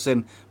Harry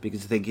Wilson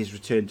because I think his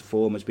return to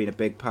form has been a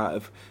big part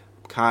of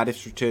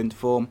Cardiff's return to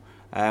form.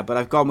 But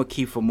I've gone with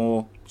Kiefer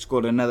Moore,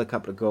 scored another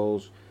couple of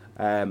goals.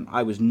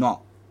 I was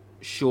not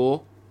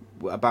sure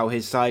about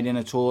his signing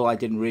at all. I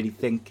didn't really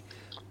think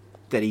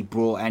that he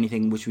brought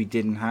anything which we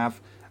didn't have.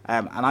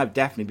 And I've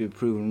definitely been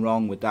proven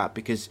wrong with that,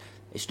 because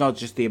it's not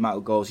just the amount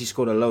of goals. He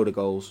scored a load of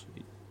goals.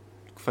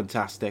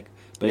 Fantastic.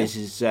 But it's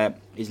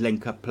his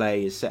link-up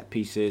play, his set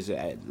pieces,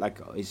 like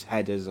his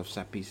headers of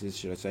set pieces,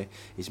 should I say,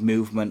 his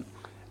movement.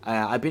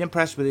 I've been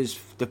impressed with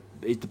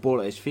the ball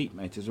at his feet,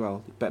 mate, as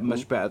well. But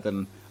much better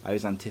than I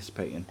was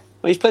anticipating.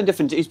 Well, he's playing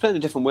different. He's playing a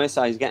different way,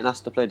 so he's getting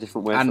asked to play a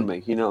different way from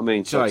me. You know what I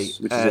mean? Sorry,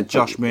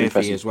 Josh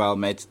Murphy as well,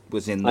 mate,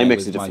 was in there. He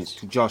makes a difference.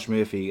 Josh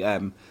Murphy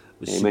was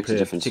superb, makes a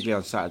difference, particularly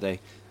on Saturday.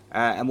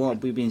 And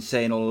what we've been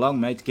saying all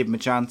along, mate, give him a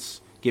chance,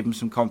 give him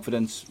some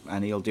confidence,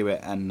 and he'll do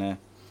it. And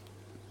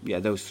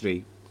those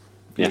three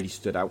really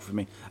stood out for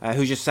me.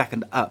 Who's your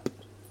second up?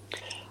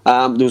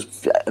 There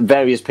was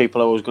various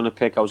people I was going to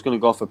pick. I was going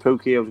to go for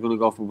Pookie. I was going to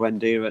go for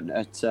Wendy. I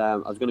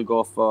was going to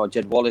go for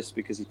Jed Wallace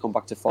because he's come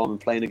back to form and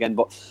playing again.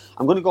 But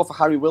I'm going to go for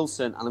Harry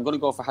Wilson, and I'm going to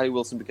go for Harry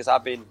Wilson because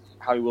I've been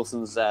Harry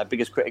Wilson's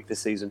biggest critic this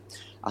season.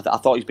 I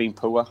thought he's been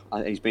poor.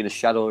 He's been a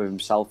shadow of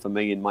himself for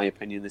me, in my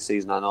opinion, this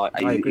season. I know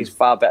he's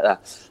far better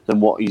than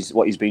what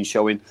he's been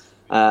showing.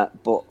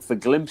 But for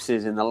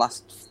glimpses in the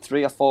last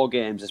 3 or 4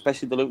 games,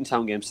 especially the Luton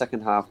Town game,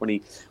 second half, when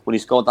he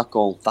scored that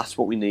goal, that's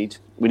what we need.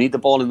 We need the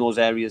ball in those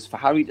areas. For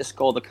Harry to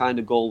score the kind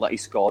of goal that he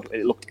scored,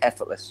 it looked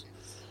effortless.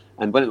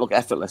 And when it looked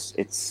effortless,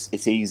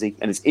 it's easy.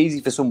 And it's easy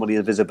for somebody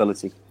with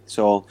visibility.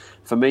 So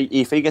for me,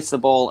 if he gets the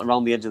ball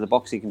around the edge of the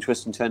box, he can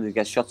twist and turn and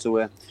get shots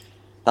away.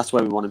 That's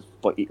where we want him.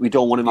 But we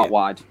don't want him out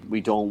wide.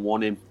 We don't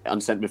want him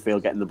on centre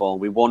midfield getting the ball.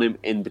 We want him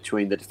in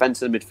between the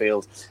defence and the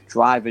midfield,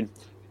 driving,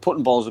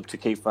 putting balls up to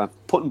keeper,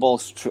 putting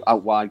balls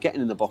out wide,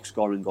 getting in the box,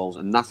 scoring goals,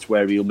 and that's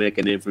where he'll make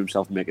a name for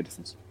himself and make a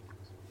difference.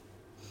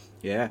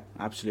 Yeah,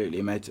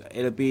 absolutely, mate.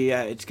 It'll be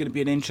it's going to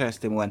be an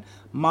interesting one.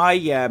 My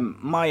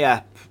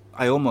up,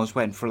 I almost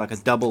went for like a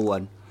double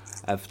one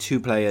of 2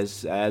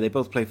 players. They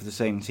both play for the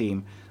same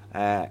team.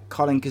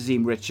 Colin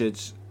Kazim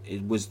Richards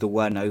was the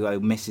one who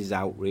misses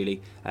out,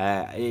 really.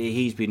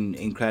 He's been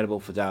incredible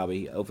for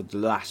Derby over the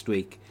last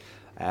week.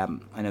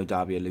 I know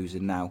Derby are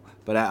losing now,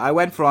 but I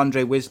went for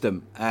Andre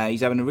Wisdom. He's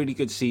having a really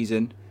good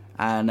season,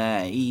 and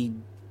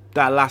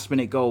that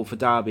last-minute goal for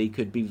Derby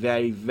could be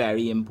very,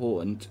 very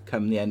important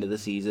come the end of the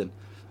season.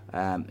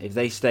 If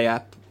they stay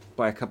up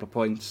by a couple of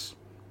points,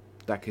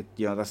 that could,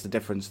 that's the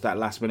difference. That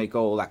last-minute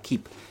goal, that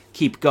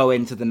keep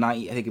going to the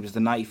 90. I think it was the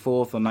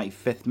 94th or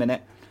 95th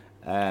minute.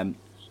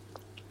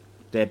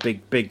 They're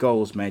big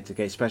goals, mate.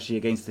 Okay, especially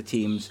against the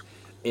teams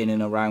in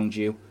and around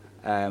you.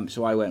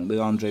 So I went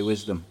with Andre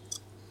Wisdom.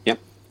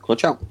 Good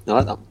shout. I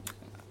like that.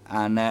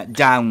 And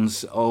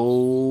Downs,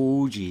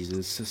 oh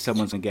Jesus,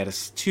 someone's gonna get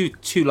us. Two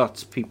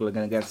lots of people are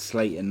gonna get us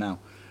slating now.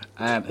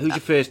 Who's your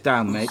first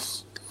down,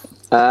 mate?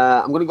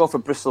 I'm gonna go for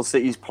Bristol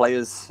City's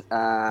players.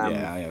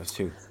 I have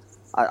 2.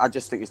 I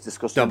just think it's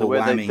disgusting Double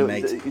whammy,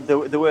 mate.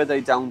 The way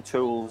they down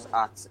tools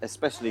at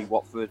especially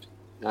Watford.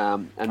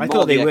 And I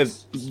thought they were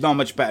not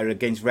much better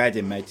against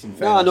Reading, mate. In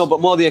fairness. No, but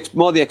more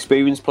the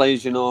experienced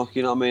players. You know what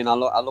I mean. I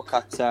look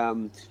at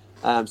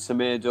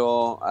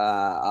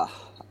Semedo,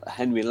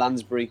 Henry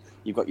Lansbury.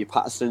 You've got your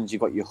Pattersons,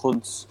 you've got your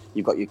Hunts,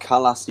 you've got your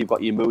Callas, you've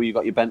got your Moo, you've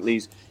got your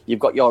Bentleys, you've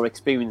got your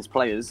experienced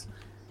players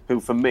who,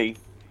 for me,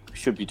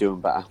 should be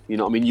doing better. You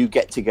know what I mean? You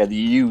get together,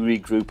 you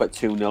regroup at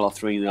 2-0 or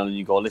 3-0 and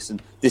you go,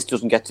 listen, this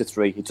doesn't get to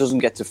 3, it doesn't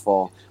get to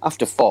 4.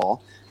 After 4,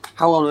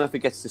 how on earth it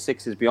gets to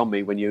 6 is beyond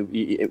me. When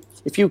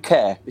if you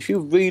care, if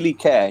you really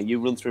care, you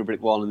run through a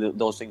brick wall and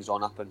those things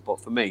don't happen. But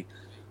for me,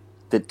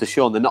 they're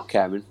showing they're not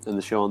caring and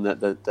they're showing that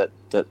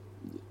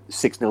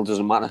 6-0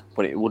 doesn't matter,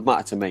 but it would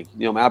matter to me.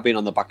 You know, I've been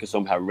on the back of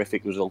some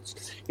horrific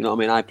results. You know what I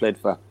mean? I played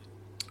for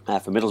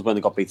Middlesbrough,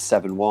 they got beat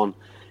 7-1.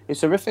 It's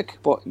horrific,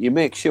 but you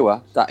make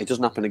sure that it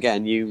doesn't happen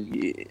again.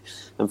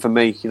 And for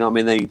me, you know what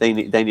I mean? They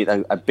need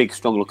a big,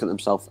 strong look at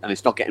themselves, and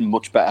it's not getting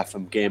much better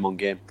from game on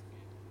game.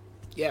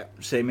 Yeah,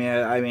 same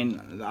here. I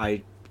mean,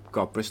 I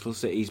got Bristol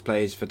City's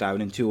players for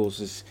down in tools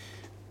is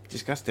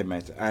disgusting,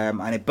 mate.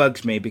 And it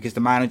bugs me because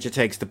the manager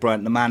takes the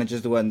brunt. The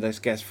manager's the one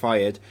that gets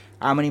fired.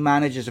 How many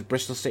managers have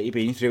Bristol City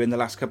been through in the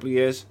last couple of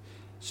years?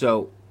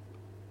 So,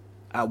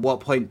 at what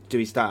point do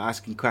we start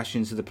asking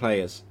questions of the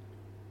players?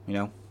 You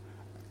know?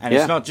 And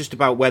it's not just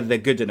about whether they're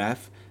good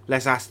enough.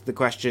 Let's ask the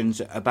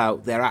questions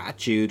about their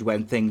attitude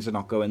when things are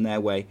not going their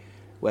way,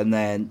 when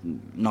they're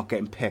not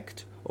getting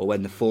picked, or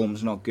when the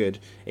form's not good.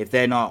 If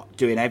they're not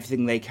doing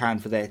everything they can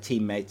for their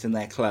teammates and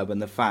their club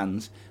and the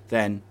fans,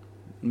 then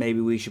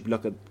maybe we should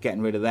look at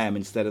getting rid of them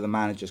instead of the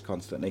managers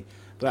constantly.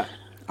 But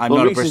I'm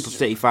not a Bristol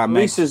City fan,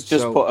 mate. Reece has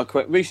just put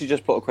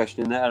a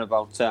question in there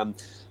about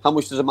how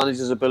much does a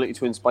manager's ability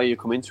to inspire you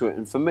come into it.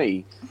 And for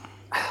me,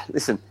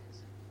 listen,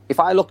 if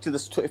I look to the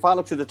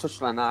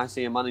touchline and I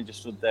see a manager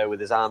stood there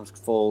with his arms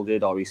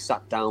folded, or he's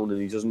sat down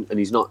and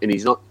he's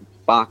not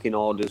barking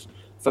orders,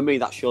 for me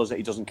that shows that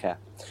he doesn't care.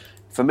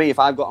 For me, if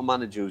I've got a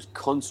manager who's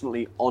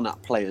constantly on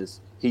at players,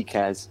 he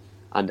cares.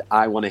 And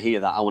I want to hear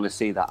that. I want to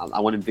see that.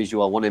 I want him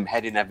visual. I want him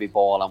heading every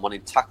ball. I want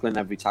him tackling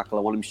every tackle.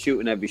 I want him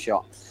shooting every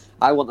shot.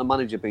 I want the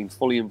manager being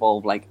fully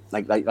involved, like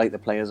the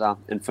players are.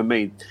 And for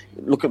me,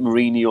 look at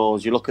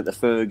Mourinho's, you look at the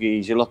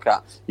Fergies, you look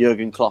at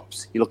Jurgen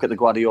Klopp's, you look at the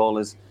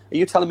Guardiolas. Are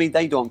you telling me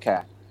they don't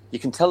care? You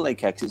can tell they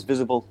care because it's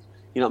visible.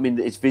 You know what I mean?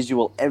 It's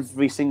visual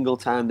every single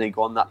time they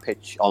go on that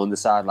pitch or on the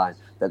sideline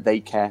that they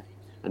care.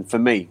 And for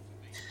me,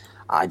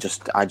 I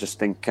just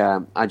think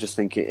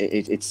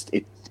it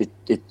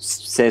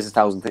says a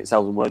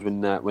thousand words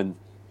when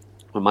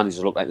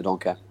managers look like they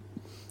don't care.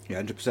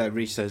 Yeah, 100%.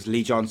 Reece says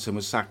Lee Johnson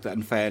was sacked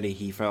unfairly.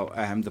 He felt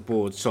the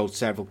board sold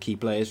several key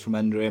players from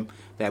under him,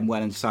 then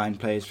went and signed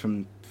players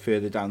from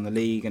further down the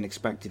league and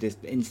expected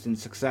instant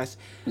success.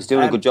 He's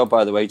doing a good job,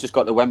 by the way. He just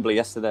got to Wembley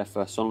yesterday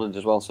for Sunderland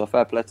as well, so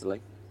fair play to Lee.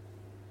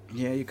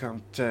 Yeah, you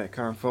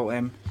can't fault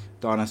him.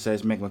 Donna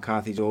says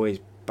Mccarthy's always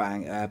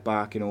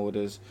barking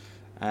orders.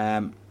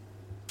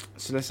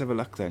 So let's have a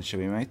look then,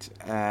 shall we, mate?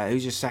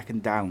 Who's your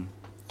second down?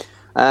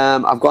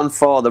 I've gone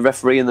for the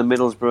referee in the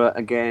Middlesbrough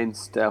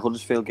against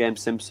Huddersfield game,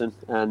 Simpson,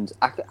 and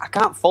I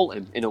can't fault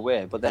him in a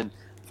way. But then,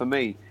 for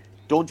me,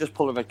 don't just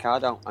pull a red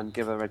card out and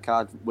give a red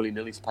card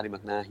willy-nilly to Paddy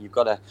McNair. You've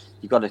got to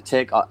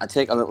take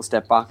a little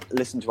step back,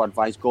 listen to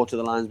advice, go to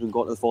the linesman,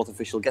 go to the fourth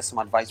official, get some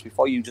advice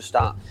before you just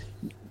start.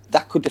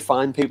 That could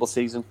define people's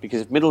season,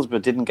 because if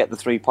Middlesbrough didn't get the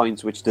 3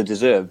 points which they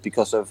deserved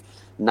because of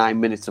 9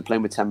 minutes of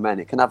playing with 10 men,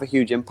 it can have a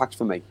huge impact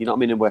for me. You know what I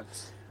mean? And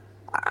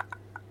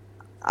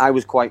I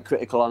was quite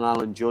critical on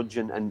Alan Judge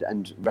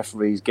and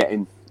referees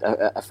getting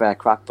a fair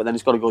crack, but then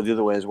it's got to go the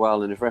other way as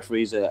well. And if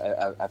referees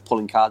are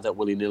pulling cards out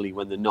willy-nilly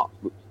when they're not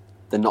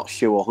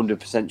sure,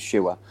 100%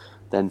 sure,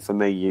 then for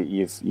me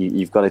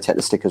you've got to take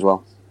the stick as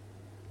well.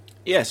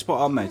 Yeah,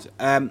 spot on, mate.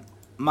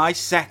 My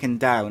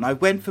second down, I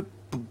went for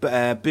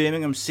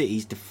Birmingham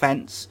City's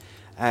defence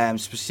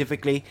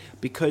specifically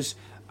because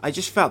I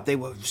just felt they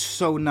were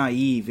so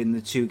naive in the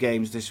 2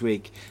 games this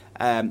week,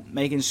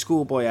 making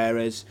schoolboy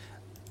errors.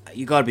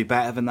 You got to be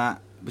better than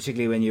that,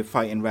 particularly when you're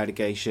fighting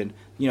relegation.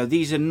 You know,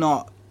 these are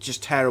not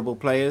just terrible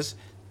players,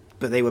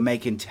 but they were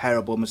making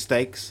terrible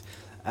mistakes.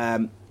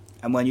 And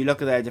when you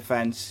look at their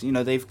defence, you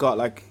know, they've got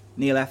like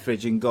Neil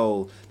Etheridge in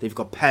goal, they've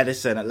got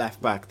Pedersen at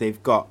left back,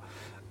 they've got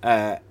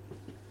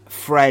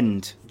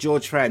Friend.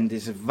 George Friend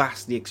is a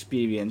vastly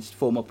experienced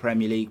former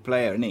Premier League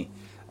player, isn't he?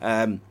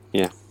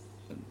 Yeah.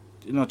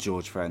 Not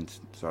George Friend,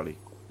 sorry.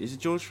 Is it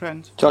George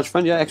Friend? George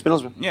Friend, yeah,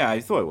 ex-Middlesbrough. Yeah,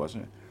 I thought it was.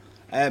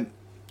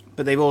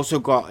 But they've also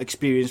got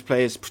experienced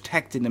players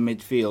protecting the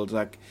midfield,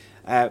 like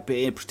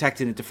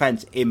protecting the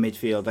defence in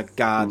midfield, like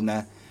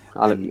Gardner,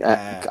 Adam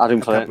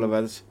a couple of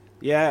others.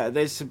 Yeah,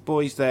 there's some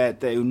boys there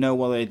who know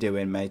what they're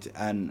doing, mate.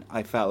 And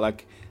I felt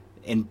like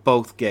in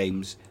both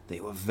games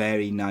they were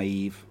very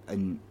naive,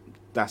 and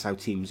that's how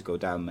teams go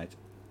down, mate.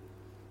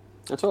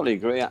 I totally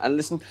agree. And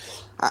listen,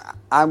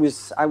 I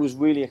was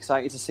really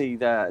excited to see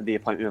the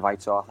appointment of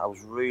Aitor. I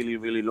was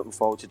really looking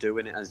forward to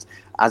doing it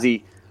as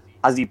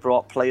he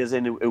brought players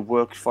in who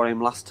worked for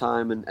him last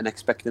time and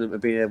expecting him to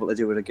be able to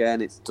do it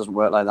again. It doesn't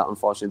work like that,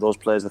 unfortunately. Those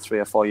players are 3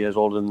 or 4 years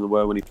older than they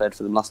were when he played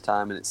for them last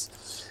time, and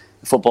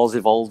football's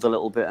evolved a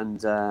little bit,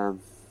 and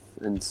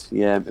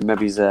yeah,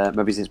 maybe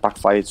it's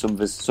backfired. Some of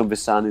his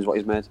signings, what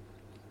he's made.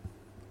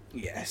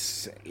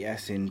 Yes,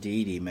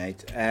 indeedy,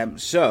 mate.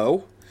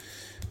 So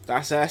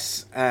that's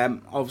us.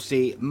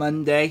 Obviously,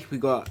 Monday we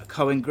got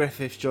Cohen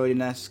Griffiths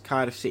joining us,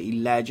 Cardiff City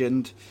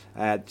legend.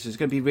 So it's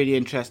going to be a really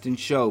interesting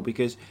show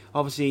because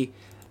obviously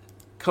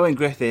Cohen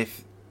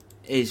Griffith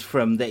is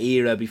from the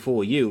era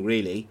before you,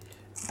 really.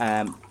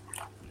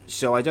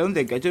 So I don't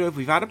know if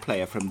we've had a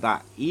player from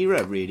that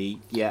era really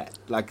yet,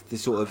 like the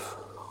sort of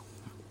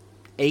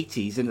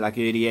 80s and like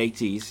early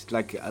 80s.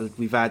 Like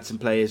we've had some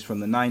players from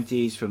the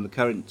 90s, from the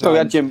current time. Oh, we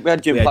had Jim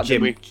Platt,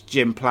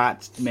 Jim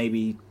Platt,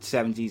 maybe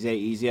 70s,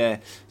 80s, yeah.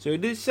 So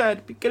it is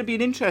going to be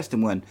an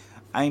interesting one.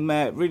 I'm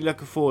really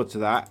looking forward to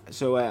that.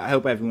 So I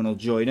hope everyone will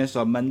join us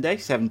on Monday,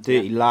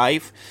 7:30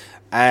 live.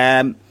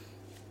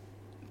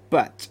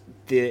 But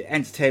the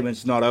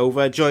entertainment's not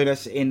over. Join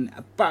us in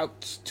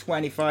about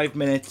 25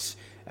 minutes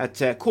at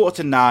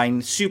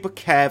 9:15. Super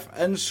Kev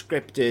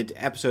Unscripted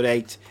episode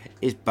 8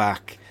 is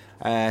back.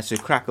 So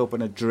crack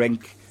open a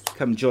drink,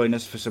 come join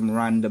us for some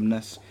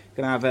randomness.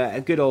 Gonna have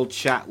a good old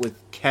chat with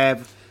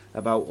Kev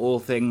about all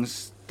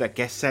things that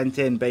get sent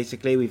in.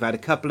 Basically, we've had a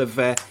couple of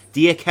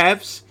Dear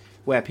Kevs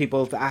where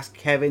people ask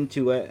Kevin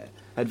to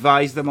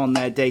advise them on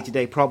their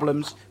day-to-day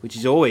problems, which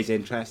is always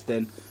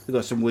interesting. We've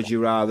got some Would You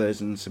Rathers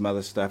and some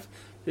other stuff.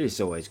 It's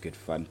always good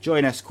fun.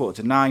 Join us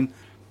 9:15,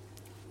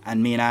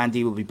 and me and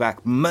Andy will be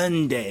back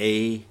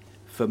Monday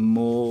for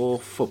more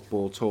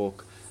football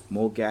talk,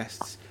 more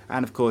guests.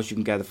 And of course, you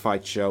can get the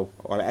fight show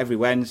every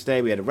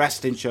Wednesday. We had a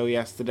wrestling show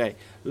yesterday.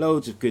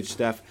 Loads of good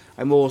stuff.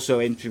 I'm also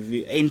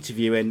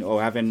interviewing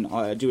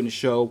or doing a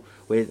show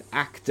with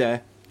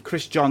actor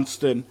Chris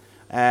Johnston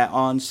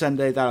on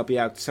Sunday. That'll be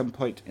out at some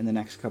point in the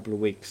next couple of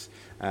weeks.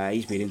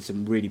 He's been in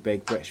some really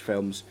big British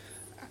films,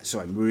 so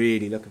I'm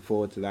really looking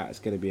forward to that. It's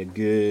going to be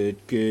a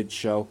good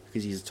show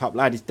because he's a top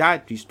lad. His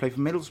dad used to play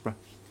for Middlesbrough.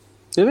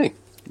 Did he?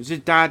 It was his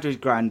dad or his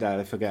granddad,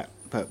 I forget,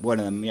 but one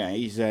of them. Yeah,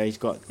 he's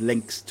got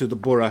links to the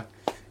borough.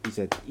 He's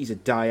a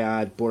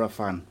diehard Borough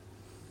fan.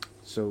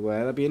 So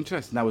that'll be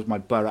interesting. That was my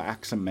Borough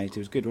accent, mate. It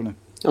was good, wasn't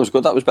it? That was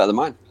good. That was better than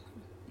mine.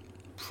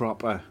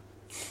 Proper.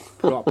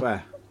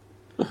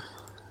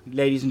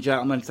 Ladies and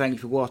gentlemen, thank you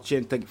for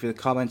watching. Thank you for the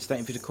comments.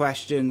 Thank you for the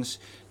questions.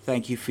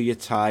 Thank you for your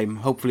time.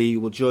 Hopefully you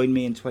will join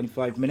me in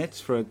 25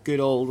 minutes for a good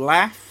old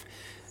laugh.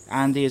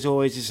 Andy, as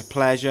always, it's a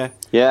pleasure.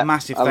 Yeah.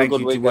 Massive have a thank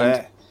good you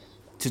weekend.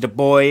 to the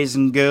boys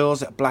and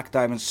girls at Black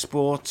Diamond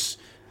Sports.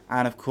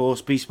 And, of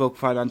course, Bespoke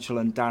Financial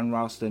and Dan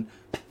Ralston.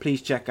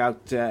 Please check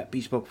out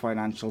Bespoke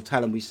Financial.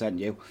 Tell them we sent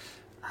you.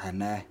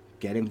 And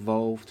get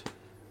involved.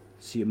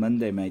 See you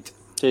Monday, mate.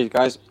 Cheers,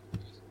 guys.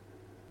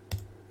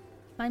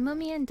 My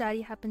mummy and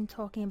daddy have been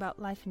talking about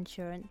life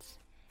insurance.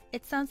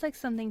 It sounds like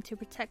something to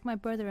protect my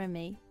brother and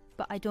me,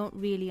 but I don't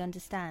really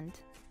understand.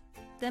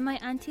 Then my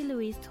Auntie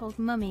Louise told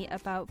mummy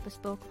about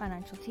Bespoke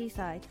Financial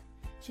Teesside.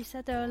 She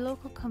said they're a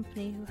local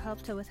company who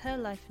helped her with her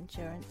life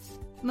insurance.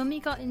 Mummy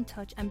got in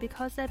touch, and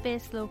because they're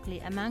based locally,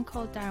 a man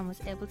called Darren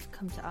was able to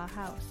come to our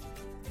house.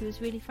 He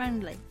was really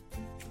friendly.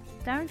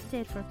 Darren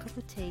stayed for a cup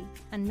of tea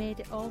and made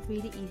it all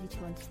really easy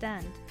to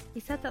understand. He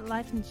said that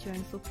life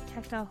insurance will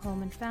protect our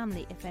home and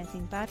family if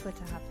anything bad were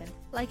to happen.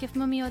 Like if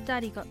mummy or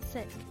daddy got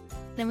sick,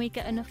 then we'd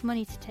get enough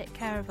money to take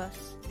care of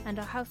us, and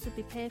our house would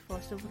be paid for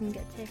so it wouldn't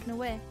get taken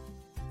away.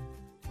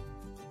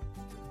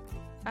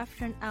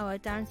 After an hour,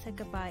 Darren said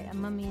goodbye and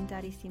mummy and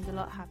daddy seemed a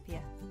lot happier.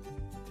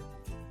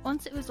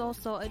 Once it was all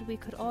sorted, we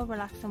could all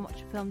relax and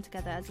watch a film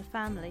together as a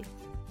family.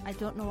 I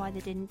don't know why they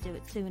didn't do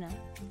it sooner.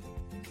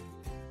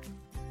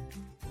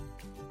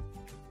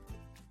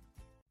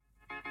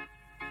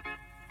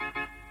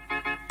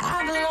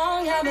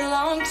 I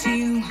belong to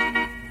you.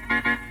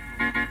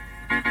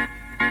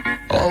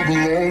 I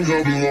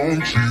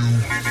belong to you.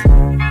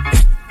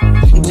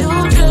 Do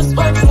just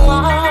what you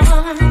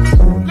want.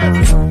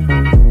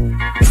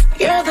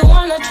 You're the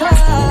one I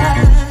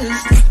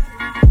trust.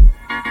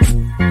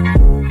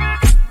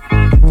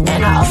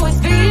 And I always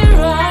be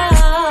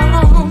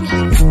around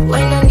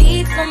when I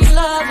need some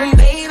loving,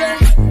 baby.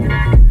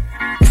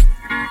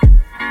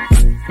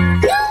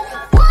 No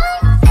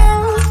one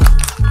else.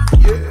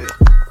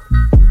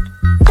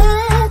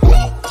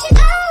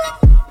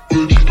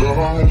 Put you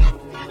down.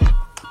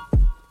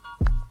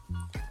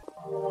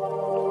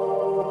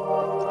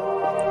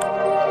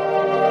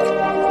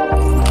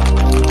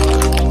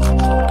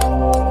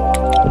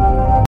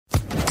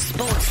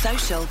 Sports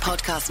Social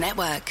Podcast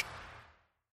Network.